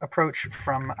same approach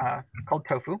from called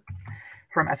TOFU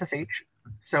from SSH.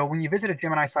 So when you visit a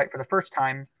Gemini site for the first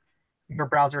time, your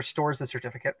browser stores the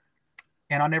certificate.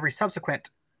 And on every subsequent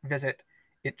visit,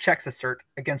 it checks a cert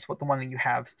against the one that you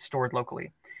have stored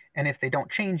locally. And if they don't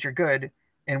change, you're good.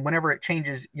 And whenever it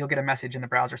changes, you'll get a message in the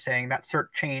browser saying that cert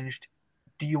changed.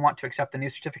 Do you want to accept the new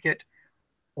certificate,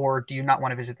 or do you not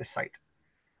want to visit this site?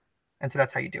 And so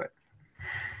that's how you do it.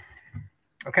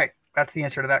 Okay, that's the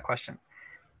answer to that question.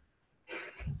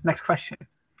 Next question.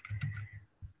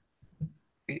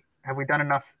 Have we done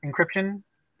enough encryption?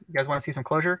 You guys want to see some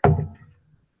Clojure?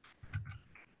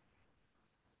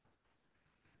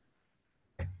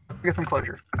 Get some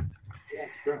Clojure. Yeah,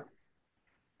 sure.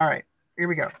 All right, here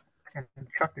we go. And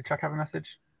Chuck, did Chuck have a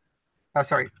message? Oh,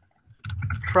 sorry.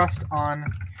 Trust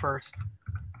on first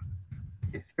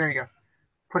use. There you go.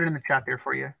 Put it in the chat there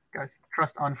for you, guys.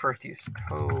 Trust on first use.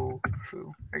 TOFU.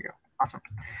 There you go. Awesome.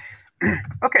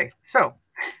 Okay, so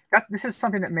this is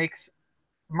something that makes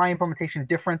my implementation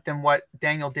different than what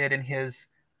Daniel did in his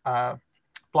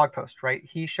blog post, right?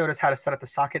 He showed us how to set up the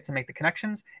sockets and make the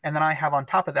connections, and then I have on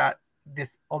top of that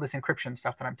all this encryption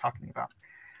stuff that I'm talking about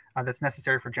that's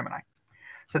necessary for Gemini.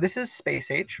 So this is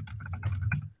SpaceH.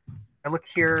 I look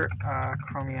here,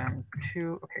 Chromium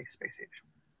 2, okay, SpaceH.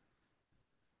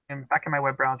 And back in my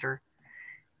web browser,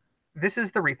 this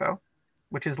is the repo,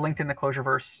 which is linked in the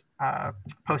Clojureverse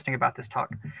posting about this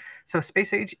talk. So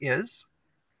SpaceH is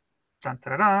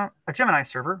a Gemini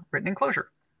server written in Clojure.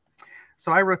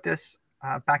 So I wrote this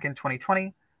back in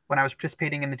 2020 when I was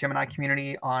participating in the Gemini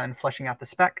community on fleshing out the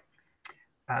spec.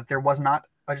 There was not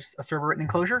a server written in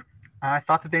Clojure. I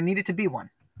thought that there needed to be one.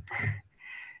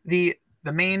 The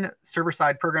main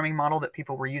server-side programming model that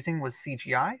people were using was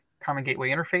CGI, Common Gateway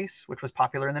Interface, which was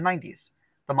popular in the 90s.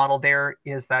 The model there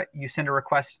is that you send a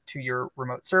request to your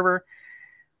remote server.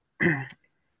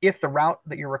 If the route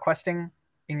that you're requesting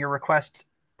in your request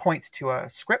points to a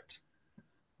script,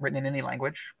 written in any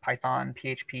language, Python,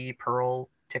 PHP, Perl,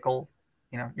 Tickle,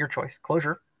 your choice,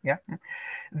 Clojure, yeah.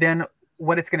 Then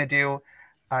what it's going to do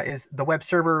is the web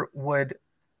server would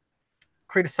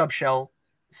create a subshell,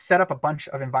 set up a bunch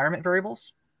of environment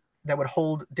variables that would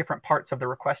hold different parts of the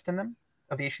request in them,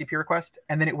 of the HTTP request,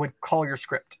 and then it would call your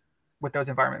script with those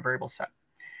environment variables set.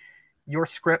 Your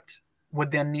script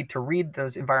would then need to read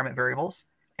those environment variables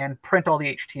and print all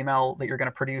the HTML that you're going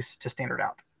to produce to standard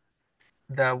out.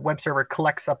 The web server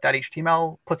collects up that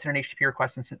HTML, puts in an HTTP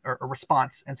request or a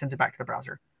response, and sends it back to the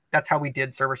browser. That's how we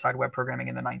did server-side web programming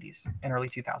in the 90s and early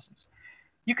 2000s.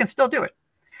 You can still do it.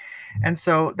 And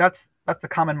so that's a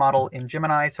common model in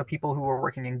Gemini. So people who are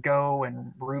working in Go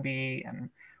and Ruby and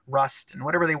Rust and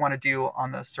whatever they want to do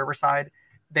on the server side,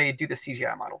 they do the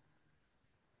CGI model.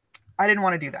 I didn't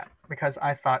want to do that because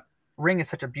I thought Ring is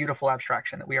such a beautiful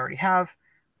abstraction that we already have.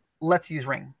 Let's use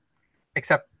Ring,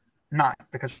 except not,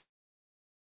 because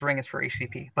Ring is for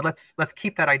HTTP. But let's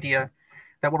keep that idea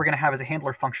that what we're going to have is a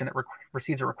handler function that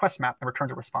receives a request map and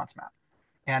returns a response map.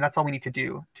 And that's all we need to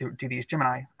do these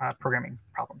Gemini programming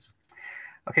problems.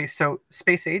 Okay, so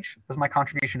Space Age was my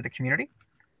contribution to the community.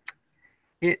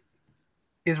 It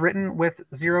is written with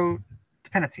 0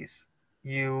 dependencies.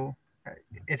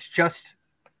 It's just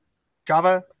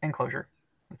Java and Clojure.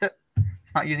 That's it.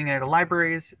 It's not using any of the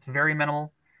libraries. It's very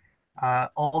minimal.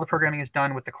 All the programming is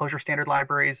done with the Clojure standard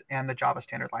libraries and the Java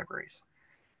standard libraries.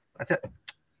 That's it.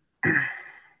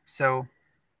 So,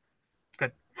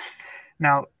 good.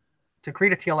 Now, to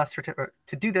create a TLS certificate,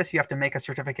 to do this, you have to make a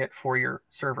certificate for your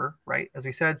server, right? As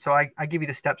we said, so I give you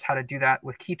the steps how to do that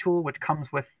with KeyTool, which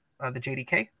comes with the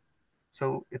JDK.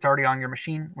 So it's already on your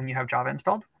machine when you have Java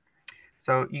installed.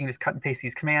 So you can just cut and paste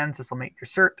these commands. This will make your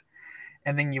cert.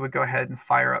 And then you would go ahead and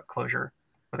fire up Clojure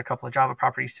with a couple of Java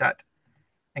properties set,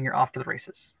 and you're off to the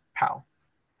races. Pow.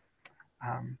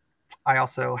 I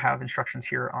also have instructions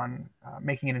here on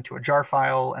making it into a jar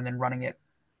file and then running it,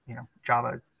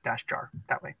 Java-jar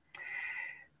that way.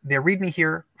 The README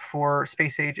here for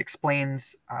Space Age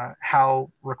explains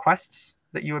how requests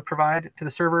that you would provide to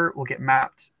the server will get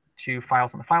mapped to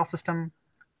files in the file system.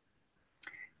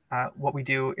 What we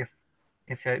do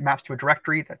if it maps to a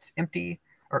directory that's empty,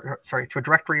 to a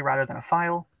directory rather than a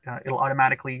file, it'll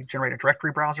automatically generate a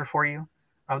directory browser for you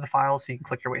of the file so you can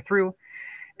click your way through.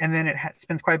 And then it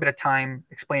spends quite a bit of time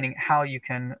explaining how you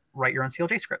can write your own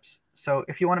CLJ scripts. So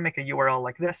if you want to make a URL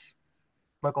like this,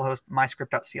 localhost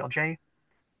myscript.clj,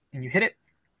 and you hit it,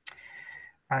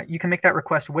 you can make that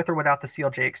request with or without the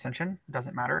CLJ extension. It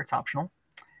doesn't matter. It's optional.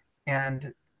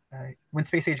 And when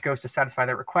Space Age goes to satisfy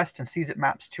that request and sees it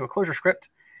maps to a Clojure script,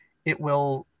 it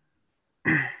will,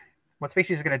 what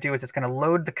Space Age is going to do is it's going to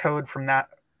load the code from that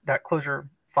Clojure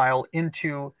file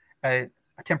into a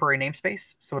temporary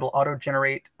namespace. So it'll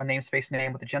auto-generate a namespace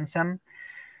name with a gensem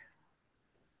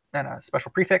and a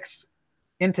special prefix.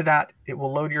 Into that, it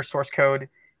will load your source code.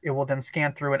 It will then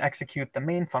scan through and execute the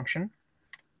main function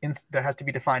that has to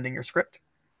be defined in your script.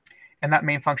 And that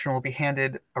main function will be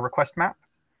handed a request map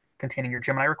containing your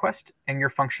Gemini request, and your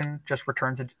function just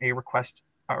returns a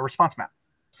response map.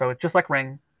 So it's just like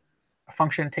Ring. A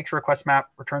function takes a request map,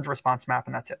 returns a response map,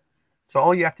 and that's it. So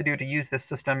all you have to do to use this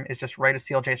system is just write a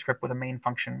CLJ script with a main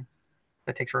function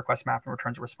that takes a request map and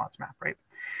returns a response map, right?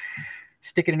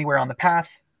 Stick it anywhere on the path,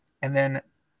 and then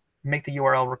make the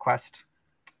URL request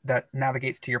that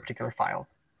navigates to your particular file.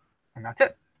 And that's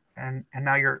it. And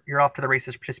now you're off to the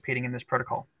races participating in this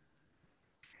protocol.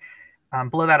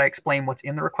 Below that, I explain what's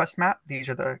in the request map. These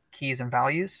are the keys and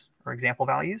values, or example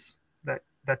values,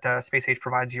 that Space Age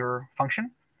provides your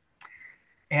function.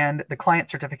 And the client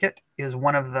certificate is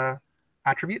one of the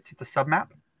attributes. It's a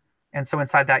submap. And so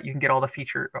inside that, you can get all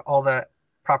the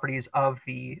properties of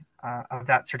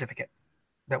that certificate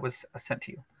that was sent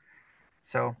to you.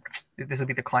 So this would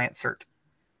be the client cert,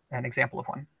 an example of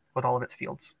one with all of its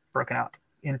fields broken out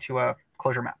into a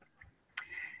Clojure map.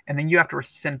 And then you have to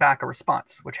send back a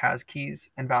response, which has keys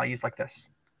and values like this,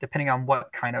 depending on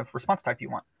what kind of response type you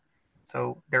want.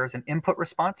 So there's an input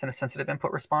response and a sensitive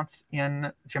input response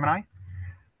in Gemini.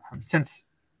 Since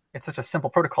it's such a simple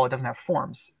protocol, it doesn't have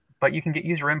forms, but you can get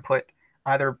user input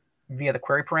either via the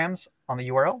query params on the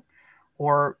URL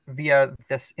or via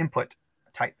this input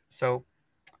type. So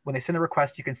when they send the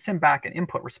request, you can send back an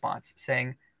input response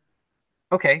saying,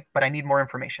 okay, but I need more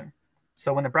information.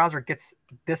 So when the browser gets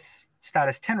this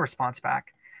status 10 response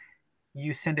back,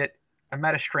 you send it a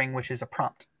meta string, which is a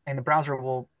prompt, and the browser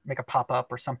will make a pop-up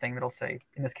or something that'll say,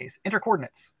 in this case, enter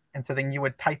coordinates. And so then you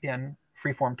would type in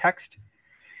freeform text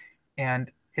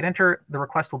and hit enter. The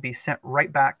request will be sent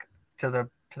right back to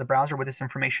the browser with this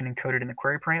information encoded in the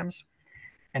query params.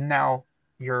 And now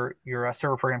your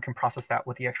server program can process that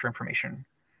with the extra information.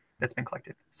 that's been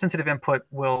collected. Sensitive input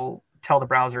will tell the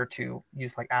browser to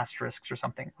use like asterisks or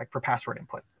something like for password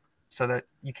input so that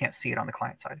you can't see it on the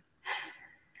client side.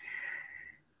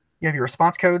 You have your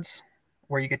response codes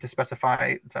where you get to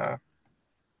specify the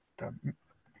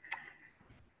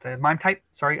MIME type,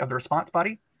 of the response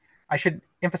body. I should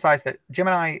emphasize that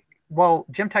Gemini, while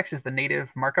Gemtext is the native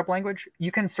markup language,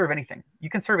 you can serve anything. You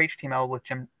can serve HTML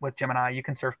with Gemini. You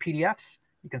can serve PDFs.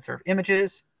 You can serve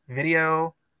images,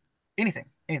 video, anything.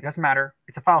 It doesn't matter.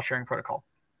 It's a file sharing protocol.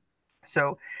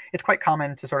 So it's quite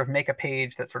common to sort of make a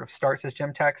page that sort of starts as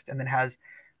Gemtext and then has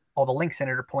all the links in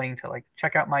it are pointing to like,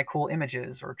 check out my cool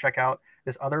images or check out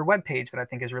this other web page that I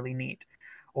think is really neat.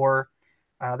 Or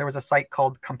there was a site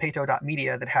called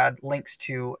competo.media that had links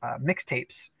to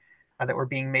mixtapes that were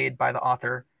being made by the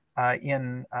author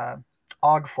in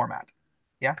OGG format,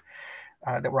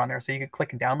 that were on there. So you could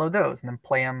click and download those and then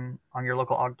play them on your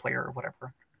local OGG player or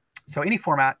whatever. So any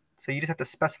format, so you just have to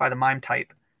specify the MIME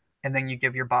type, and then you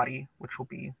give your body, which will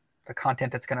be the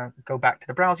content that's going to go back to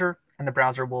the browser, and the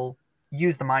browser will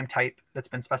use the MIME type that's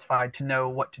been specified to know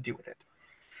what to do with it.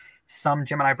 Some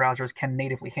Gemini browsers can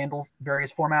natively handle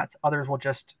various formats. Others will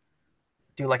just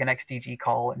do like an XDG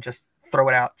call and just throw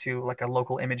it out to like a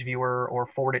local image viewer or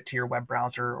forward it to your web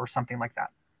browser or something like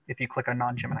that if you click a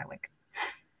non-Gemini link.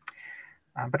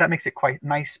 But that makes it quite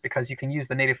nice because you can use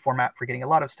the native format for getting a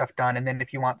lot of stuff done. And then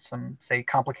if you want some, say,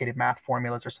 complicated math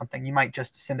formulas or something, you might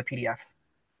just send a PDF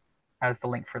as the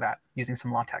link for that using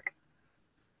some LaTeX.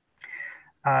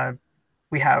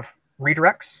 We have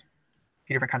redirects, a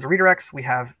few different kinds of redirects. We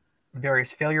have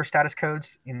various failure status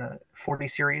codes in the 40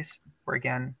 series, where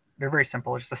again, they're very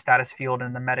simple. It's just a status field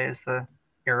and the meta is the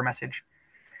error message.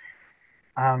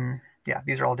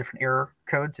 These are all different error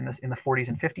codes in the 40s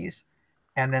and 50s.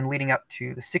 And then leading up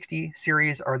to the 60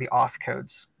 series are the auth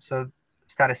codes. So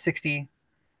status 60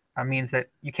 means that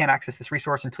you can't access this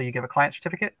resource until you give a client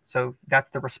certificate. So that's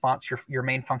the response your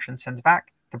main function sends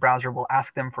back. The browser will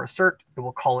ask them for a cert. It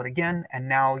will call it again. And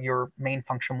now your main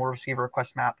function will receive a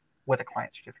request map with a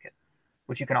client certificate,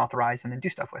 which you can authorize and then do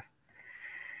stuff with.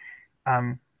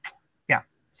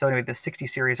 So anyway, the 60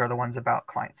 series are the ones about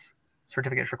clients.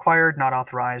 Certificates required, not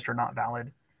authorized, or not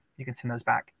valid. You can send those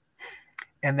back.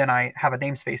 And then I have a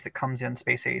namespace that comes in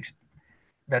space age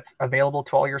that's available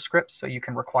to all your scripts, so you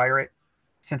can require it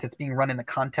since it's being run in the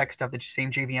context of the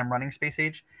same JVM running space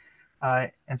age.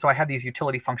 And so I have these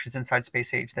utility functions inside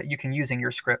space age that you can use in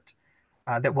your script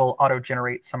that will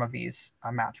auto-generate some of these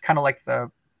maps, kind of like the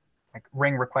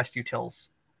ring request utils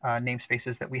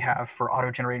namespaces that we have for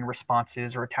auto-generating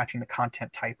responses or attaching the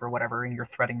content type or whatever in your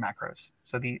threading macros.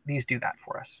 So these do that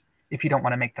for us if you don't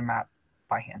want to make the map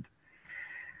by hand.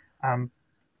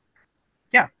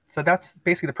 So that's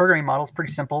basically the programming model. It's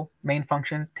pretty simple. Main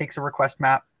function takes a request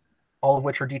map, all of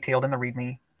which are detailed in the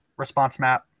README, response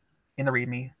map in the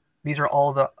README. These are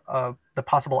all the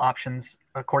possible options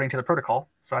according to the protocol.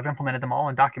 So I've implemented them all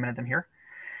and documented them here.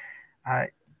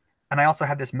 And I also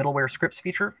have this middleware scripts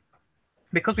feature.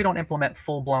 Because we don't implement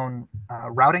full-blown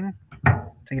routing,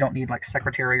 so you don't need like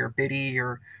Secretary or Biddy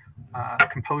or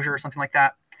Composure or something like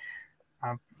that.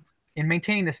 In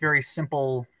maintaining this very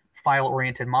simple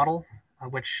file-oriented model,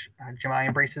 which Gemini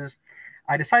embraces,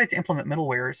 I decided to implement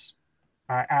middlewares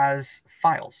as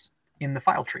files in the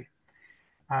file tree.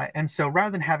 And so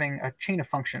rather than having a chain of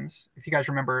functions, if you guys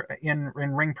remember in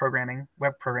ring programming,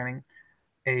 web programming,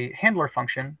 a handler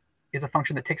function is a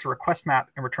function that takes a request map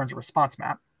and returns a response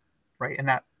map, right? And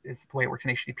that is the way it works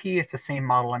in HTTP. It's the same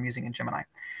model I'm using in Gemini.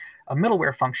 A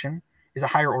middleware function is a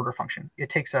higher order function. It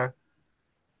takes a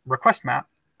request map,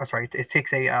 it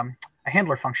takes a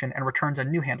handler function and returns a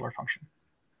new handler function.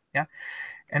 Yeah.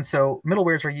 And so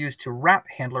middlewares are used to wrap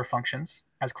handler functions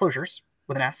as closures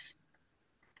with an S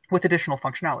with additional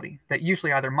functionality that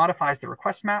usually either modifies the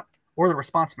request map or the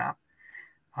response map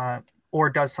or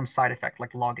does some side effect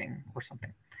like logging or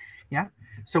something. Yeah.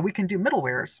 So we can do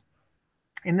middlewares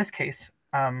in this case,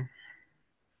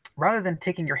 rather than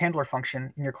taking your handler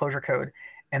function in your Clojure code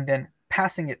and then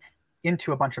passing it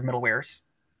into a bunch of middlewares,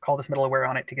 call this middleware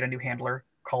on it to get a new handler,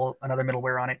 call another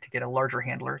middleware on it to get a larger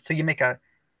handler. So you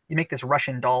make this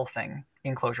Russian doll thing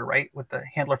in Clojure, right? With the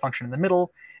handler function in the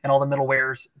middle and all the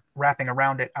middlewares wrapping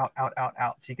around it,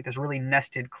 out. So you get this really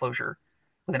nested Clojure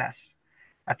with an S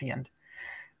at the end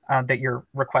that your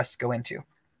requests go into.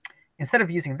 Instead of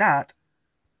using that,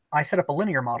 I set up a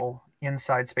linear model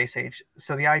inside space age.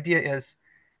 So the idea is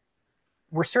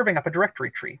we're serving up a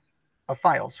directory tree of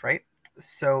files, right?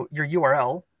 So your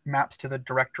URL maps to the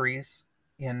directories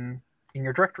in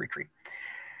your directory tree.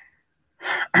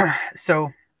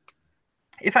 So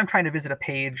if I'm trying to visit a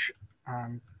page,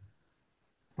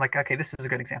 like, okay, this is a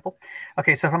good example.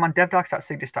 Okay, so if I'm on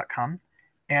devdocs.siglus.com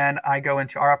and I go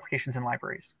into our applications and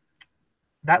libraries,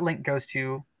 that link goes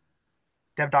to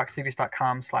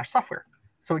devdocs.siglus.com/software.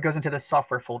 So it goes into this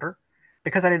software folder.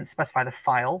 Because I didn't specify the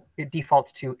file, it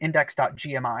defaults to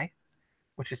index.gmi,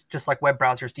 which is just like web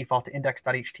browsers default to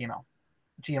index.html.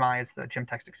 GMI is the gem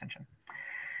text extension.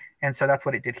 And so that's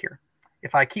what it did here.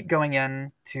 If I keep going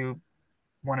in to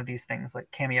one of these things like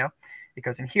Cameo, it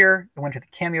goes in here, it went to the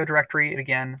Cameo directory, it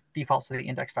again defaults to the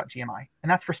index.gmi.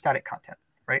 And that's for static content,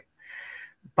 right?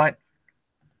 But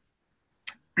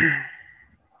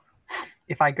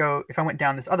if I went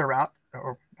down this other route,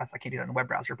 or I can't do that in the web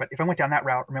browser, but if I went down that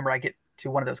route, remember I get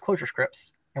to one of those Clojure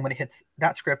scripts, and when it hits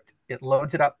that script, it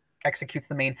loads it up, executes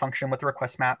the main function with the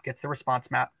request map, gets the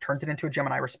response map, turns it into a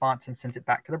Gemini response, and sends it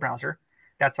back to the browser.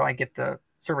 That's how I get the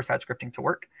server-side scripting to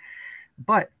work.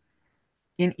 But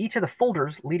in each of the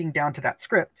folders leading down to that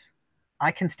script,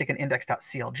 I can stick an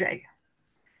index.clj.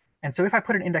 And so if I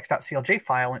put an index.clj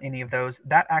file in any of those,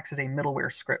 that acts as a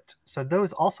middleware script. So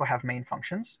those also have main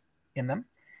functions in them.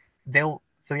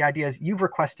 So the idea is you've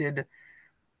requested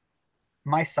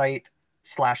my site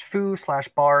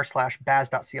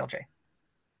 /foo/bar/baz.clj.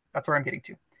 That's where I'm getting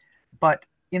to. But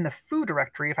in the foo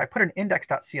directory, if I put an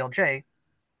index.clj,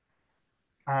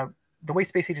 the way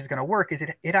SpaceAge is going to work is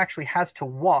it actually has to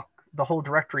walk the whole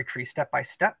directory tree step by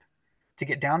step to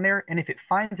get down there. And if it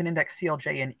finds an index.clj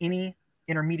in any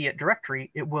intermediate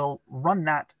directory, it will run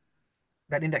that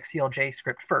index.clj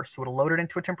script first. So it'll load it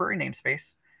into a temporary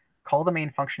namespace, call the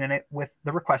main function in it with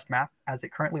the request map as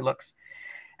it currently looks.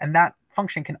 And that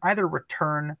function can either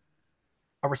return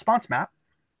a response map,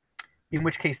 in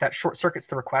which case that short circuits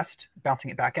the request,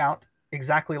 bouncing it back out,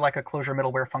 exactly like a Clojure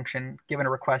middleware function given a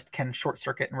request can short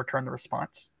circuit and return the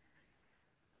response.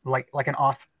 Like an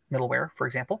auth middleware, for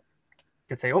example.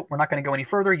 You could say, oh, we're not going to go any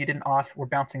further. You didn't auth. We're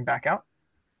bouncing back out.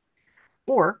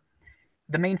 Or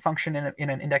the main function in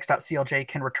an index.clj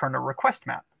can return a request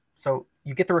map. So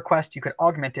you get the request, you could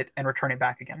augment it and return it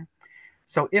back again.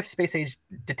 So if SpaceAge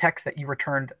detects that you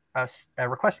returned a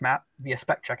request map via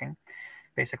spec checking,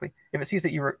 basically, if it sees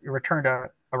that you returned a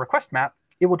request map,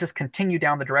 it will just continue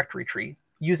down the directory tree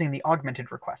using the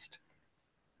augmented request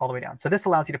all the way down. So this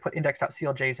allows you to put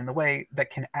index.cljs in the way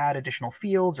that can add additional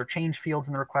fields or change fields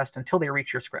in the request until they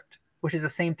reach your script, which is the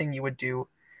same thing you would do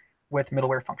with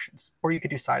middleware functions, or you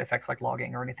could do side effects like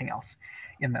logging or anything else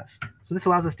in those. So this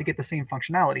allows us to get the same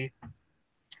functionality,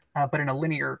 but in a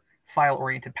linear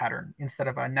file-oriented pattern instead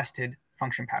of a nested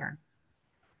function pattern.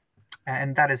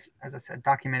 And that is, as I said,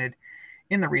 documented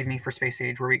in the README for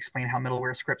SpaceAge, where we explain how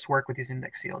middleware scripts work with these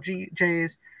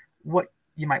index.cljs, what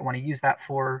you might want to use that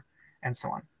for, and so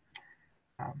on.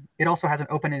 It also has an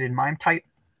open-ended MIME type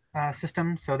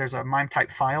system. So there's a MIME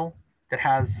type file that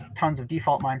has tons of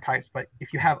default MIME types, but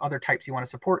if you have other types you want to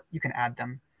support, you can add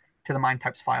them to the MIME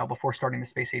types file before starting the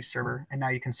SpaceAge server, and now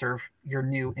you can serve your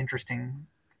new interesting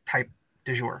type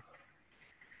du jour.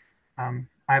 I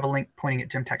have a link pointing at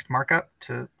gemtext markup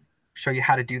to show you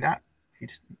how to do that.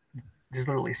 There's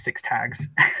literally 6 tags.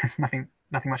 It's nothing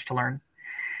much to learn.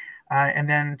 And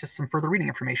then just some further reading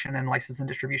information and license and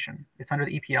distribution. It's under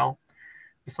the EPL,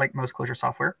 just like most Clojure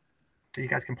software. So you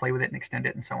guys can play with it and extend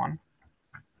it and so on.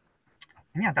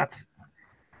 And yeah, that's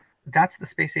the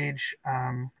SpaceAge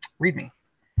README.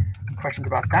 Questions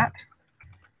about that?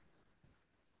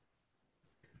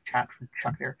 Chat from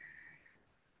Chuck there.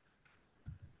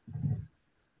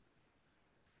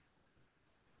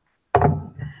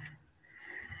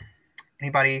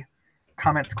 Anybody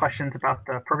comments, questions about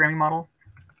the programming model?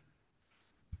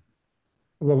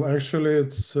 Well, actually,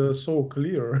 it's so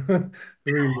clear,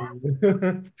 really. I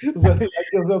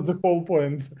guess that's the whole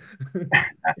point.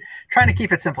 Trying to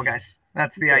keep it simple, guys.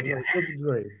 That's the idea. That's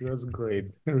great. That's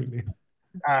great, really.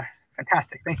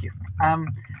 Fantastic. Thank you. All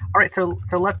right, so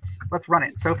let's run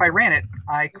it. So if I ran it,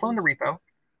 I clone the repo.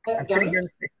 I'm sitting here in the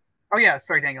space. Oh yeah,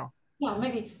 sorry, Daniel. Yeah,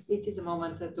 maybe it is a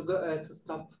moment to go to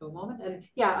stop for a moment. And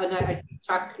yeah, and I see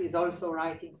Chuck is also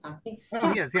writing something. Oh,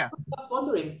 yeah, he is, yeah. I was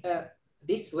wondering,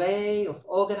 this way of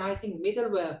organizing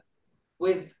middleware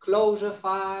with Clojure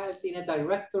files in a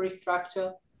directory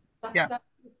structure, that's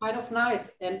actually kind of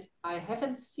nice. And I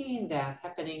haven't seen that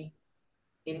happening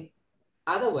in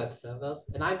other web servers.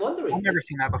 And I'm wondering. I've never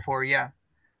seen that before, yeah.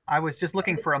 I was just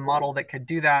looking for a model that could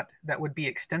do that would be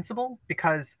extensible,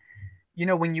 because you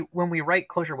know, when we write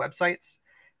Clojure websites,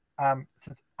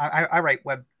 since I write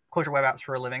Clojure web apps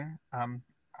for a living, I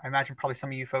imagine probably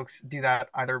some of you folks do that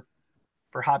either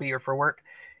for hobby or for work.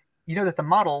 You know that the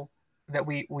model that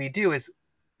we do is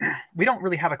we don't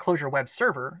really have a Clojure web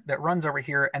server that runs over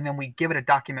here and then we give it a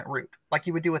document root like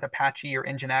you would do with Apache or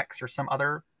Nginx or some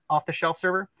other off-the-shelf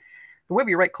server. the way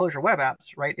we write Clojure web apps,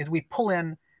 right, is we pull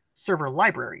in server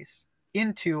libraries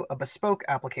into a bespoke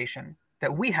application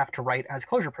that we have to write as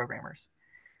Clojure programmers,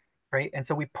 right? And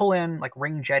so we pull in like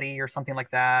Ring Jetty or something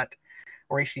like that,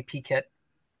 or HTTP kit.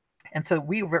 And so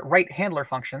we write handler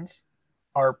functions,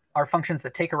 are functions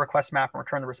that take a request map and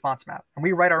return the response map. And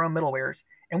we write our own middlewares.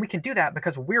 And we can do that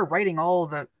because we're writing all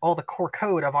the core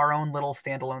code of our own little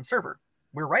standalone server.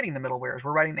 We're writing the middlewares,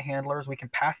 we're writing the handlers, we can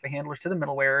pass the handlers to the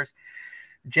middlewares,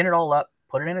 gin it all up,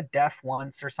 put it in a def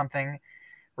once or something,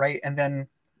 right? And then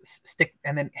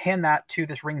hand that to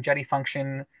this Ring Jetty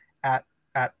function at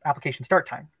application start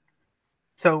time.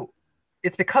 So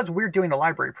it's because we're doing the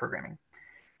library programming.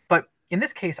 But in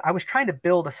this case, I was trying to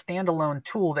build a standalone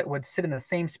tool that would sit in the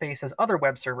same space as other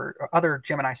web server or other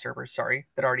Gemini servers,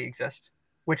 that already exist,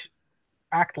 which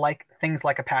act like things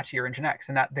like Apache or Nginx,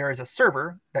 and that there is a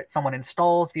server that someone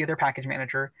installs via their package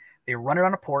manager. They run it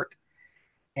on a port,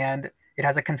 and it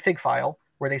has a config file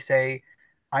where they say,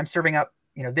 I'm serving up,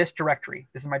 this directory.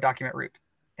 This is my document root.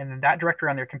 And then that directory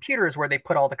on their computer is where they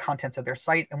put all the contents of their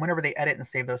site. And whenever they edit and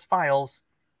save those files,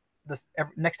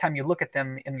 next time you look at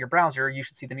them in your browser, you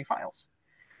should see the new files.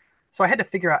 So I had to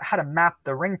figure out how to map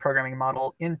the Ring programming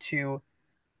model into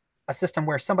a system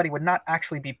where somebody would not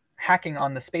actually be hacking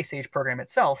on the space age program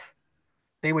itself.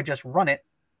 They would just run it.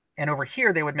 And over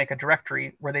here, they would make a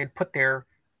directory where they'd put their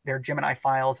Gemini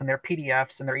files and their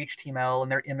PDFs and their HTML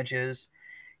and their images,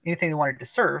 anything they wanted to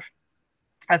serve,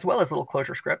 as well as little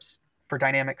Clojure scripts for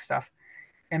dynamic stuff,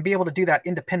 and be able to do that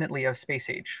independently of space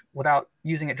age without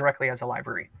using it directly as a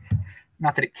library.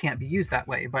 Not that it can't be used that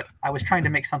way, but I was trying to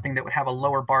make something that would have a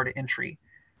lower bar to entry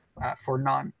for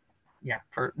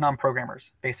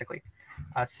non-programmers, basically.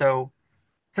 So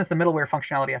since the middleware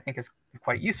functionality I think is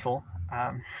quite useful,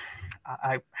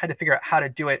 I had to figure out how to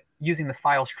do it using the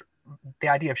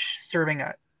idea of serving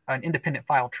an independent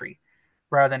file tree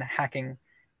rather than hacking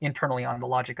internally on the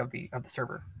logic of the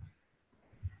server.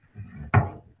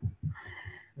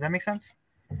 Does that make sense?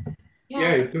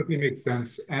 Yeah, it totally makes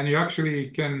sense. And you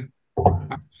actually can.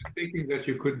 I'm thinking that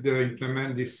you could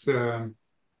implement this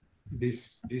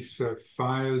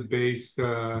file-based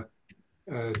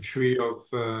tree of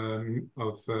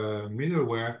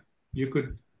middleware. You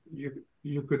could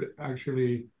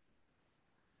actually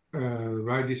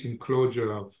write this in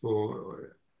Clojure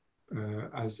for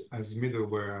as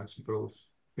middleware, I suppose.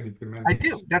 Can implement. I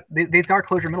do. These are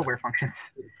Clojure middleware functions.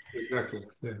 Exactly.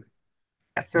 Yeah.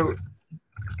 So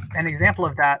an example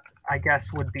of that, I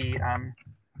guess, would be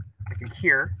like in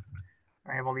here.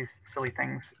 I have all these silly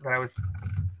things that I was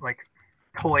like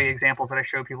toy examples that I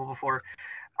showed people before.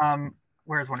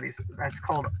 Where's one of these? That's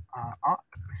called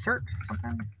cert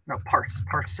something? No, parse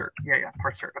cert. Yeah,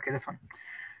 parse cert. Okay, this one.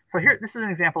 So here, this is an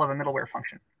example of a middleware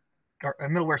function or a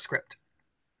middleware script,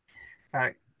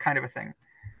 kind of a thing,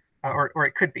 or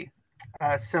it could be.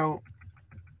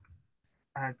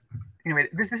 Anyway,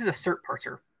 this is a cert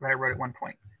parser that I wrote at one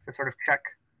point to sort of check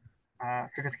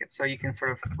certificates. So you can sort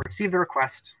of receive the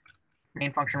request,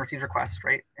 main function receives request,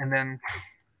 right? And then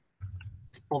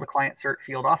just pull the client cert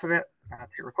field off of it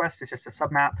to request. It's just a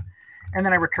submap. And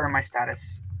then I return my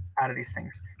status out of these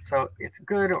things. So it's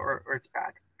good or it's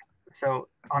bad. So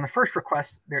on the first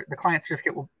request, the client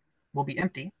certificate will be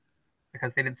empty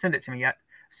because they didn't send it to me yet.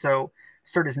 So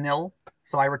cert is nil.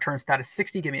 So I return status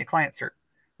 60, give me a client cert.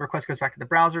 Request goes back to the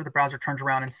browser turns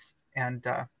around and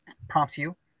prompts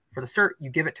you for the cert.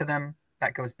 You give it to them.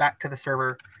 That goes back to the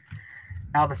server.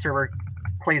 Now the server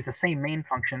plays the same main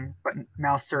function, but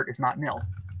now cert is not nil.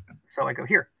 So I go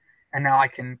here. And now I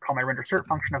can call my render cert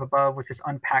function up above, which just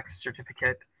unpacks the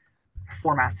certificate,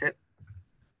 formats it,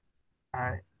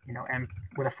 and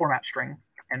with a format string,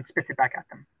 and spits it back at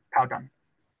them. Pow, done.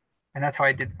 And that's how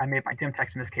I made my dim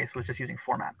text in this case, was just using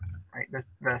format, right?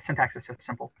 The syntax is so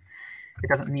simple. It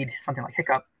doesn't need something like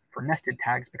hiccup for nested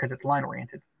tags because it's line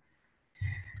oriented.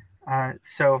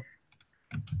 So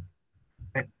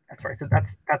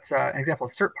that's an example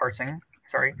of cert parsing.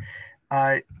 Sorry,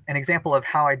 an example of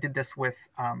how I did this with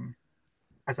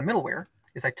as a middleware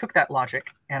is I took that logic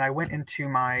and I went into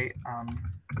my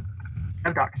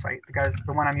DevDoc site,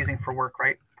 the one I'm using for work,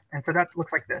 right? And so that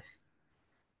looks like this.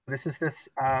 This is this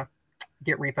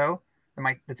Git repo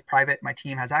that's private. My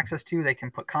team has access to. They can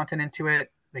put content into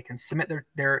it. They can submit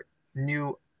their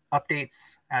new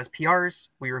updates as PRs.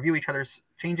 We review each other's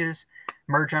changes,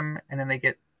 merge them, and then they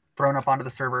get thrown up onto the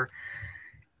server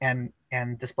and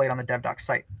displayed on the DevDoc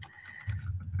site.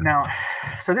 Now,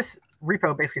 so this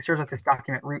repo basically serves as this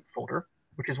document root folder,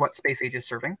 which is what space age is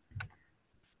serving.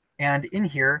 And in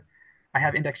here, I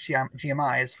have index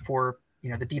GMIs for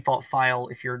the default file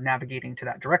if you're navigating to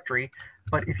that directory.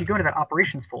 But if you go to that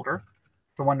operations folder,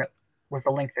 the one that was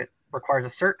the link requires a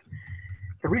cert.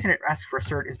 The reason it asks for a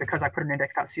cert is because I put an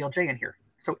index.clj in here.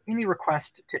 So any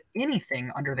request to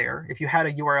anything under there, if you had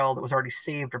a URL that was already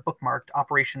saved or bookmarked,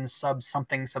 operations sub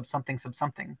something, sub something, sub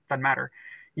something, doesn't matter.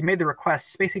 You made the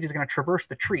request, SpaceAge is going to traverse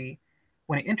the tree.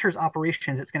 When it enters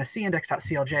operations, it's going to see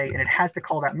index.clj, and it has to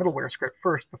call that middleware script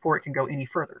first before it can go any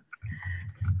further.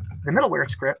 The middleware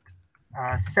script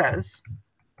says,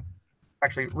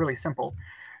 actually really simple,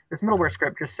 this middleware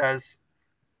script just says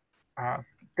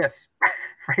this,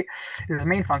 right? There's a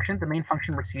main function. The main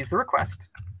function receives the request.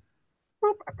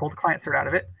 Boop, I pull the client cert out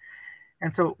of it.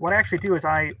 And so what I actually do is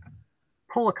I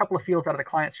pull a couple of fields out of the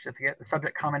client certificate, the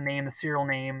subject common name, the serial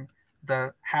name,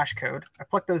 the hash code. I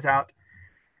pluck those out.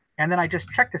 And then I just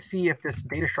check to see if this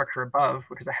data structure above,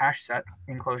 which is a hash set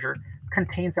in Clojure,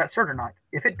 contains that cert or not.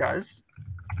 If it does,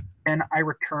 then I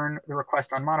return the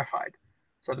request unmodified.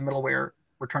 So the middleware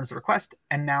returns the request,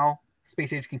 and now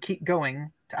SpaceAge can keep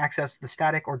going to access the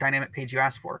static or dynamic page you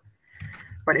asked for.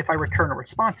 But if I return a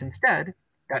response instead,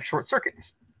 that short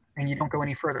circuits, and you don't go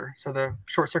any further. So the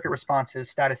short circuit response is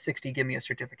status 60, give me a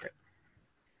certificate.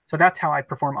 So that's how I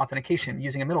perform authentication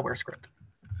using a middleware script,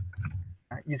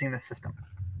 using this system.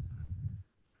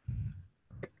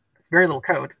 It's very little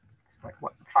code. It's like,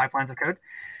 what, 5 lines of code,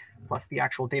 plus the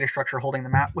actual data structure holding the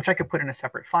map, which I could put in a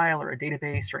separate file or a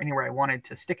database or anywhere I wanted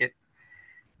to stick it.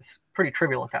 It's pretty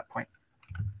trivial at that point.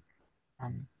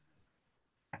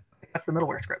 That's the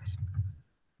middleware scripts.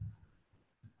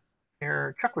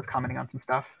 Here, Chuck was commenting on some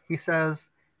stuff. He says,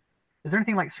 is there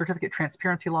anything like certificate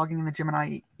transparency logging in the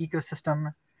Gemini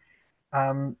ecosystem?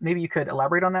 Maybe you could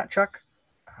elaborate on that, Chuck.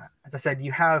 As I said,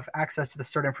 you have access to the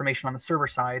cert information on the server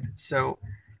side. So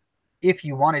if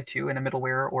you wanted to, in a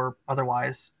middleware or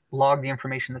otherwise, log the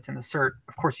information that's in the cert,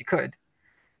 of course you could.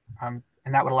 And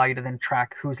that would allow you to then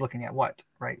track who's looking at what,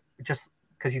 right? Just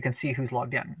because you can see who's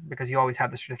logged in, because you always have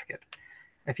the certificate.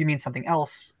 If you mean something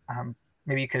else,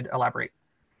 maybe you could elaborate.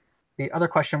 The other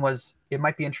question was, it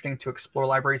might be interesting to explore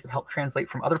libraries that help translate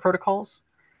from other protocols,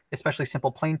 especially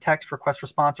simple plain text, request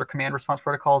response, or command response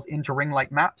protocols into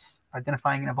ring-like maps,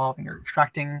 identifying and evolving or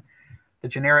extracting the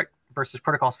generic versus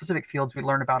protocol-specific fields we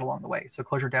learned about along the way. So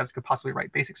Clojure devs could possibly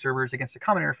write basic servers against a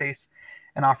common interface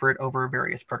and offer it over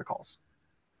various protocols.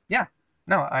 Yeah,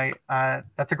 no,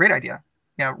 that's a great idea.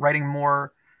 Yeah, writing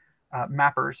more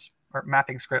mappers or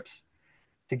mapping scripts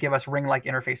to give us ring-like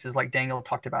interfaces like Daniel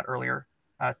talked about earlier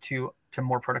to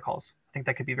more protocols. I think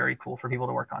that could be very cool for people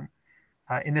to work on.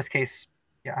 In this case,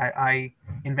 yeah, I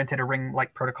invented a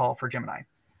ring-like protocol for Gemini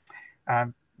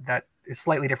that is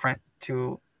slightly different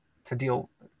to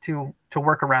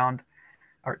work around,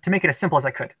 or to make it as simple as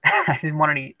I could. I didn't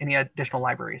want any additional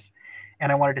libraries,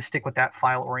 and I wanted to stick with that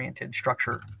file-oriented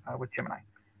structure with Gemini.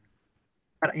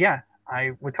 But yeah,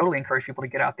 I would totally encourage people to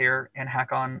get out there and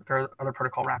hack on their other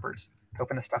protocol wrappers to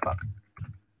open this stuff up.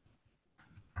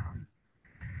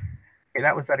 Okay,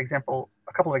 that was that example,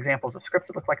 a couple of examples of scripts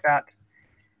that look like that.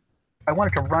 If I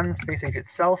wanted to run SpaceAge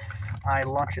itself, I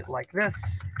launch it like this.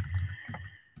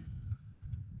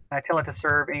 And I tell it to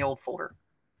serve any old folder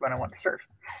that I want to serve.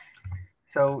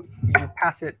 So you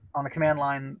pass it on the command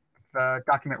line the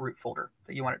document root folder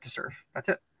that you want it to serve. That's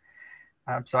it.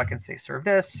 So I can say serve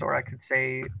this, or I could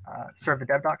say serve the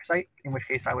devdoc site, in which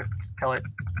case I would tell it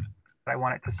that I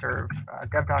want it to serve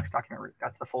devdocs document root.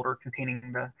 That's the folder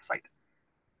containing the site.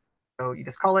 So you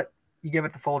just call it, you give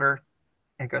it the folder,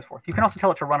 and it goes forth. You can also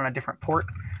tell it to run on a different port.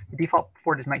 The default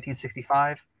port is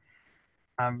 1965,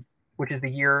 which is the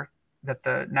year that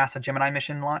the NASA Gemini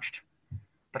mission launched.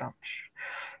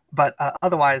 But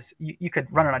otherwise, you could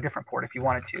run on a different port if you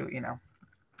wanted to, you know,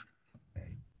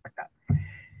 like that.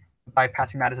 By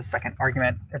passing that as a second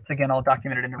argument. It's, again, all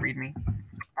documented in the README.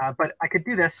 But I could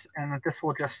do this, and this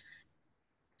will just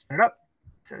spin it up.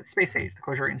 So SpaceAge, the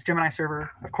Clojure Gemini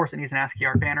server. Of course, it needs an ASCII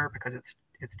art banner because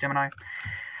it's Gemini.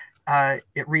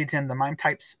 It reads in the MIME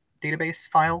types database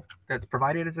file that's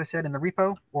provided, as I said, in the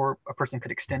repo, or a person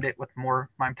could extend it with more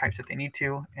MIME types if they need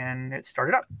to, and it's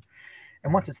started up.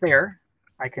 And once it's there,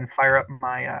 I can fire up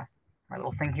my my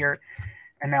little thing here,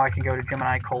 and now I can go to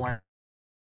Gemini :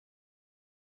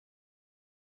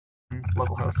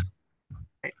 localhost.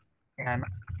 Okay. And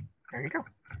there you go.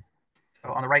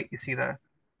 So on the right, you see the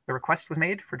request was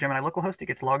made for Gemini localhost. It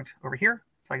gets logged over here,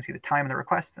 so I can see the time of the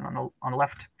request, and on the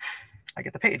left, I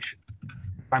get the page.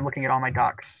 If I'm looking at all my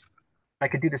docs, I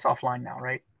could do this offline now,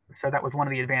 right? So that was one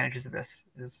of the advantages of this,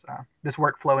 is this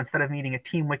workflow. Instead of needing a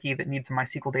team wiki that needs a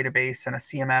MySQL database and a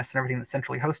CMS and everything that's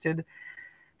centrally hosted,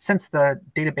 since the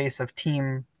database of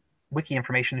team wiki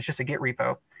information is just a Git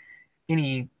repo,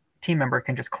 any team member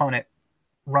can just clone it,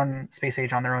 run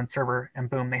SpaceAge on their own server, and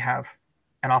boom, they have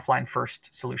an offline first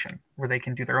solution where they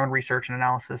can do their own research and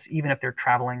analysis, even if they're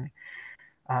traveling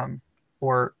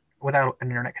or without an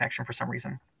internet connection for some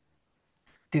reason.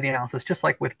 Do the analysis just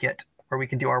like with Git, where we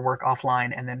can do our work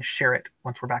offline and then share it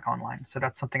once we're back online. So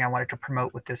that's something I wanted to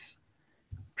promote with this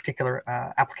particular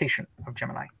application of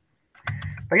Gemini.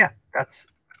 But yeah, that's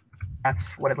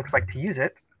what it looks like to use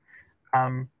it.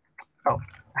 I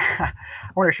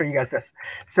want to show you guys this.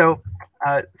 So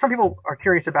some people are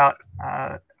curious about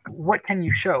what can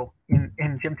you show in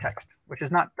GemText, which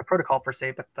is not the protocol per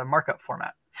se, but the markup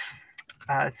format.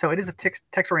 So it is a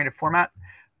text-oriented format,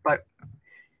 but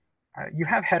you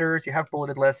have headers, you have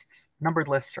bulleted lists, numbered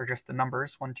lists are just the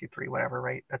numbers, 1, 2, 3, whatever,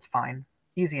 right? That's fine.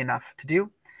 Easy enough to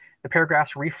do. The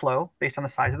paragraphs reflow based on the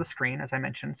size of the screen, as I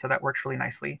mentioned, so that works really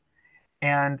nicely.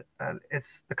 And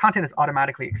the content is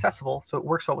automatically accessible, so it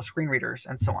works well with screen readers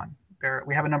and so on.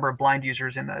 We have a number of blind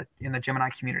users in the Gemini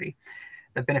community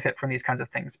that benefit from these kinds of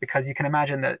things, because you can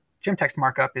imagine that GemText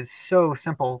markup is so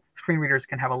simple, screen readers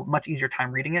can have a much easier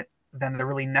time reading it than the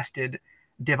really nested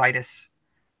divitis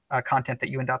content that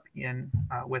you end up in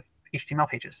with HTML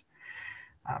pages.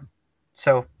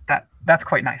 So that's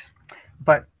quite nice.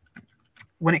 But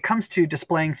when it comes to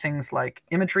displaying things like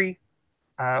imagery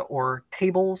or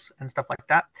tables and stuff like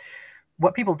that,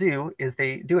 what people do is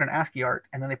they do it in ASCII art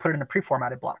and then they put it in the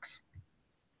pre-formatted blocks.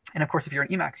 And of course, if you're an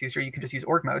Emacs user, you can just use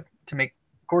org mode to make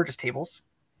gorgeous tables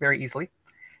very easily.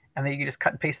 And then you can just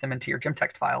cut and paste them into your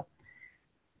GemText file,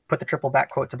 put the triple back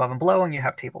quotes above and below, and you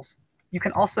have tables. You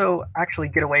can also actually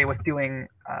get away with doing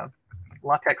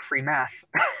LaTeX-free math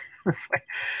this way.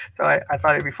 So I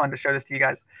thought it'd be fun to show this to you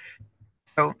guys.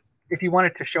 So if you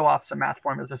wanted to show off some math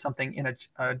formulas or something in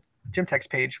a GemText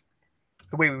page,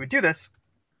 the way we would do this,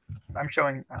 I'm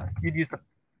showing, you'd use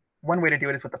one way to do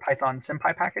it is with the Python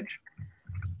SymPy package.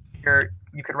 Here,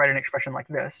 you could write an expression like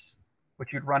this,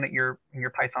 which you'd run at in your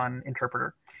Python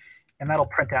interpreter, and that'll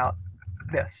print out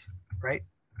this, right?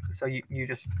 So you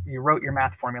wrote your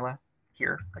math formula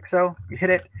here, like so. You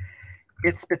hit it,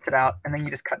 it spits it out, and then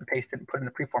you just cut and paste it and put it in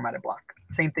the pre-formatted block.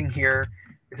 Same thing here.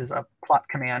 This is a plot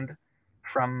command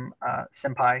from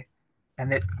SymPy,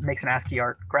 and it makes an ASCII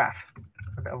art graph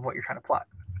of what you're trying to plot,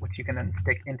 which you can then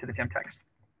stick into the GemText.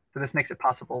 So this makes it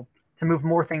possible to move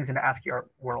more things into ASCII art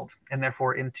world, and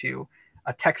therefore into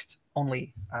a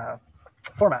text-only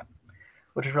format,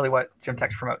 which is really what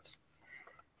GemText promotes.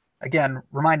 Again,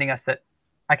 reminding us that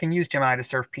I can use Gemini to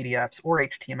serve PDFs or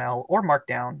HTML or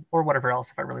Markdown or whatever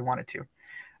else if I really wanted to,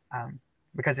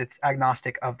 because it's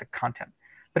agnostic of the content.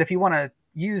 But if you want to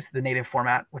use the native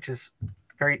format, which is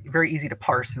very, very easy to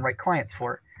parse and write clients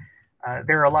for,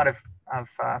 there are a lot of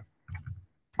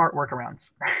smart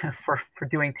workarounds for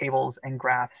doing tables and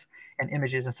graphs and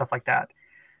images and stuff like that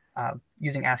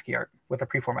using ASCII art with the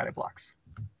pre-formatted blocks.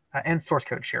 And source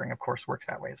code sharing, of course, works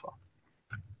that way as well.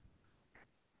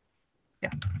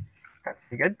 Yeah, that's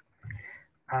pretty good.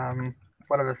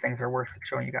 What other things are worth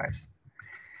showing you guys?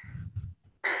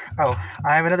 Oh,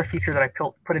 I have another feature that I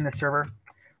put in the server,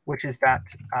 which is that,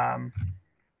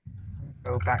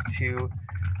 go back to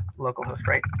localhost,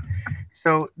 right?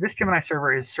 So this Gemini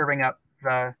server is serving up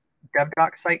the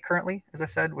DevDoc site currently, as I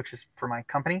said, which is for my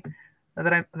company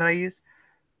that I use.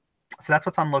 So that's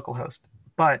what's on localhost.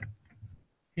 But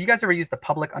you guys ever used the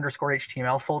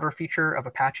public_HTML folder feature of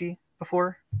Apache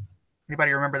before?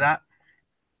 Anybody remember that?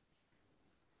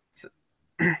 So,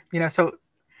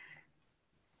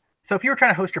 so if you were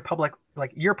trying to host your public,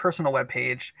 like your personal web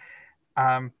page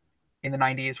in the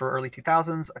 90s or early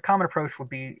 2000s, a common approach would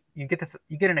be you get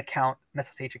an account, an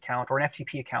SSH account or an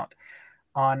FTP account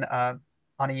on a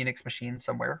Unix machine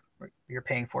somewhere you're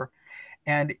paying for,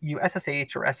 and you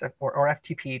SSH or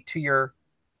FTP to your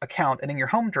account, and in your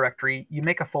home directory you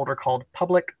make a folder called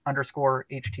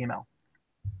public_HTML.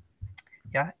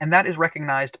 Yeah, and that is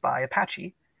recognized by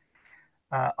Apache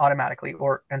automatically,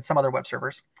 and some other web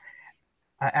servers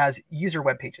as user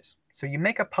web pages. So you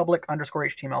make a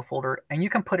public_HTML folder, and you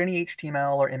can put any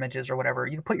HTML or images or whatever.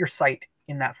 You can put your site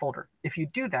in that folder. If you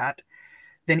do that,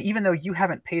 then even though you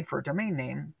haven't paid for a domain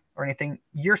name or anything,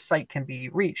 your site can be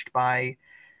reached by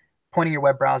pointing your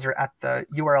web browser at the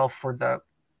URL for the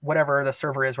whatever the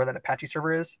server is, where that Apache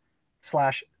server is,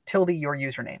 /tilde your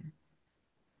username.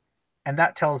 And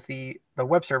that tells the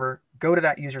web server, go to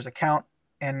that user's account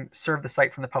and serve the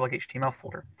site from the public HTML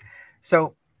folder.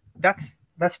 So that's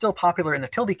still popular in the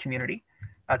tilde community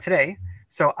today.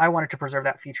 So I wanted to preserve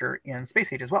that feature in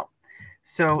SpaceAge as well.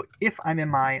 So if I'm in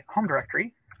my home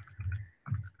directory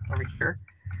over here,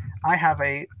 I have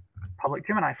a public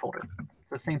Gemini folder.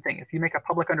 So same thing. If you make a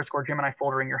public_Gemini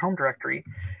folder in your home directory,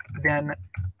 then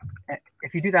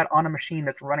if you do that on a machine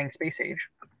that's running SpaceAge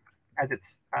as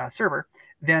its server,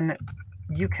 then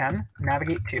you can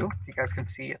navigate to, you guys can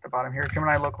see at the bottom here,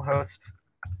 Gemini localhost,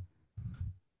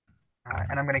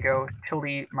 and I'm going to go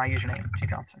tilde my username, G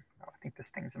Johnson. Oh, I think this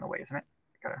thing's in the way, isn't it?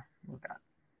 Gotta move that.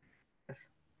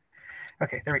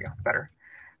 Okay, there we go, better.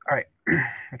 All right, let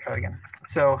me try it again.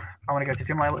 So I want to go to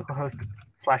Gemini localhost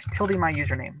 / tilde my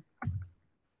username.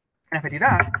 And if I do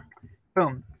that,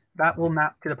 boom, that will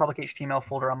map to the public HTML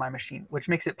folder on my machine, which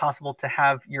makes it possible to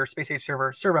have your space age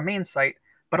server serve a main site,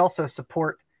 but also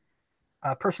support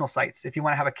personal sites if you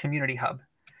want to have a community hub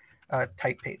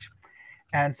type page.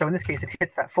 And so in this case, it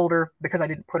hits that folder. Because I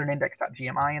didn't put an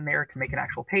index.gmi in there to make an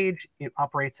actual page, it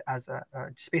operates as a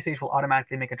space age will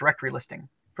automatically make a directory listing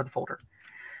for the folder.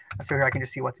 So here I can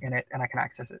just see what's in it and I can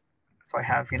access it. So I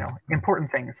have,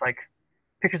 important things like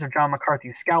pictures of John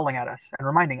McCarthy scowling at us and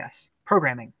reminding us,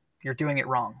 programming, you're doing it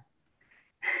wrong.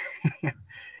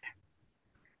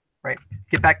 Right?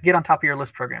 Get on top of your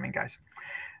list programming, guys.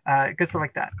 Good stuff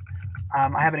like that.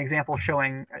 I have an example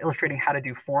illustrating how to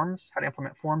do forms, how to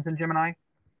implement forms in Gemini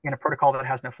in a protocol that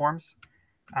has no forms.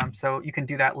 So you can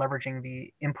do that leveraging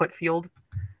the input field,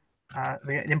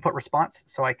 the input response.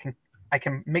 So I can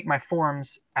make my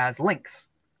forms as links,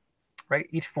 right?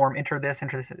 Each form, enter this,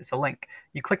 it's a link.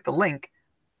 You click the link,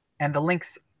 and the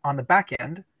links on the back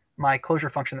end, my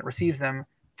Clojure function that receives them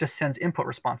just sends input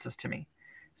responses to me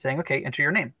saying, okay, enter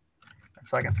your name. And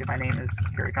so I can see my name is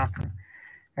Gary Johnson.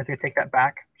 I'm going to take that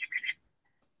back.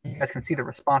 You guys can see the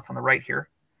response on the right here.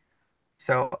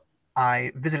 So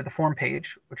I visited the form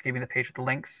page, which gave me the page with the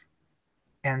links.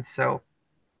 And so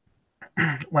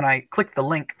when I clicked the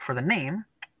link for the name,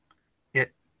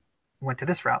 it went to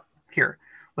this route here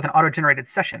with an auto-generated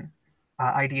session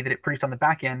ID that it produced on the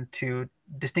back end to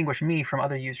distinguish me from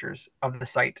other users of the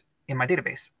site in my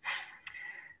database.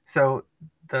 So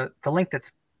the link that's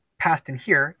passed in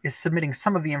here is submitting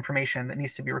some of the information that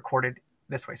needs to be recorded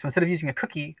this way. So instead of using a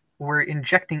cookie, we're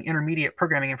injecting intermediate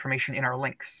programming information in our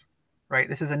links, right?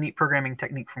 This is a neat programming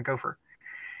technique from Gopher.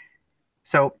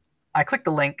 So I click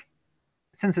the link,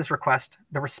 it sends this request.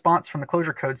 The response from the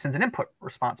Clojure code sends an input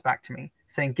response back to me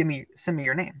saying, send me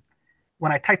your name.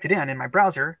 When I typed it in my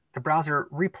browser, the browser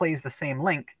replays the same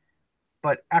link,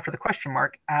 but after the question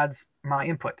mark adds my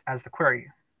input as the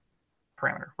query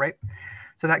parameter, right?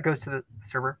 So that goes to the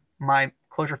server. My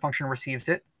Clojure function receives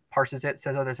it, parses it,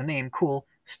 says, oh, there's a name, cool,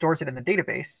 stores it in the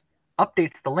database,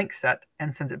 updates the link set,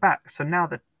 and sends it back. So now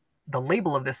the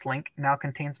label of this link now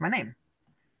contains my name,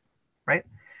 right?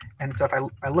 And so if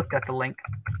I looked at the link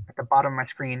at the bottom of my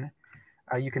screen,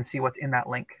 you can see what's in that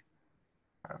link,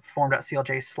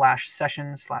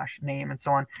 form.clj/session/name and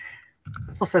so on.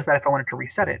 It still says that if I wanted to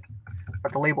reset it,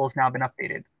 but the label has now been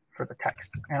updated for the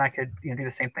text. And I could do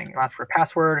the same thing. It asks for a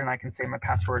password, and I can say my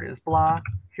password is blah.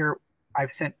 Here,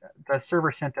 the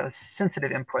server sent a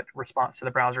sensitive input response to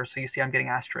the browser, so you see I'm getting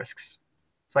asterisks.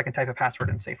 So I can type a password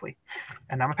in safely.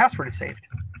 And now my password is saved.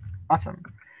 Awesome.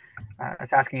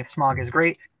 It's asking if smog is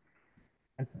great.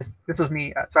 And this was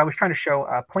me. So I was trying to show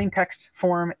a plain text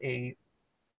form, a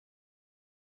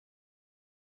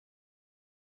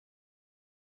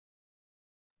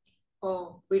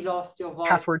Oh, we lost your voice.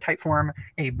 password type form,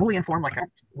 a Boolean form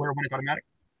where one is automatic.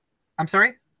 I'm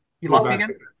sorry? You lost me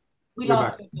again? We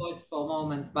lost your voice for a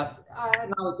moment, but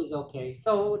now it is okay.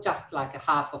 So just like a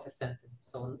half of a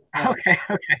sentence. So okay.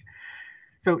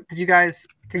 So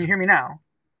can you hear me now?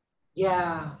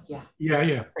 Yeah. Yeah.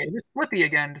 Okay, if it's flippy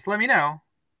again, just let me know.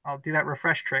 I'll do that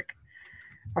refresh trick.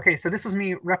 Okay, so this was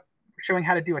me showing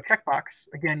how to do a checkbox.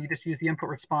 Again, you just use the input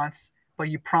response, but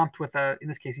you prompt with in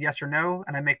this case, yes or no,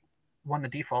 and I make one the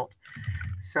default.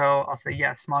 So I'll say,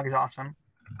 yes, smog is awesome.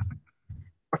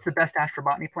 What's the best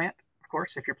astrobotany plant? Of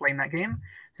course, if you're playing that game.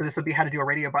 So this would be how to do a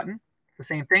radio button. It's the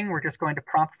same thing. We're just going to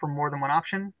prompt for more than one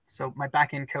option. So my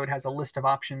backend code has a list of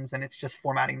options, and it's just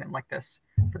formatting them like this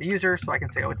for the user. So I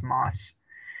can say, oh, it's moss.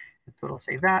 So it'll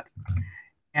save that.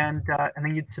 And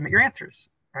then you'd submit your answers,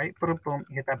 right? Boom, boom,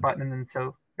 you hit that button. And then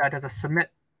so that does a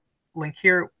submit link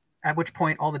here, at which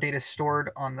point all the data is stored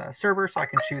on the server, so I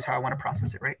can choose how I want to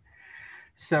process it, right?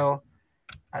 So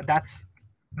that's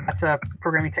a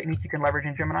programming technique you can leverage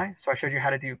in Gemini. So I showed you how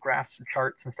to do graphs and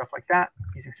charts and stuff like that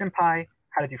using SymPy,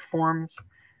 how to do forms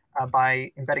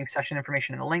by embedding session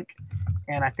information in the link.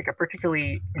 And I think a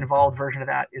particularly involved version of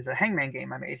that is a hangman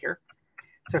game I made here.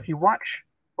 So if you watch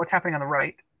what's happening on the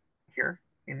right here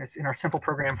in our simple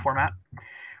program format,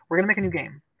 we're going to make a new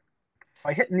game. So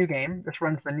I hit new game. This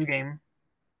runs the new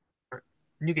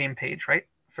game page, right?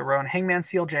 So we're on hangman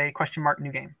CLJ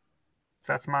 (new game).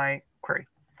 So that's my query.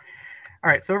 All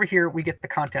right, so over here we get the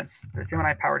contents, the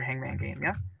Gemini-powered hangman game,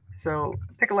 yeah? So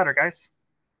pick a letter, guys.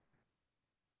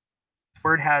 This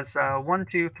word has 1,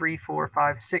 2, 3, 4,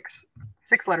 5, 6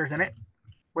 letters in it.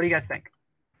 What do you guys think?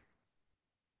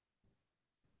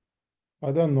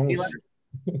 I don't know. C letter?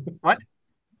 What?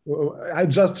 I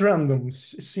just random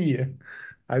C. I'm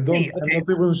okay. not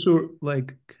even sure.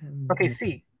 Like, okay,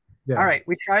 C. Yeah. All right,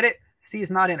 we tried it. C is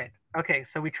not in it. Okay,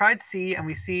 so we tried C, and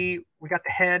we got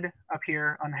the head up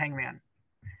here on the hangman.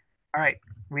 All right,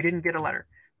 we didn't get a letter.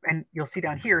 And you'll see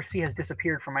down here, C has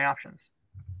disappeared from my options.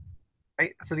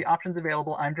 Right, so the options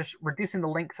available, I'm just reducing the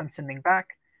links I'm sending back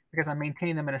because I'm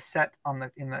maintaining them in a set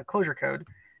in the Clojure code,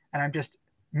 and I'm just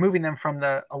moving them from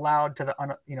the allowed to the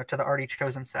to the already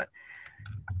chosen set.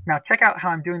 Now check out how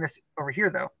I'm doing this over here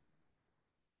though.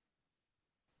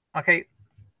 Okay,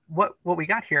 what we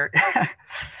got here,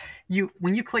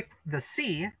 when you click the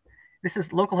C, this is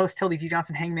localhost tilde G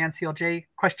Johnson hangman CLJ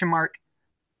question mark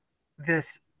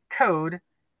this code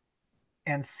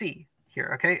and C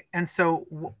here. Okay, and so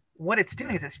what it's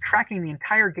doing is it's tracking the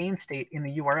entire game state in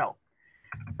the URL.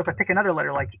 So if I pick another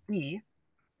letter like E,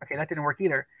 okay, that didn't work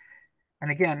either.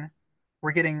 And again,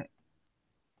 we're getting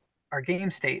our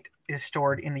game state is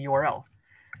stored in the URL.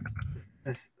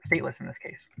 This stateless in this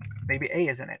case. Maybe A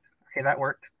is in it. Okay, that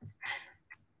worked.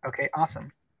 Okay,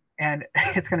 awesome. And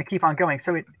it's going to keep on going.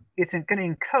 So it's going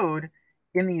to encode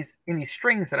in these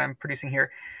strings that I'm producing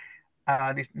here,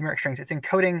 these numeric strings. It's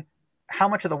encoding how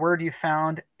much of the word you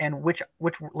found and which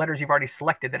letters you've already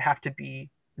selected that have to be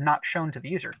not shown to the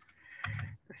user.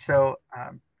 So,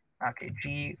 okay,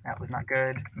 G, that was not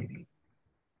good. Maybe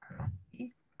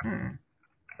E?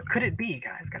 Could it be,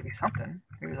 guys? Got to be something.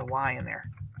 Maybe there's a Y in there.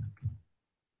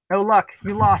 No luck.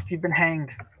 You lost. You've been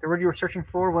hanged. The word you were searching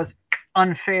for was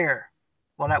unfair.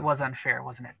 Well, that was unfair,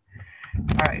 wasn't it?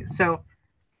 All right, so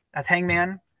that's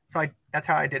hangman. So that's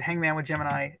how I did hangman with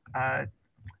Gemini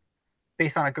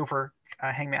based on a Gopher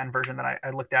hangman version that I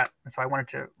looked at. And so I wanted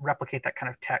to replicate that kind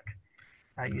of tech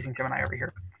using Gemini over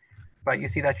here. But you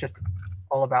see that's just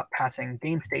all about passing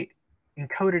game state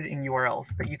encoded in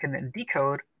URLs that you can then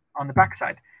decode on the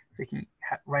backside. So you can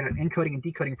write an encoding and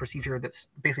decoding procedure that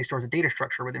basically stores a data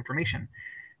structure with information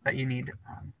that you need,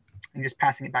 and just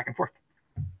passing it back and forth.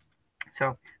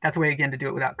 So that's a way, again, to do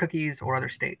it without cookies or other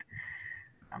state.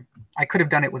 I could have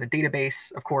done it with a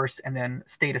database, of course, and then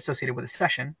state associated with a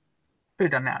session. Could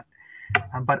have done that.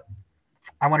 But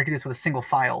I want to do this with a single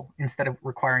file instead of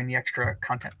requiring the extra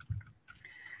content.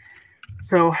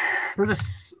 So those are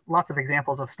lots of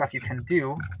examples of stuff you can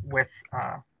do with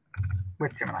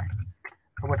Gemini,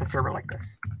 or with a server like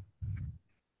this.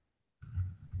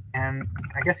 And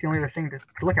I guess the only other thing to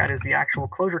look at is the actual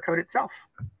Clojure code itself.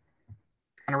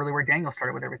 Kind of really where Daniel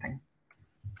started with everything.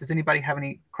 Does anybody have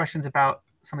any questions about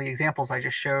some of the examples I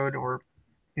just showed, or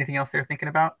anything else they're thinking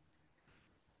about?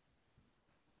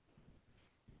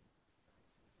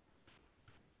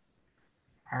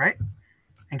 All right.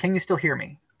 And can you still hear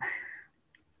me?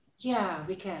 Yeah,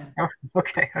 we can. Oh,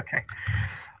 okay.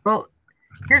 Well,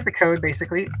 here's the code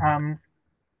basically.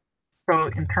 So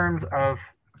in terms of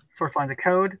source lines of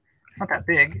code, it's not that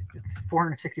big. It's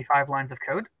 465 lines of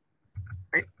code,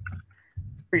 right?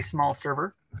 It's a pretty small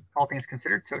server, all things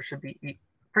considered, so it should be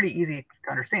pretty easy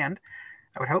to understand,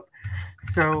 I would hope.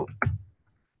 So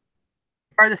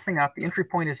fire this thing up. The entry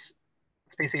point is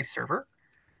space age server.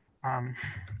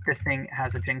 This thing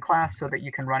has a gen class so that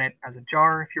you can run it as a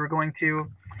jar if you were going to.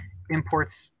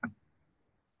 Imports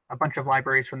a bunch of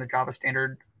libraries from the Java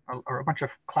standard, or a bunch of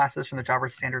classes from the Java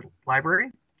standard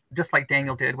library, just like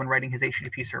Daniel did when writing his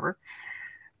HTTP server.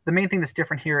 The main thing that's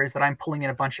different here is that I'm pulling in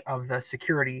a bunch of the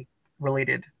security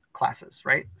related classes,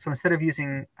 right? So instead of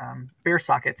using bare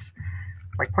sockets,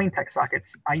 like plain text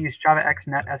sockets, I use JavaX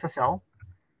Net SSL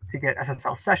to get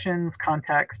SSL sessions,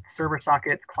 context, server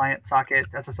sockets, client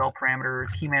sockets, SSL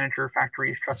parameters, key manager,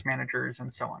 factories, trust managers,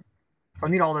 and so on. So I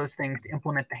need all those things to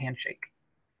implement the handshake.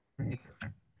 It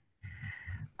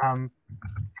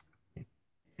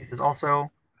is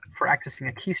also for accessing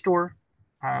a key store,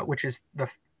 which is the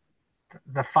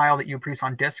file that you produce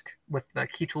on disk with the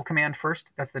key tool command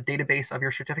first. That's the database of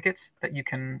your certificates that you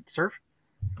can serve.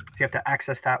 So you have to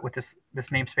access that with this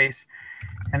namespace,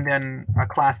 and then a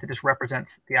class that just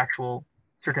represents the actual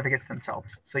certificates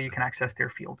themselves, so you can access their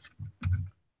fields.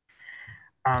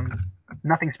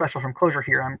 Nothing special from Clojure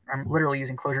here. I'm literally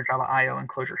using Clojure Java IO and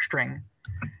Clojure string.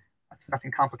 That's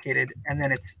nothing complicated. And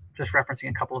then it's just referencing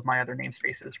a couple of my other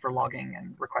namespaces for logging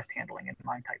and request handling and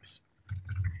MIME types.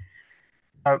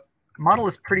 Model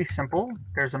is pretty simple.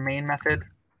 There's a main method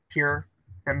here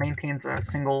that maintains a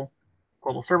single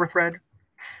global server thread.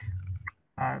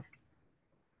 So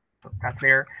that's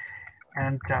there.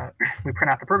 And we print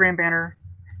out the program banner.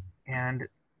 And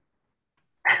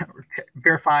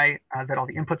verify that all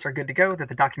the inputs are good to go, that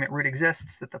the document root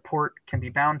exists, that the port can be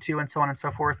bound to, and so on and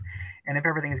so forth. And if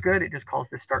everything is good, it just calls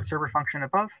the start server function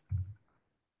above.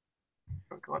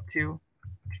 So go up to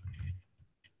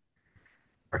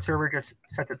start server, just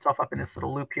sets itself up in this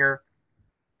little loop here.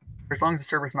 As long as the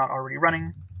server is not already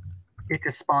running, it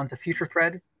just spawns a future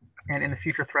thread. And in the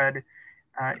future thread,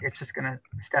 it's just going to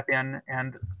step in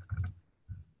and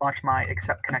launch my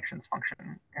accept connections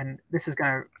function. And this is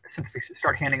going to simply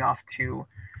start handing off to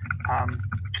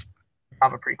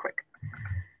Java pretty quick.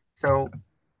 So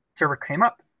server came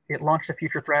up, it launched a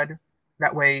future thread.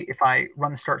 That way, if I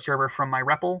run the start server from my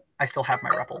REPL, I still have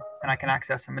my REPL, and I can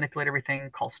access and manipulate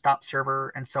everything, call stop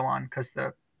server, and so on, because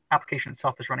the application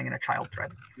itself is running in a child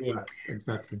thread. Yeah,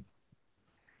 exactly.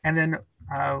 And then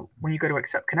when you go to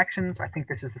accept connections, I think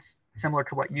this is similar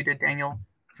to what you did, Daniel.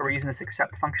 So we're using this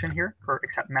accept function here, or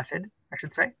accept method, I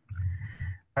should say.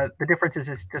 The difference is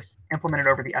it's just implemented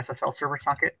over the SSL server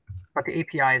socket, but the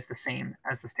API is the same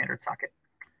as the standard socket.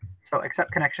 So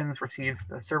accept connections receives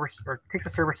the server, or takes the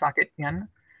server socket in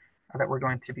that we're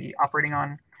going to be operating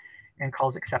on, and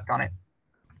calls accept on it.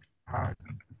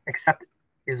 Accept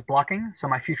is blocking, so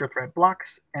my future thread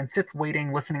blocks and sits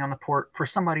waiting, listening on the port for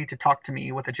somebody to talk to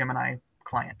me with a Gemini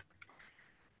client.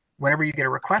 Whenever you get a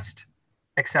request,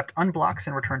 accept unblocks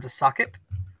and returns a socket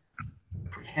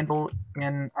handle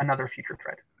in another future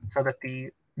thread, so that the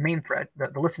main thread,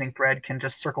 the listening thread, can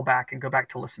just circle back and go back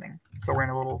to listening. So we're in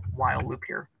a little while loop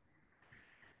here.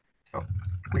 So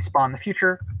we spawn the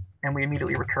future, and we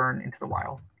immediately return into the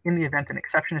while. In the event an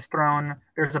exception is thrown,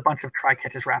 there's a bunch of try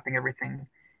catches wrapping everything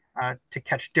to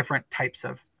catch different types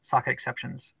of socket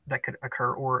exceptions that could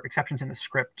occur, or exceptions in the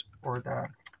script or the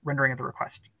rendering of the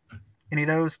request. Any of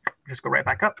those, just go right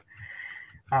back up.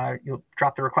 You'll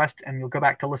drop the request, and you'll go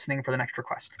back to listening for the next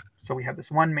request. So we have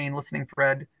this one main listening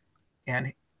thread,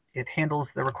 and it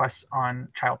handles the requests on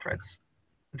child threads,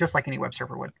 just like any web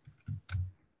server would.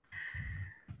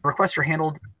 Requests are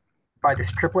handled by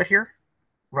this triplet here,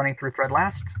 running through thread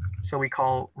last. So we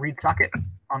call read socket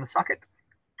on the socket.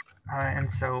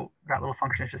 And so that little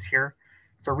function is just here.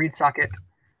 So read socket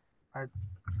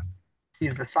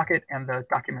receives the socket and the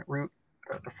document root,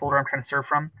 the folder I'm trying to serve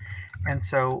from. And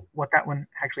so what that one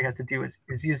actually has to do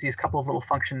is use these couple of little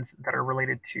functions that are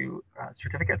related to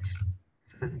certificates.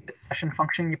 So the session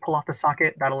function you pull off the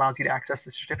socket, that allows you to access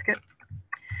the certificate.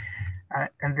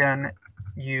 And then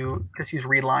you just use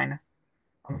read line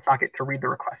on the socket to read the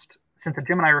request. Since the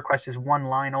Gemini request is one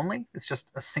line only, it's just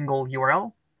a single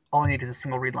URL, all I need is a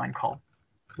single read line call.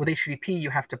 With HTTP, you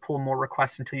have to pull more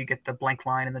requests until you get the blank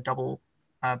line and the double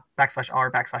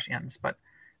 /r/ns, but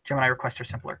Gemini requests are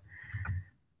simpler.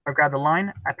 I grab the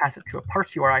line, I pass it to a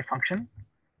parse URI function,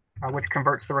 which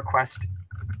converts the request,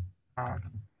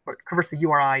 converts the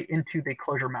URI into the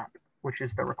Clojure map, which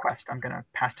is the request I'm going to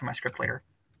pass to my script later.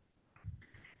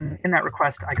 In that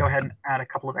request, I go ahead and add a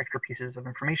couple of extra pieces of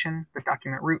information, the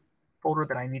document root folder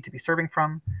that I need to be serving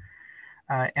from,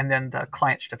 and then the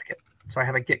client certificate. So I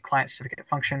have a get client certificate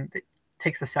function that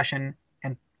takes the session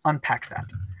and unpacks that.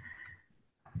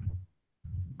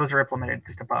 Those are implemented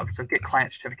just above. So get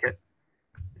client certificate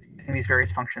in these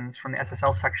various functions from the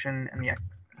SSL section and the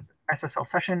SSL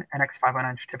session and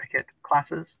X509 certificate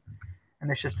classes. And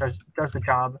this just does the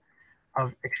job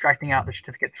of extracting out the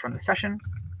certificates from the session.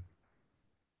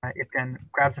 It then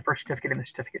grabs the first certificate in the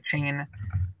certificate chain,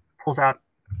 pulls out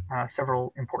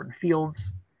several important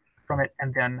fields from it,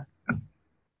 and then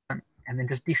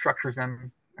just destructures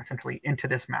them essentially into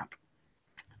this map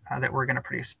that we're going to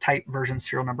produce: type, version,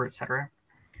 serial number, etc.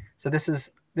 So this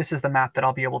is the map that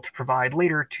I'll be able to provide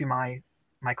later to my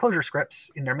Clojure scripts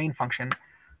in their main function,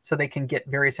 so they can get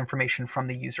various information from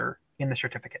the user in the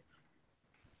certificate.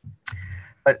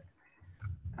 But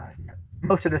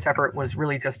most of this effort was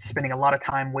really just spending a lot of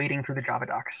time wading through the Java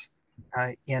docs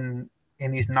in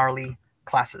these gnarly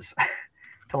classes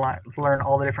to learn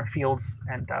all the different fields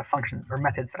and functions or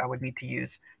methods that I would need to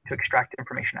use to extract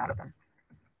information out of them.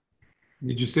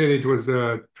 Did you say it was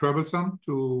troublesome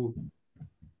to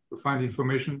find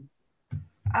information?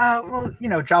 Well, you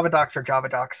know, Java docs are Java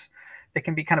docs. They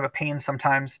can be kind of a pain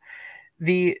sometimes.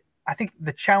 I think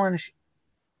the challenge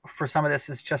for some of this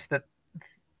is just that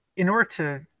in order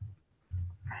to,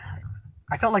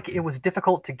 I felt like it was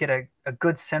difficult to get a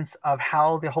good sense of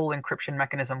how the whole encryption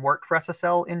mechanism worked for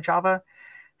SSL in Java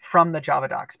from the Java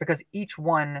docs, because each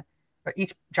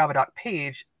Java doc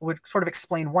page would sort of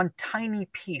explain one tiny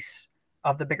piece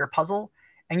of the bigger puzzle,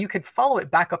 and you could follow it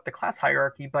back up the class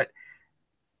hierarchy, but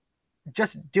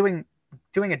just doing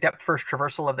a depth first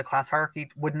traversal of the class hierarchy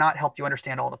would not help you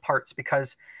understand all the parts,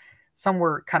 because some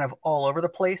were kind of all over the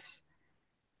place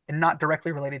and not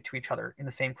directly related to each other in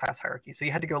the same class hierarchy. So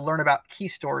you had to go learn about key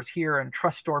stores here and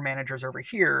trust store managers over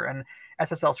here and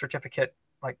SSL certificate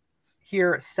like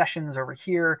here, sessions over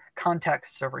here,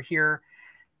 contexts over here.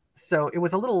 So it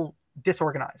was a little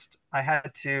disorganized. I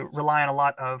had to rely on a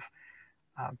lot of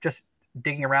just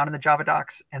digging around in the Java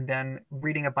docs and then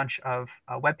reading a bunch of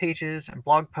web pages and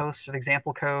blog posts of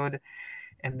example code,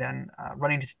 and then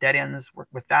running into dead ends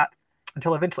with that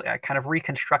until eventually I kind of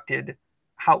reconstructed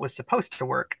how it was supposed to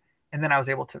work. And then I was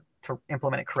able to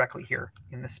implement it correctly here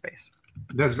in this space.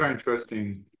 That's very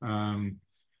interesting,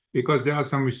 because there are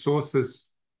some resources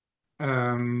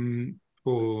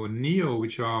for Neo,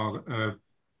 which are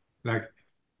like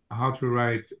how to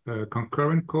write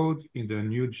concurrent code in the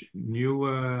new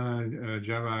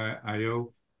Java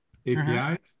IO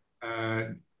APIs.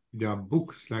 There are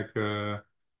books, like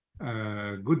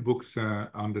good books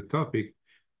on the topic.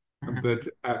 But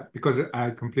because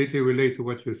I completely relate to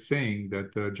what you're saying,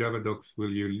 that Java docs will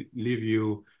leave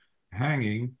you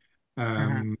hanging,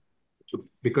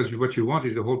 because what you want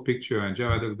is the whole picture, and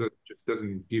Java docs just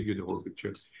doesn't give you the whole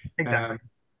picture. Exactly.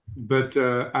 But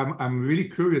I'm really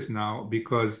curious now,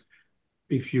 because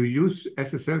if you use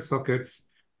SSL sockets,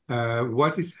 how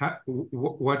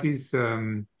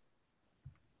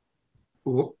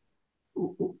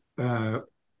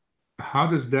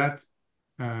does that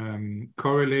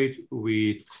correlate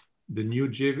with the new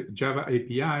Java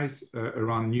APIs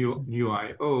around new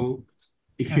IO?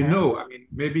 If you know, I mean,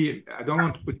 maybe I don't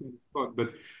want to put you on the spot,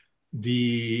 but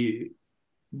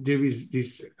there is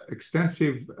this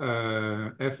extensive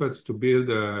efforts to build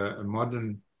a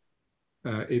modern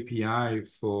API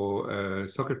for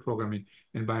socket programming,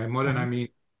 and by modern I mean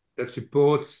that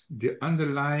supports the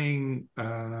underlying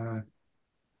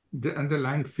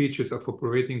features of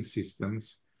operating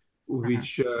systems,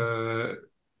 which,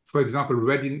 for example,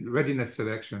 readiness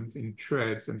selections in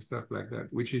threads and stuff like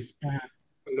that, which is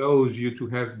allows you to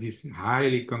have these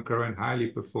highly concurrent, highly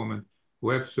performant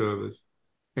web servers.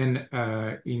 And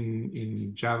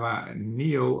in Java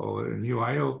Neo or New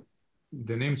IO,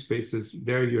 the namespaces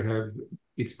there you have,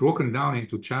 it's broken down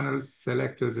into channels,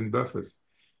 selectors, and buffers.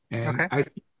 And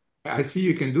I see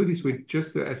you can do this with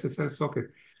just the SSL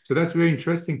socket. So that's very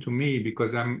interesting to me,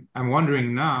 because I'm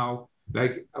wondering now,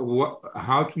 like,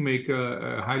 how to make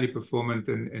a highly performant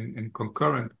and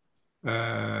concurrent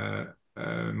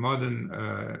modern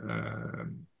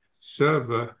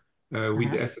server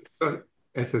with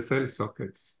SSL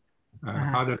sockets.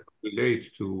 How that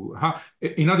relate to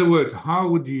in other words, how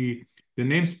would the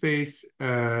namespace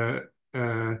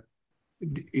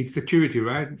it's security,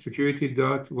 right? Security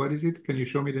dot, what is it? Can you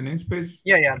show me the namespace?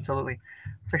 Yeah, absolutely.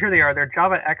 So here they are. They're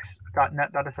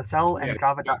javax.net.ssl and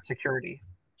java.security.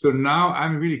 So now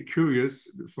I'm really curious,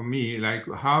 for me, like,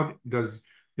 how does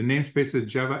the namespaces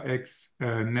javax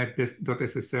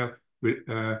net.ssl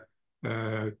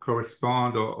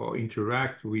correspond or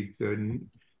interact with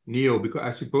Neo? Because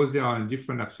I suppose they are on a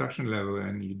different abstraction level,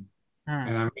 and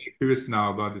I'm really curious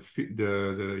now about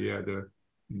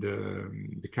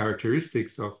the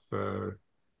characteristics of the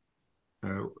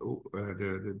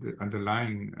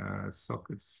underlying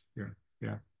sockets here.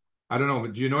 Yeah, I don't know.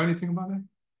 Do you know anything about that?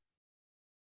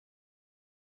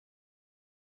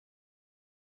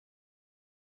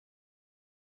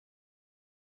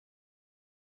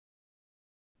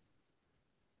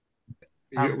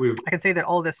 I can say that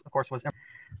all of this, of course, was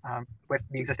with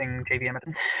the existing JVM.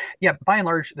 Yeah, by and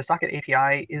large, the socket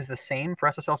API is the same for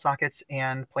SSL sockets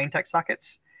and plain text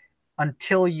sockets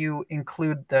until you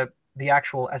include the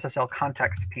actual SSL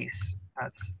context piece.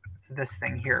 It's this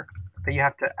thing here that you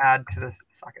have to add to the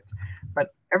sockets.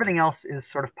 But everything else is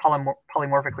sort of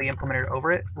polymorphically implemented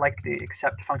over it, like the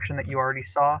accept function that you already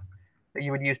saw that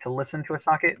you would use to listen to a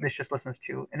socket. This just listens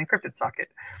to an encrypted socket,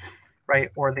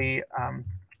 right? Or the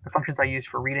functions I use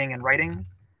for reading and writing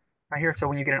right here. So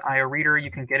when you get an IO reader, you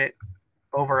can get it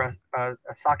over a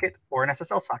socket or an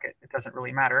SSL socket. It doesn't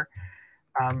really matter.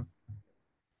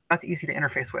 That's easy to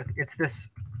interface with. It's this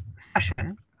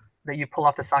session that you pull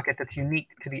off the socket that's unique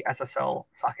to the SSL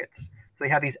sockets. So they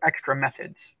have these extra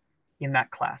methods in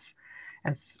that class.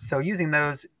 And so using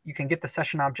those, you can get the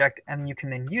session object, and you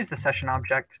can then use the session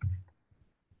object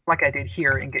like I did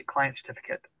here and get client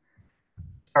certificate.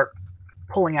 Start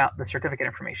pulling out the certificate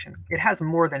information. It has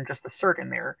more than just the cert in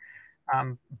there,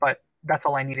 but that's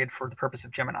all I needed for the purpose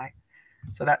of Gemini.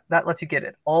 So that lets you get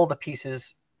it. All the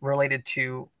pieces related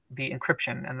to the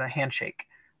encryption and the handshake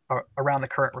around the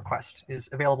current request is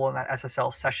available in that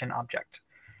SSL session object.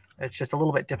 It's just a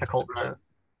little bit difficult to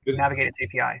navigate its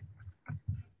API.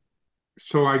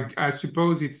 So I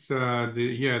suppose it's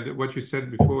what you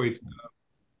said before. It's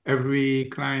every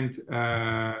client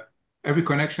every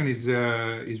connection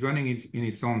is running in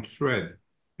its own thread,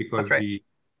 because right.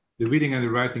 the reading and the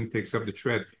writing takes up the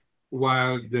thread.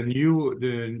 While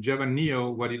the Java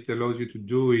Neo, what it allows you to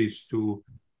do is to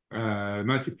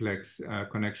multiplex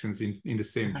connections in the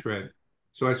same thread.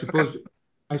 So I suppose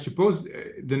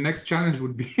the next challenge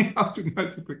would be how to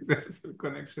multiplex SSL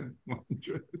connection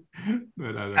 100. But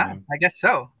I don't know. I guess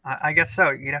so. I guess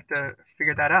so. You'd have to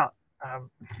figure that out.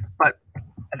 But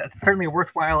that's certainly a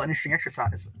worthwhile and interesting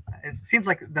exercise. It seems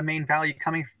like the main value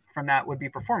coming from that would be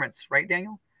performance, right,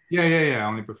 Daniel? Yeah.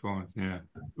 Only performance. Yeah.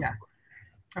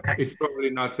 Okay. It's probably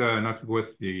not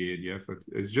worth the effort.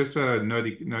 It's just a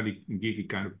nerdy, geeky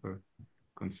kind of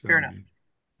concern. Fair enough.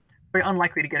 Very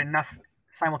unlikely to get enough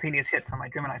simultaneous hits on my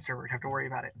Gemini server to have to worry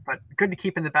about it, but good to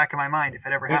keep in the back of my mind if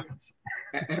it ever happens.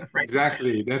 Right?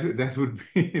 Exactly. That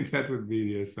would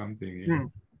be something. Yeah.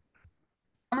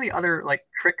 Some of the other like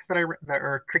tricks that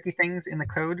are tricky things in the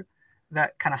code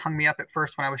that kind of hung me up at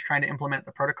first when I was trying to implement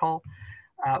the protocol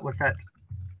was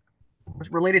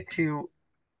related to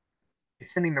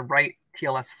sending the right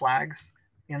TLS flags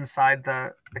inside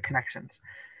the connections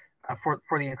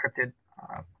for the encrypted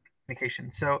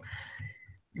communication. So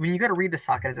when you go to read the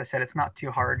socket, as I said, it's not too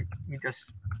hard. You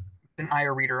just put an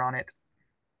IO reader on it,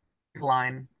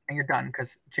 line, and you're done,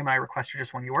 because Gemini requests are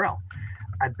just one URL.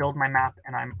 I build my map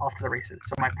and I'm off to the races.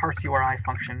 So my parse URI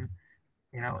function,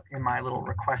 in my little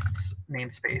requests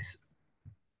namespace,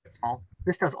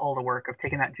 this does all the work of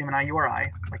taking that Gemini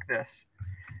URI like this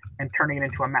and turning it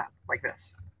into a map like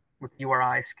this with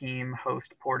URI, scheme,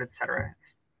 host, port, etc.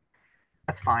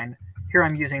 That's fine. Here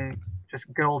I'm using just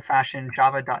good old-fashioned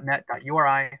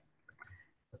java.net.uri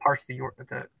to parse the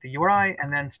URI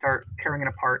and then start tearing it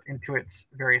apart into its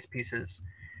various pieces,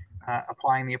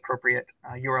 applying the appropriate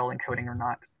URL encoding or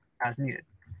not as needed.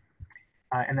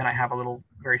 And then I have a little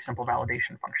very simple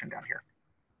validation function down here.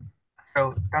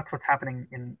 So that's what's happening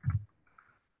in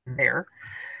there.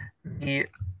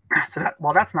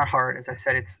 While that's not hard, as I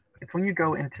said, it's when you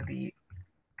go in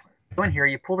here,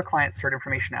 you pull the client cert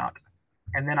information out,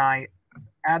 and then I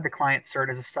add the client cert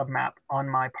as a submap on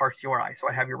my parsed URI. So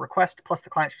I have your request plus the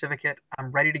client certificate.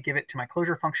 I'm ready to give it to my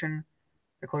Clojure function.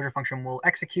 The Clojure function will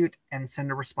execute and send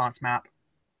a response map.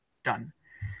 Done,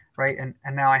 right? And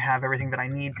now I have everything that I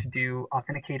need to do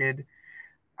authenticated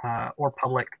or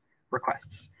public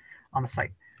requests on the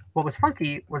site. What was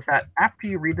funky was that after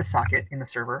you read the socket in the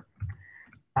server,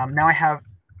 now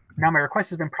my request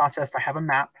has been processed. I have a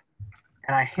map,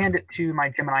 and I hand it to my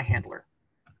Gemini handler.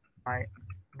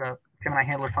 The Gemini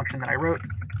handler function that I wrote,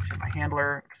 Gemini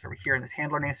handler, it's over here in this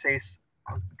handler namespace.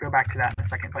 I'll go back to that in a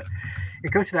second, but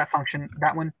it goes to that function.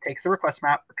 That one takes the request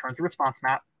map, returns the response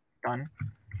map, done.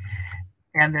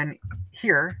 And then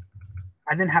here,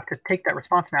 I then have to take that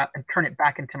response map and turn it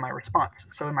back into my response.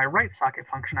 So in my write socket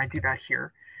function, I do that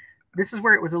here. This is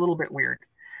where it was a little bit weird.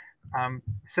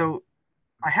 So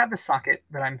I have the socket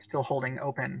that I'm still holding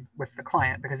open with the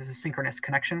client because it's a synchronous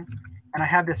connection. And I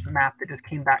have this map that just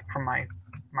came back from my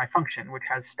function, which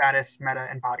has status, meta,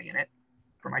 and body in it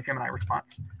for my Gemini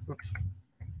response. Oops.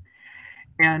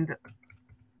 And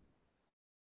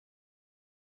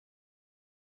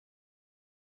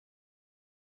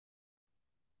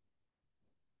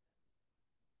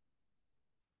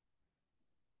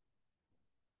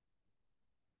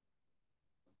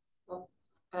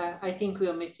I think we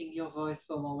are missing your voice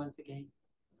for a moment again.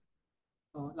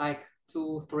 Oh, like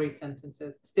 2-3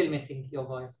 sentences, still missing your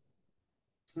voice.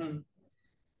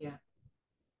 Yeah.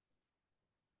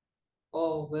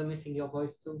 Oh, we're missing your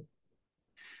voice too.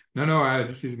 No,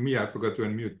 this is me. I forgot to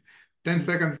unmute. 10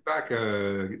 seconds back,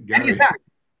 Gary. And he's back.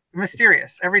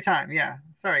 Mysterious every time. Yeah.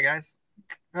 Sorry, guys.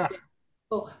 Okay.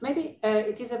 Oh, maybe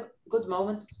it is a good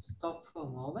moment to stop for a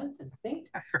moment and think.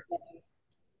 Sure.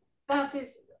 That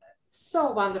is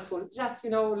so wonderful. Just,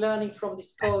 learning from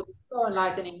this code, it's so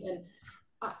enlightening.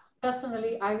 And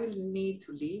personally, I will need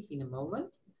to leave in a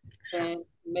moment. And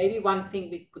maybe one thing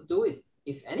we could do is,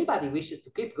 if anybody wishes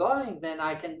to keep going, then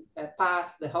I can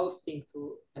pass the hosting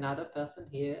to another person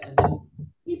here and then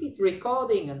keep it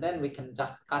recording, and then we can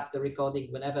just cut the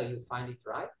recording whenever you find it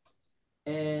right.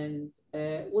 And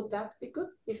would that be good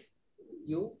if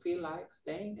you feel like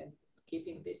staying and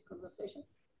keeping this conversation?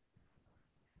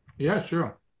 Yeah,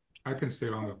 sure. I can stay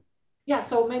longer. Yeah,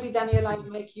 so maybe Daniel, I'll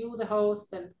make you the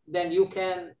host, and then you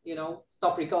can,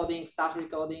 stop recording, start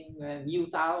recording,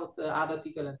 mute out other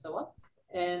people and so on.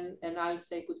 And I'll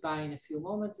say goodbye in a few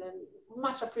moments, and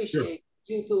much appreciate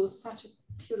you two. Such a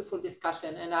beautiful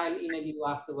discussion, and I'll email you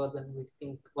afterwards and we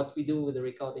think what we do with the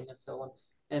recording and so on.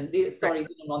 And sorry,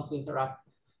 didn't want to interrupt.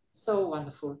 So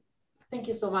wonderful. Thank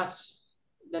you so much,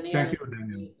 Daniel. Thank you,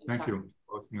 Daniel. Thank you.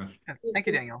 Thank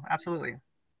you, Daniel. Absolutely.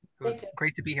 It was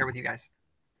great to be here with you guys.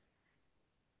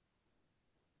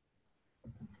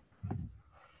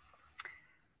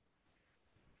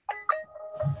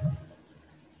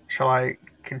 Shall I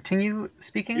continue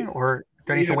speaking, or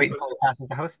do I need to wait until it passes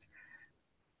the host?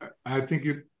 I think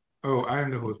you. Oh, I am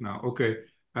the host now. Okay.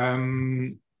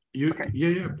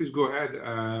 Yeah. Please go ahead.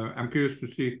 I'm curious to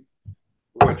see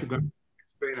what you're going to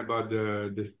explain about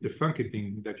the funky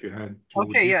thing that you had.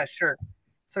 Okay. Yeah. Sure.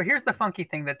 So here's the funky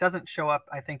thing that doesn't show up,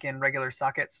 I think, in regular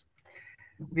sockets.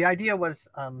 The idea was,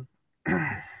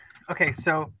 okay.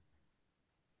 So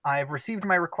I've received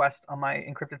my request on my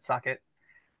encrypted socket.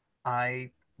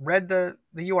 I read the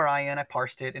URI and I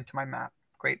parsed it into my map.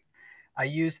 Great. I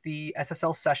used the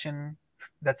SSL session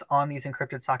that's on these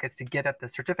encrypted sockets to get at the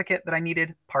certificate that I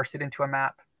needed, parse it into a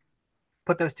map,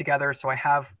 put those together so I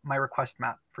have my request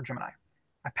map for Gemini.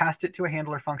 I passed it to a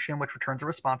handler function, which returns a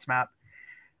response map.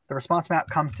 The response map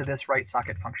comes to this write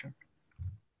socket function.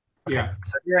 Okay, yeah.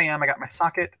 So here I am. I got my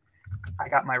socket. I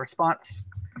got my response.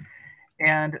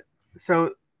 And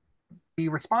so the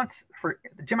response for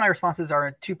the Gemini responses are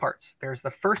in two parts. There's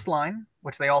the first line,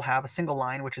 which they all have, a single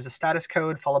line, which is a status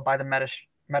code followed by the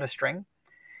meta string.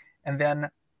 And then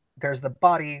there's the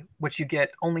body, which you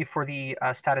get only for the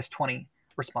status 20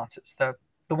 responses, the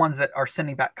ones that are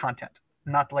sending back content,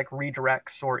 not like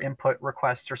redirects or input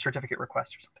requests or certificate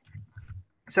requests or something.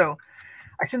 So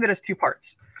I send it as two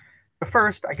parts. The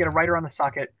first, I get a writer on the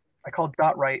socket. I call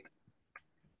 .write,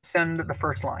 send the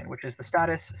first line, which is the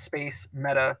status space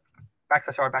meta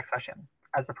 /r/n,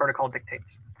 as the protocol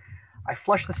dictates. I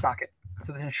flush the socket,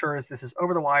 so this ensures this is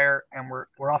over the wire and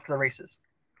we're off to the races.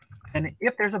 And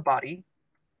if there's a body,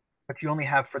 which you only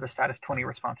have for the status 20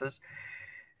 responses,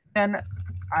 then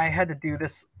I had to do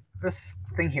this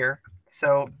thing here.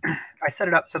 So I set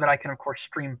it up so that I can, of course,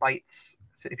 stream bytes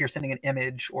if you're sending an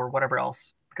image or whatever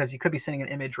else, because you could be sending an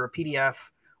image or a PDF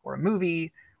or a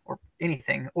movie or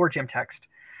anything, or gem text.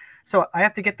 So I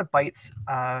have to get the bytes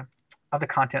of the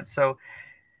content. So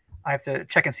I have to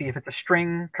check and see if it's a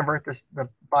string, convert the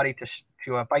body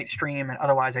to a byte stream, and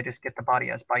otherwise I just get the body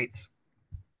as bytes.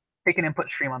 Take an input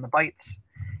stream on the bytes,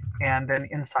 and then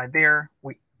inside there,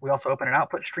 we also open an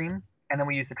output stream, and then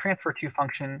we use the transfer to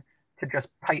function to just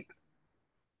pipe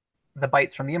the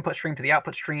bytes from the input stream to the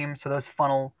output stream, so those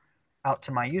funnel out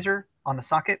to my user on the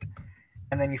socket,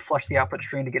 and then you flush the output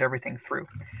stream to get everything through.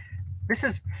 This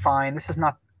is fine. This is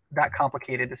not that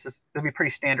complicated. It'll be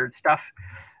pretty standard stuff.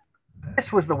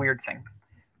 This was the weird thing,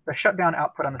 the shutdown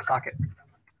output on the socket.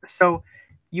 So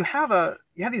you have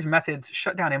these methods,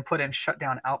 shutdown input and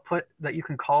shutdown output, that you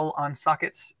can call on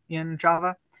sockets in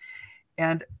Java.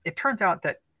 And it turns out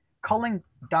that calling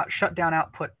 .shutdown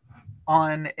output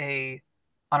on an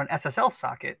SSL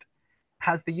socket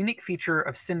has the unique feature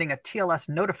of sending a TLS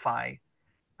notify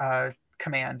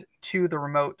command to the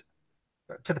remote,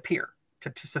 to the peer,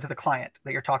 to the client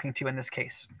that you're talking to in this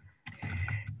case.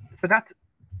 So that's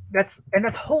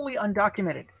wholly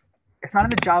undocumented. It's not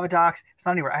in the Java docs. It's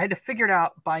not anywhere. I had to figure it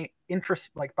out by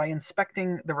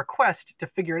inspecting the request to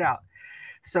figure it out.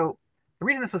 So the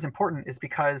reason this was important is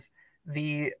because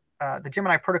the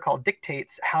Gemini protocol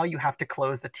dictates how you have to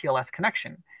close the TLS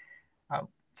connection.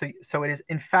 So it is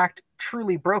in fact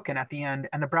truly broken at the end,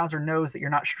 and the browser knows that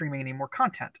you're not streaming any more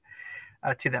content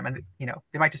to them, and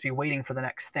they might just be waiting for the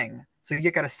next thing. So you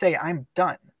got to say, I'm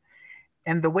done.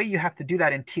 And the way you have to do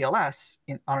that in TLS,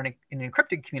 in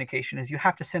encrypted communication, is you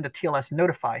have to send a TLS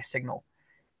notify signal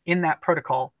in that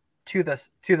protocol to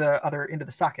the other end of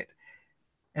the socket.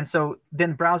 And so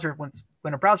then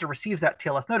when a browser receives that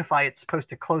TLS notify, it's supposed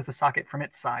to close the socket from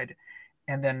its side,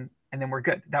 and then we're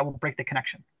good. That will break the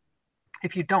connection.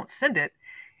 If you don't send it,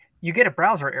 you get a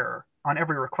browser error on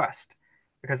every request,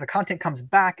 because the content comes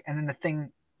back, and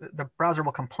then the browser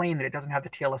will complain that it doesn't have the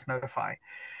TLS notify.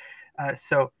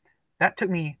 So that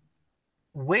took me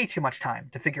way too much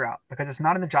time to figure out, because it's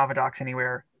not in the Java docs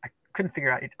anywhere. I couldn't figure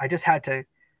it out. I just had to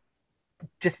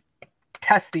just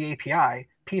test the API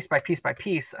piece by piece by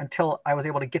piece until I was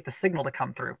able to get the signal to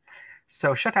come through.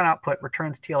 So shutdown output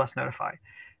returns TLS notify.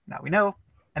 Now we know,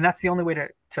 and that's the only way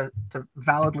to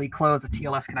validly close a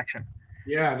TLS connection.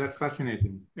 Yeah, that's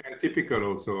fascinating. And typical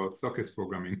also of sockets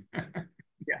programming.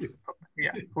 Yes,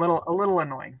 yeah, a little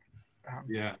annoying.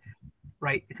 Yeah.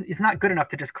 Right, it's not good enough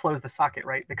to just close the socket,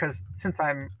 right? Because since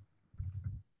I'm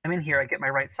in here, I get my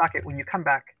right socket. When you come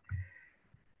back,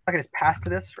 socket is passed to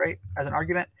this, right, as an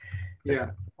argument. Yeah.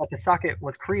 But the socket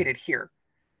was created here.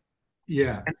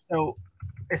 Yeah. And so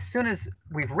as soon as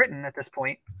we've written at this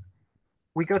point,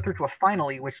 we go through to a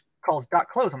finally, which calls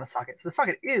 .close on the socket. So the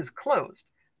socket is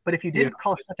closed. But if you didn't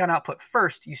call shutdown output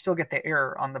first, you still get the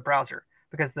error on the browser,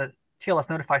 because the TLS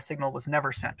notify signal was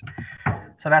never sent.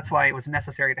 So that's why it was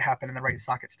necessary to happen in the write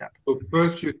socket step. So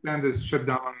first you send the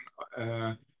shutdown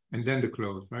and then the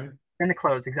close, right? Then the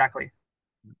close, exactly.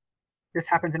 This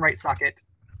happens in write socket,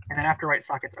 and then after write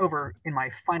socket's over, in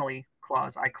my finally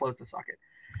clause, I close the socket.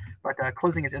 But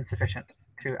closing is insufficient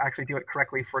to actually do it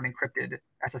correctly for an encrypted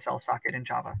SSL socket in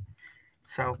Java.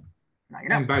 So now you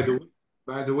know. And by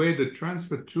the way, the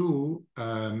transfer to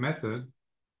method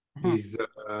is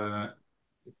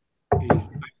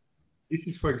this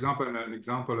is, for example, an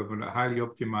example of a highly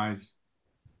optimized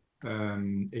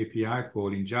API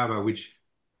call in Java, which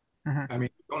I mean,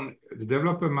 the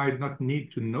developer might not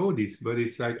need to know this, but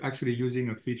it's like actually using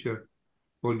a feature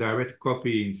called direct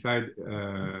copy inside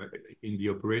in the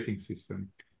operating system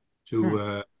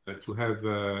to have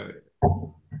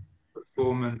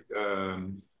performant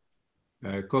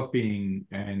copying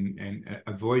and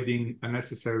avoiding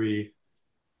unnecessary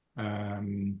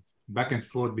back and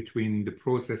forth between the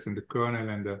process and the kernel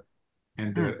and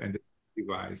the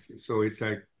device. So it's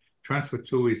like transfer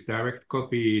to is direct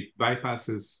copy. It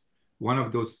bypasses one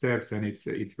of those steps, and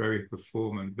it's very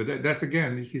performant. But that's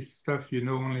again, this is stuff you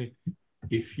know only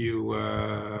if you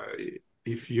I mean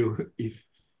if you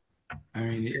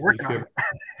have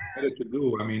better to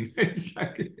do. I mean, it's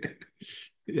like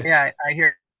yeah, I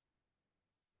hear.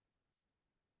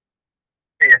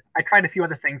 I tried a few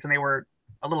other things and they were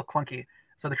a little clunky.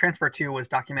 So the transfer to was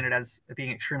documented as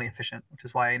being extremely efficient, which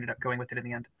is why I ended up going with it in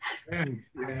the end. Yeah.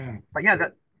 But yeah,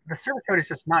 the server code is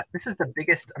just not, this is the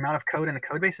biggest amount of code in the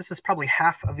code base. This is probably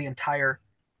half of the entire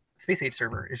space age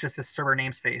server. It's just this server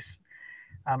namespace,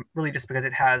 really just because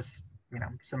it has, you know,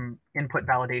 some input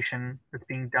validation that's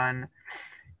being done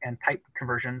and type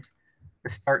conversions, the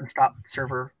start and stop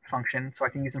server function, so I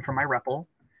can use them for my REPL.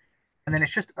 And then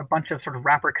it's just a bunch of sort of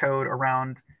wrapper code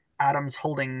around atoms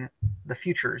holding the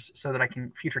futures so that I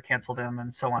can future cancel them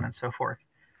and so on and so forth.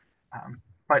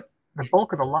 But the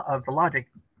bulk of the logic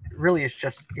really is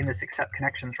just in this accept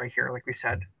connections right here. Like we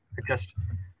said, it just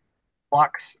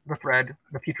blocks the thread,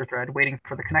 the future thread, waiting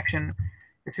for the connection.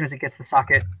 As soon as it gets the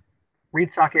socket,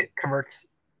 read socket converts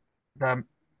the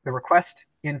request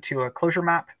into a Clojure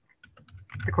map.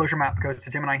 The Clojure map goes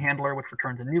to Gemini handler, which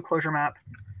returns a new Clojure map.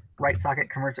 Write socket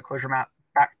converts a Clojure map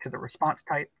back to the response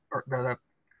type, or the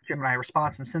Gemini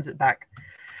response, and sends it back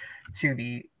to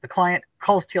the client,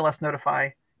 calls TLS notify,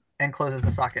 and closes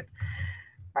the socket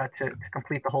to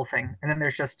complete the whole thing. And then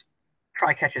there's just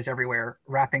try catches everywhere,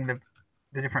 wrapping the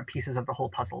different pieces of the whole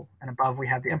puzzle. And above we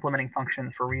have the implementing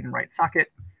functions for read and write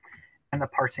socket, and the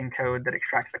parsing code that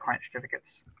extracts the client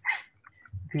certificates.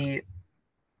 The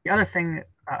other thing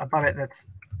above it that's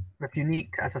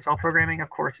unique to SSL programming, of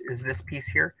course, is this piece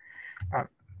here.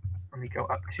 Let me go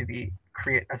up to the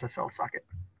create SSL socket.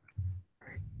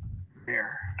 Right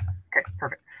there. Okay,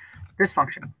 perfect. This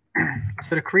function.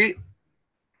 So to create,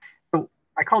 so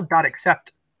I called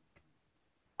 .accept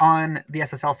on the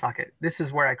SSL socket. This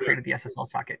is where I created the SSL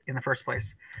socket in the first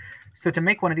place. So to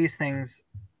make one of these things,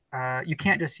 you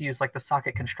can't just use like the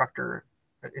socket constructor.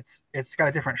 It's got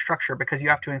a different structure because you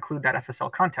have to include that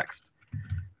SSL context.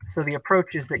 So the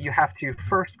approach is that you have to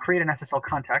first create an SSL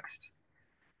context,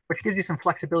 which gives you some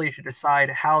flexibility to decide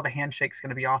how the handshake is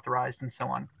going to be authorized and so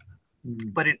on.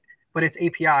 But its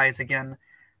API is, again,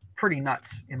 pretty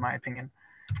nuts, in my opinion.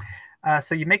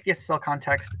 So you make the SSL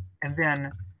context, and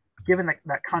then given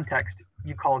that context,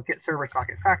 you call get server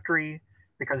socket factory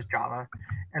because Java,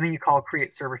 and then you call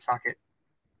create server socket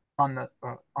on the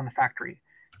factory,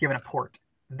 given a port.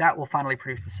 That will finally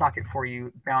produce the socket for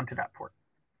you bound to that port.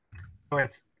 So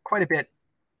it's quite a bit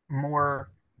more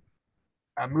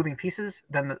moving pieces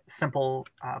than the simple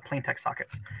plain text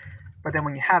sockets. But then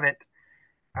when you have it,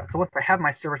 so once I have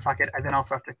my server socket, I then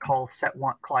also have to call set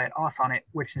want client auth on it,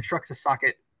 which instructs a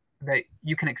socket that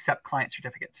you can accept client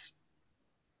certificates,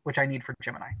 which I need for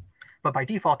Gemini. But by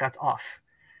default, that's off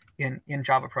in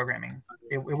Java programming.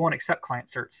 It won't accept client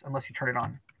certs unless you turn it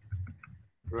on.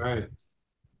 Right.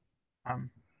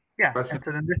 Yeah. And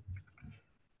so then this,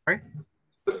 right?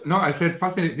 No, I said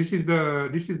fascinating. This is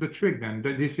the trick then.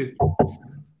 This is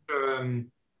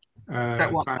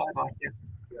set want client auth.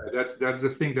 Yeah, that's the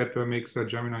thing that makes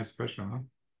Gemini special, huh?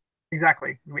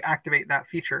 Exactly. We activate that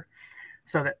feature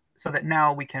so that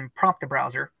now we can prompt the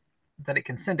browser that it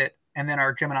can send it, and then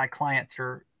our Gemini clients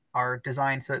are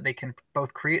designed so that they can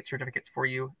both create certificates for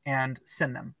you and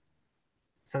send them,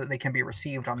 so that they can be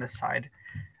received on this side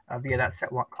via that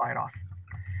set want client auth.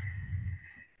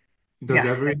 Does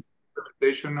every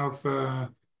implementation of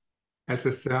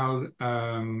SSL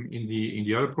in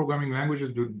the other programming languages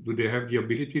do they have the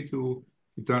ability to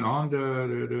turn on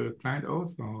the client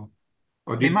auth,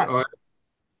 or they must?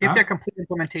 If they're complete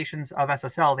implementations of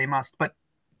SSL, they must. But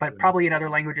probably in other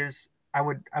languages, I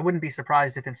wouldn't be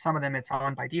surprised if in some of them it's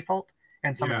on by default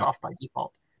and some it's off by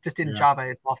default. Just in Java,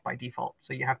 it's off by default,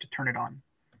 so you have to turn it on.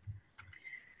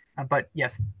 But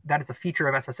yes, that is a feature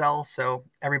of SSL, so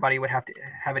everybody would have to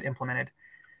have it implemented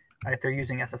if they're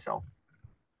using SSL.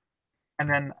 And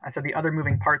then I said the other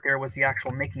moving part there was the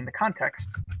actual making the context,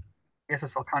 the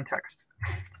SSL context,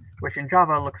 which in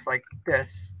Java looks like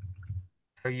this.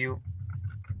 So you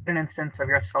get an instance of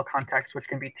your SSL context, which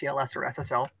can be TLS or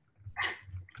SSL.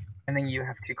 And then you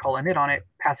have to call init on it,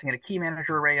 passing it a key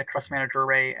manager array, a trust manager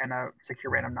array, and a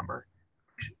secure random number,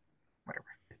 whatever,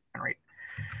 generate.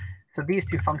 So these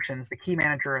two functions, the key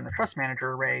manager and the trust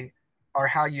manager array, are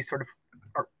how you sort of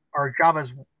are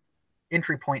Java's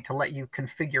entry point to let you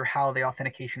configure how the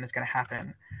authentication is going to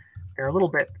happen. They're a little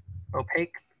bit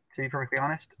opaque, to be perfectly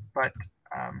honest, but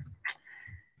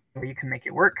you can make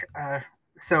it work.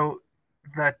 So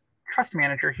the trust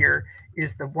manager here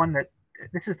is the one that,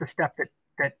 this is the step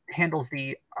that handles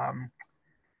the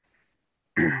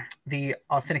the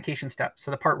authentication step.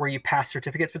 So the part where you pass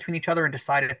certificates between each other and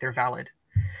decide if they're valid.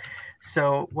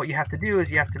 So what you have to do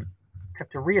is you have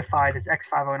to reify this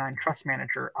X509 trust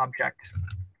manager object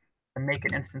and make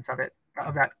an instance of it,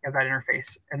 of that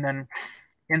interface. And then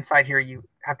inside here, you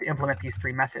have to implement these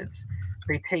three methods.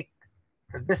 They take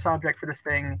this object for this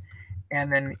thing,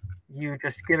 and then you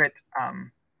just give it,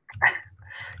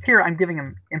 here I'm giving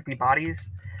them empty bodies.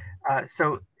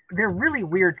 So they're really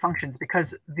weird functions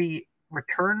because the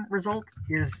return result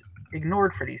is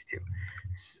ignored for these two.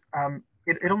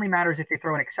 It only matters if they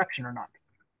throw an exception or not.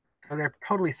 So they're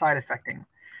totally side affecting.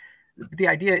 The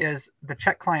idea is the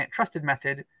check client trusted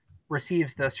method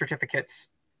receives the certificates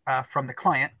from the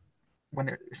client when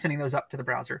they're sending those up to the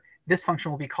browser. This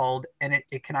function will be called, and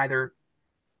it can either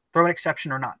throw an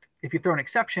exception or not. If you throw an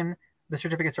exception, the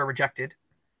certificates are rejected.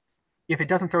 If it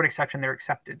doesn't throw an exception, they're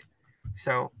accepted.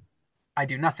 So I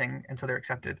do nothing until they're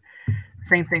accepted.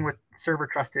 Same thing with server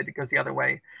trusted, it goes the other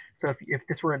way. So if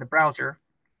this were in the browser,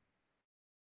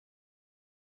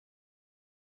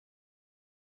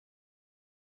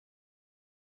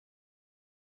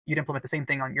 you'd implement the same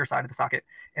thing on your side of the socket.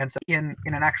 And so in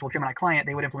an actual Gemini client,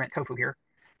 they would implement tofu here,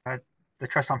 the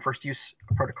trust on first use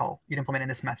protocol. You'd implement in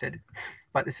this method,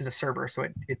 but this is a server, so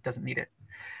it doesn't need it.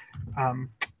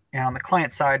 And on the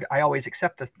client side, I always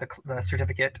accept the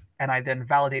certificate, and I then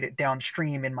validate it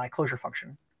downstream in my Clojure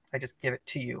function. I just give it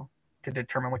to you to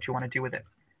determine what you want to do with it.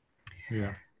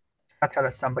 Yeah. That's how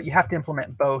that's done. But you have to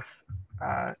implement both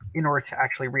in order to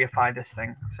actually reify this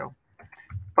thing. So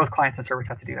both clients and servers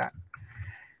have to do that.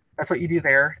 That's what you do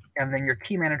there. And then your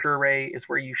key manager array is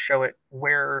where you show it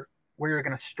where you're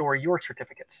going to store your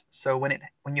certificates. So when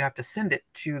you have to send it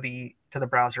to the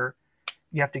browser,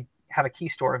 you have to have a key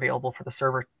store available for the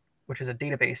server, which is a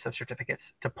database of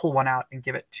certificates, to pull one out and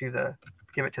give it to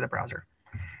the browser.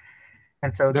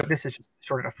 And so this is just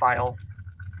sort of a file.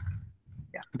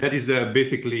 Yeah. That is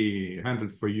basically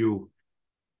handled for you.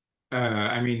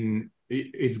 I mean,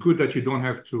 it's good that you don't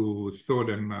have to store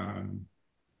them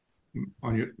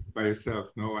by yourself,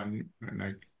 no, and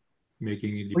like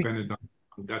making it dependent on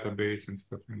database and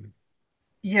stuff like that.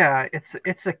 Yeah,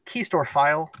 it's a key store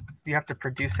file. You have to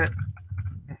produce it,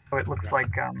 so it looks like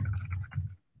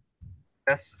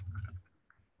this.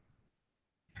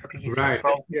 Right.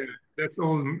 Yeah, that's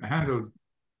all handled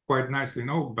quite nicely,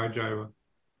 no, by Java.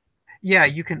 Yeah,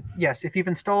 you can. Yes, if you've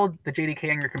installed the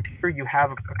JDK on your computer, you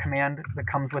have a command that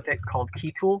comes with it called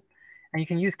keytool, and you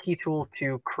can use keytool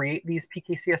to create these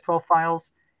PKCS12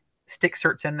 files, stick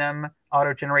certs in them,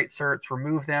 auto-generate certs,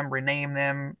 remove them, rename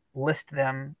them, list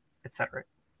them, etc.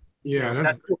 Yeah,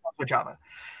 that's with Java.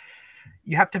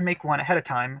 You have to make one ahead of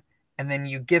time, and then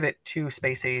you give it to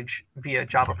SpaceAge via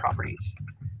Java properties.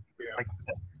 Yeah. Like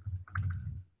this.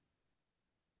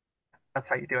 That's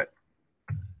how you do it.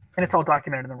 And it's all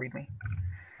documented in the README.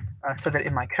 So that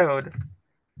in my code,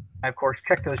 I, of course,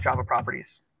 check those Java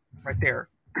properties right there.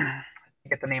 You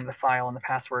get the name of the file and the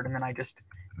password, and then I just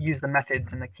use the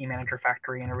methods in the key manager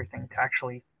factory and everything to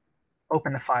actually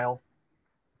open the file.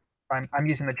 I'm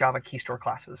using the Java key store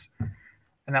classes,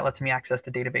 and that lets me access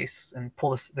the database and pull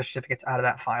the certificates out of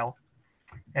that file,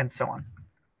 and so on.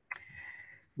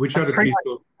 Which are the key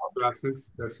store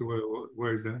classes? That's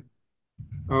where is that?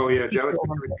 Oh yeah, Java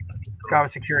security. Java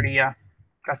security, yeah.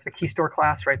 That's the key store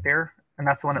class right there, and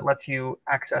that's the one that lets you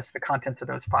access the contents of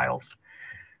those files.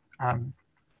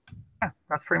 Yeah,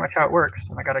 that's pretty much how it works.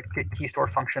 And I got a key store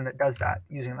function that does that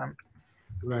using them.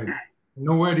 Right.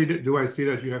 Nowhere do I see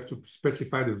that you have to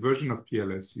specify the version of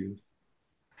TLS used.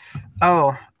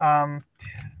 Oh, did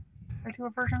I do a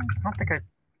version? I don't think I.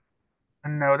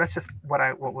 No, that's just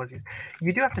what was used.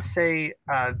 You do have to say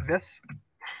this.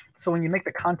 So when you make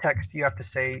the context, you have to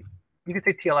say you could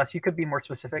say TLS. You could be more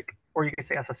specific, or you could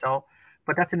say SSL,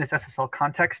 but that's in this SSL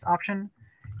context option.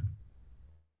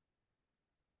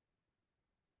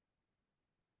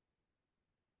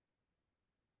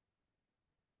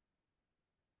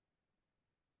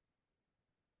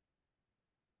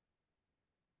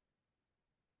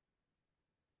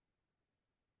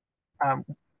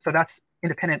 So that's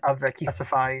independent of the key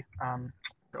specify.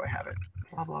 Do I have it?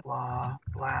 Blah, blah, blah,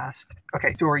 blast.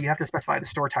 Okay, store, you have to specify the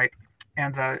store type.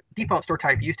 And the default store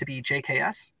type used to be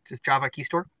JKS, which is Java key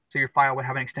store. So your file would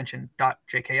have an extension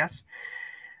 .jks.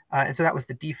 And so that was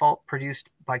the default produced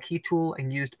by Keytool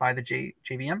and used by the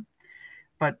JVM.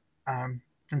 But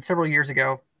then several years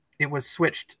ago, it was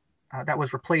switched. That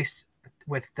was replaced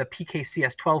with the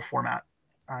PKCS12 format,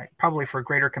 probably for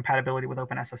greater compatibility with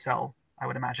OpenSSL, I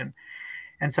would imagine.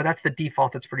 And so that's the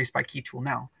default that's produced by Keytool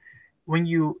now. When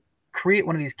you create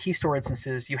one of these key store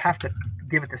instances, you have to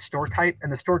give it the store type,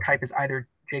 and the store type is either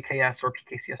JKS or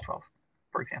PKCS12,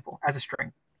 for example, as a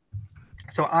string.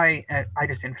 So I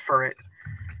just infer it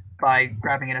by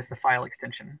grabbing it as the file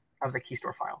extension of the key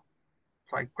store file.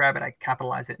 So I grab it, I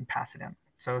capitalize it, and pass it in.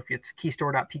 So if it's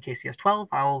keystore.pkcs12,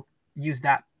 I'll use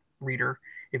that reader.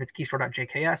 If it's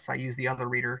keystore.jks, I use the other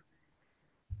reader.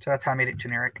 So that's how I made it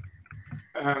generic.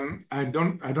 I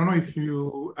don't know if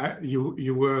you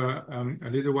were a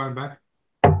little while back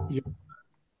you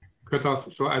cut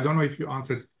off, so I don't know if you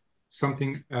answered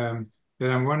something that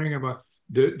I'm wondering about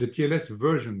the TLS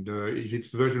version. Is it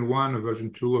version 1 or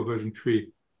version 2 or version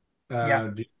 3? Yeah.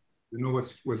 Do you know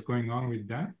what's going on with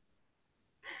that?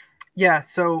 Yeah.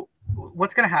 So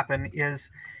what's going to happen is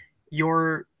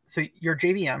your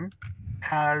JVM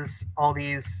has all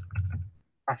these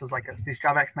classes like this, these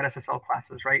Java XMet SSL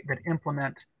classes, right, that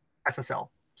implement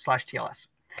SSL/TLS.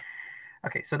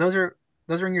 Okay, so those are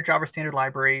in your Java standard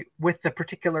library with the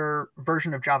particular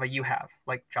version of Java you have,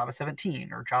 like Java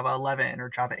 17 or Java 11 or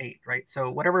Java 8, right? So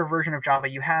whatever version of Java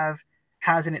you have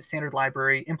has in its standard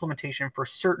library implementation for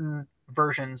certain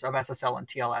versions of SSL and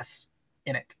TLS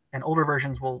in it, and older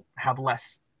versions will have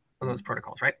less of those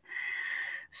protocols, right?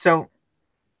 So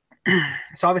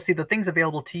obviously the things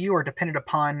available to you are dependent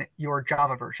upon your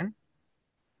Java version,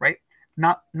 right?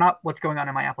 Not what's going on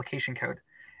in my application code.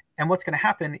 And what's going to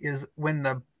happen is when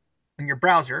your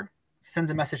browser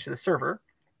sends a message to the server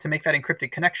to make that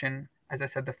encrypted connection, as I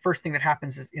said, the first thing that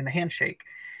happens is in the handshake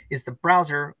is the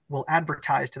browser will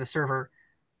advertise to the server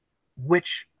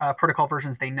which protocol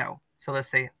versions they know. So let's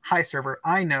say, hi server,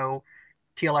 I know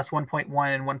TLS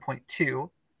 1.1 and 1.2,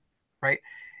 right?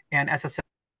 And SSL.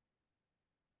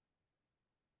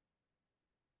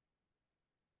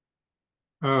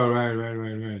 Oh,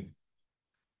 right.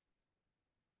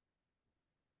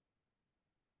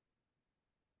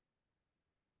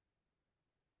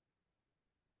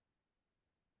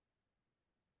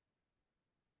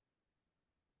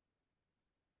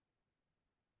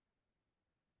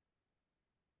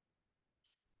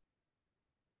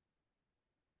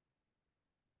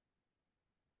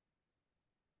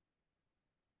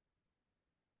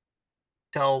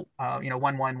 Tell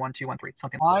 1.1, 1.2, 1.3,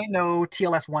 something. I know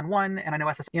TLS 1.1 and I know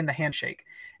SSL in the handshake,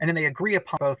 and then they agree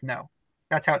upon both know.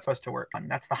 That's how it's supposed to work.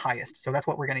 And that's the highest. So that's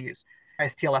what we're going to use.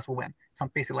 Highest TLS will win.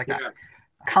 Something basically like that.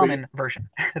 Common version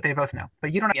that they both know,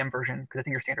 but you don't have the M version because it's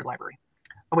in your standard library.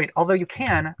 Oh wait, although you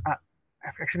can.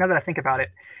 Actually, now that I think about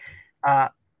it, I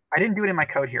didn't do it in my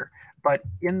code here, but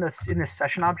in this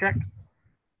session object,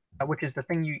 which is the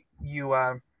thing you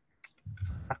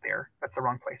not there. That's the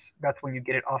wrong place. That's when you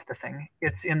get it off the thing.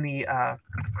 It's in the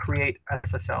create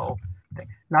SSL thing,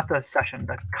 not the session,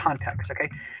 the context. Okay,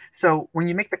 so when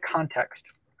you make the context,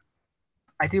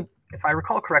 if I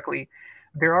recall correctly,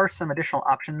 there are some additional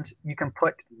options you can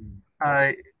put.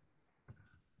 It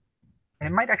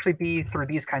might actually be through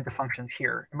these kinds of functions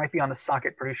here. It might be on the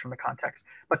socket produced from the context,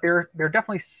 but there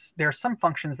are some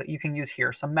functions that you can use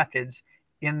here, some methods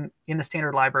in the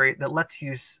standard library that lets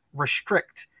you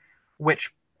restrict which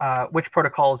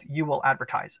protocols you will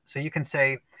advertise. So you can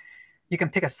say, you can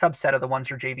pick a subset of the ones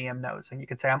your JVM knows, and you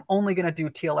can say, I'm only going to do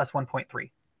TLS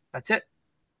 1.3. That's it.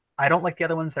 I don't like the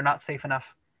other ones. They're not safe enough.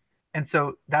 And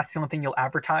so that's the only thing you'll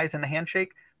advertise in the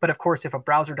handshake. But of course, if a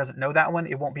browser doesn't know that one,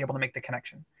 it won't be able to make the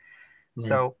connection.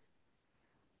 Right.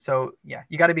 So yeah,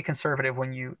 you got to be conservative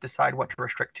when you decide what to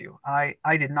restrict to. I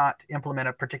did not implement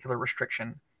a particular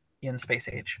restriction in Space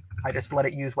Age. I just let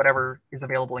it use whatever is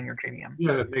available in your JVM.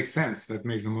 Yeah, that makes sense. That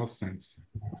makes the most sense.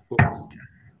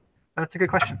 That's a good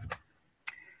question.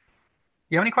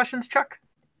 You have any questions, Chuck?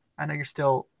 I know you're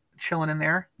still chilling in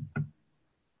there. You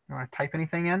want to type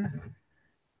anything in?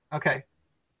 Okay.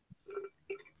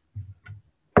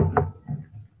 Oh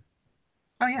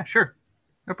yeah, sure.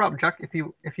 No problem, Chuck. If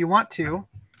you want to,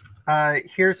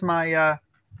 Here's my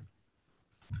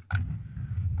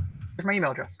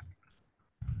email address.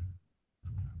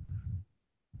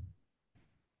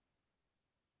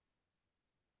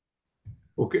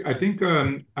 Okay, I think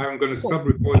I'm going to stop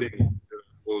recording if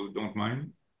people don't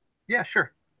mind. Yeah,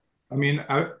 sure. I mean,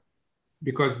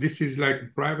 because this is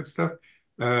like private stuff.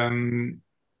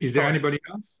 Is there anybody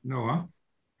else? No, huh?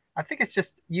 I think it's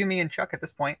just you, me, and Chuck at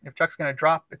this point. If Chuck's going to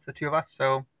drop, it's the two of us.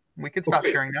 So we could stop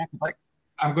sharing now if you'd like.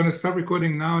 I'm going to stop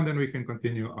recording now, and then we can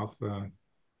continue off. All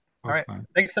right.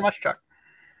 Thanks so much, Chuck.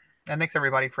 And thanks,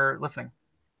 everybody, for listening.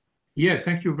 Yeah,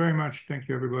 thank you very much. Thank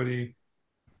you, everybody.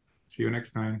 See you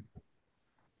next time.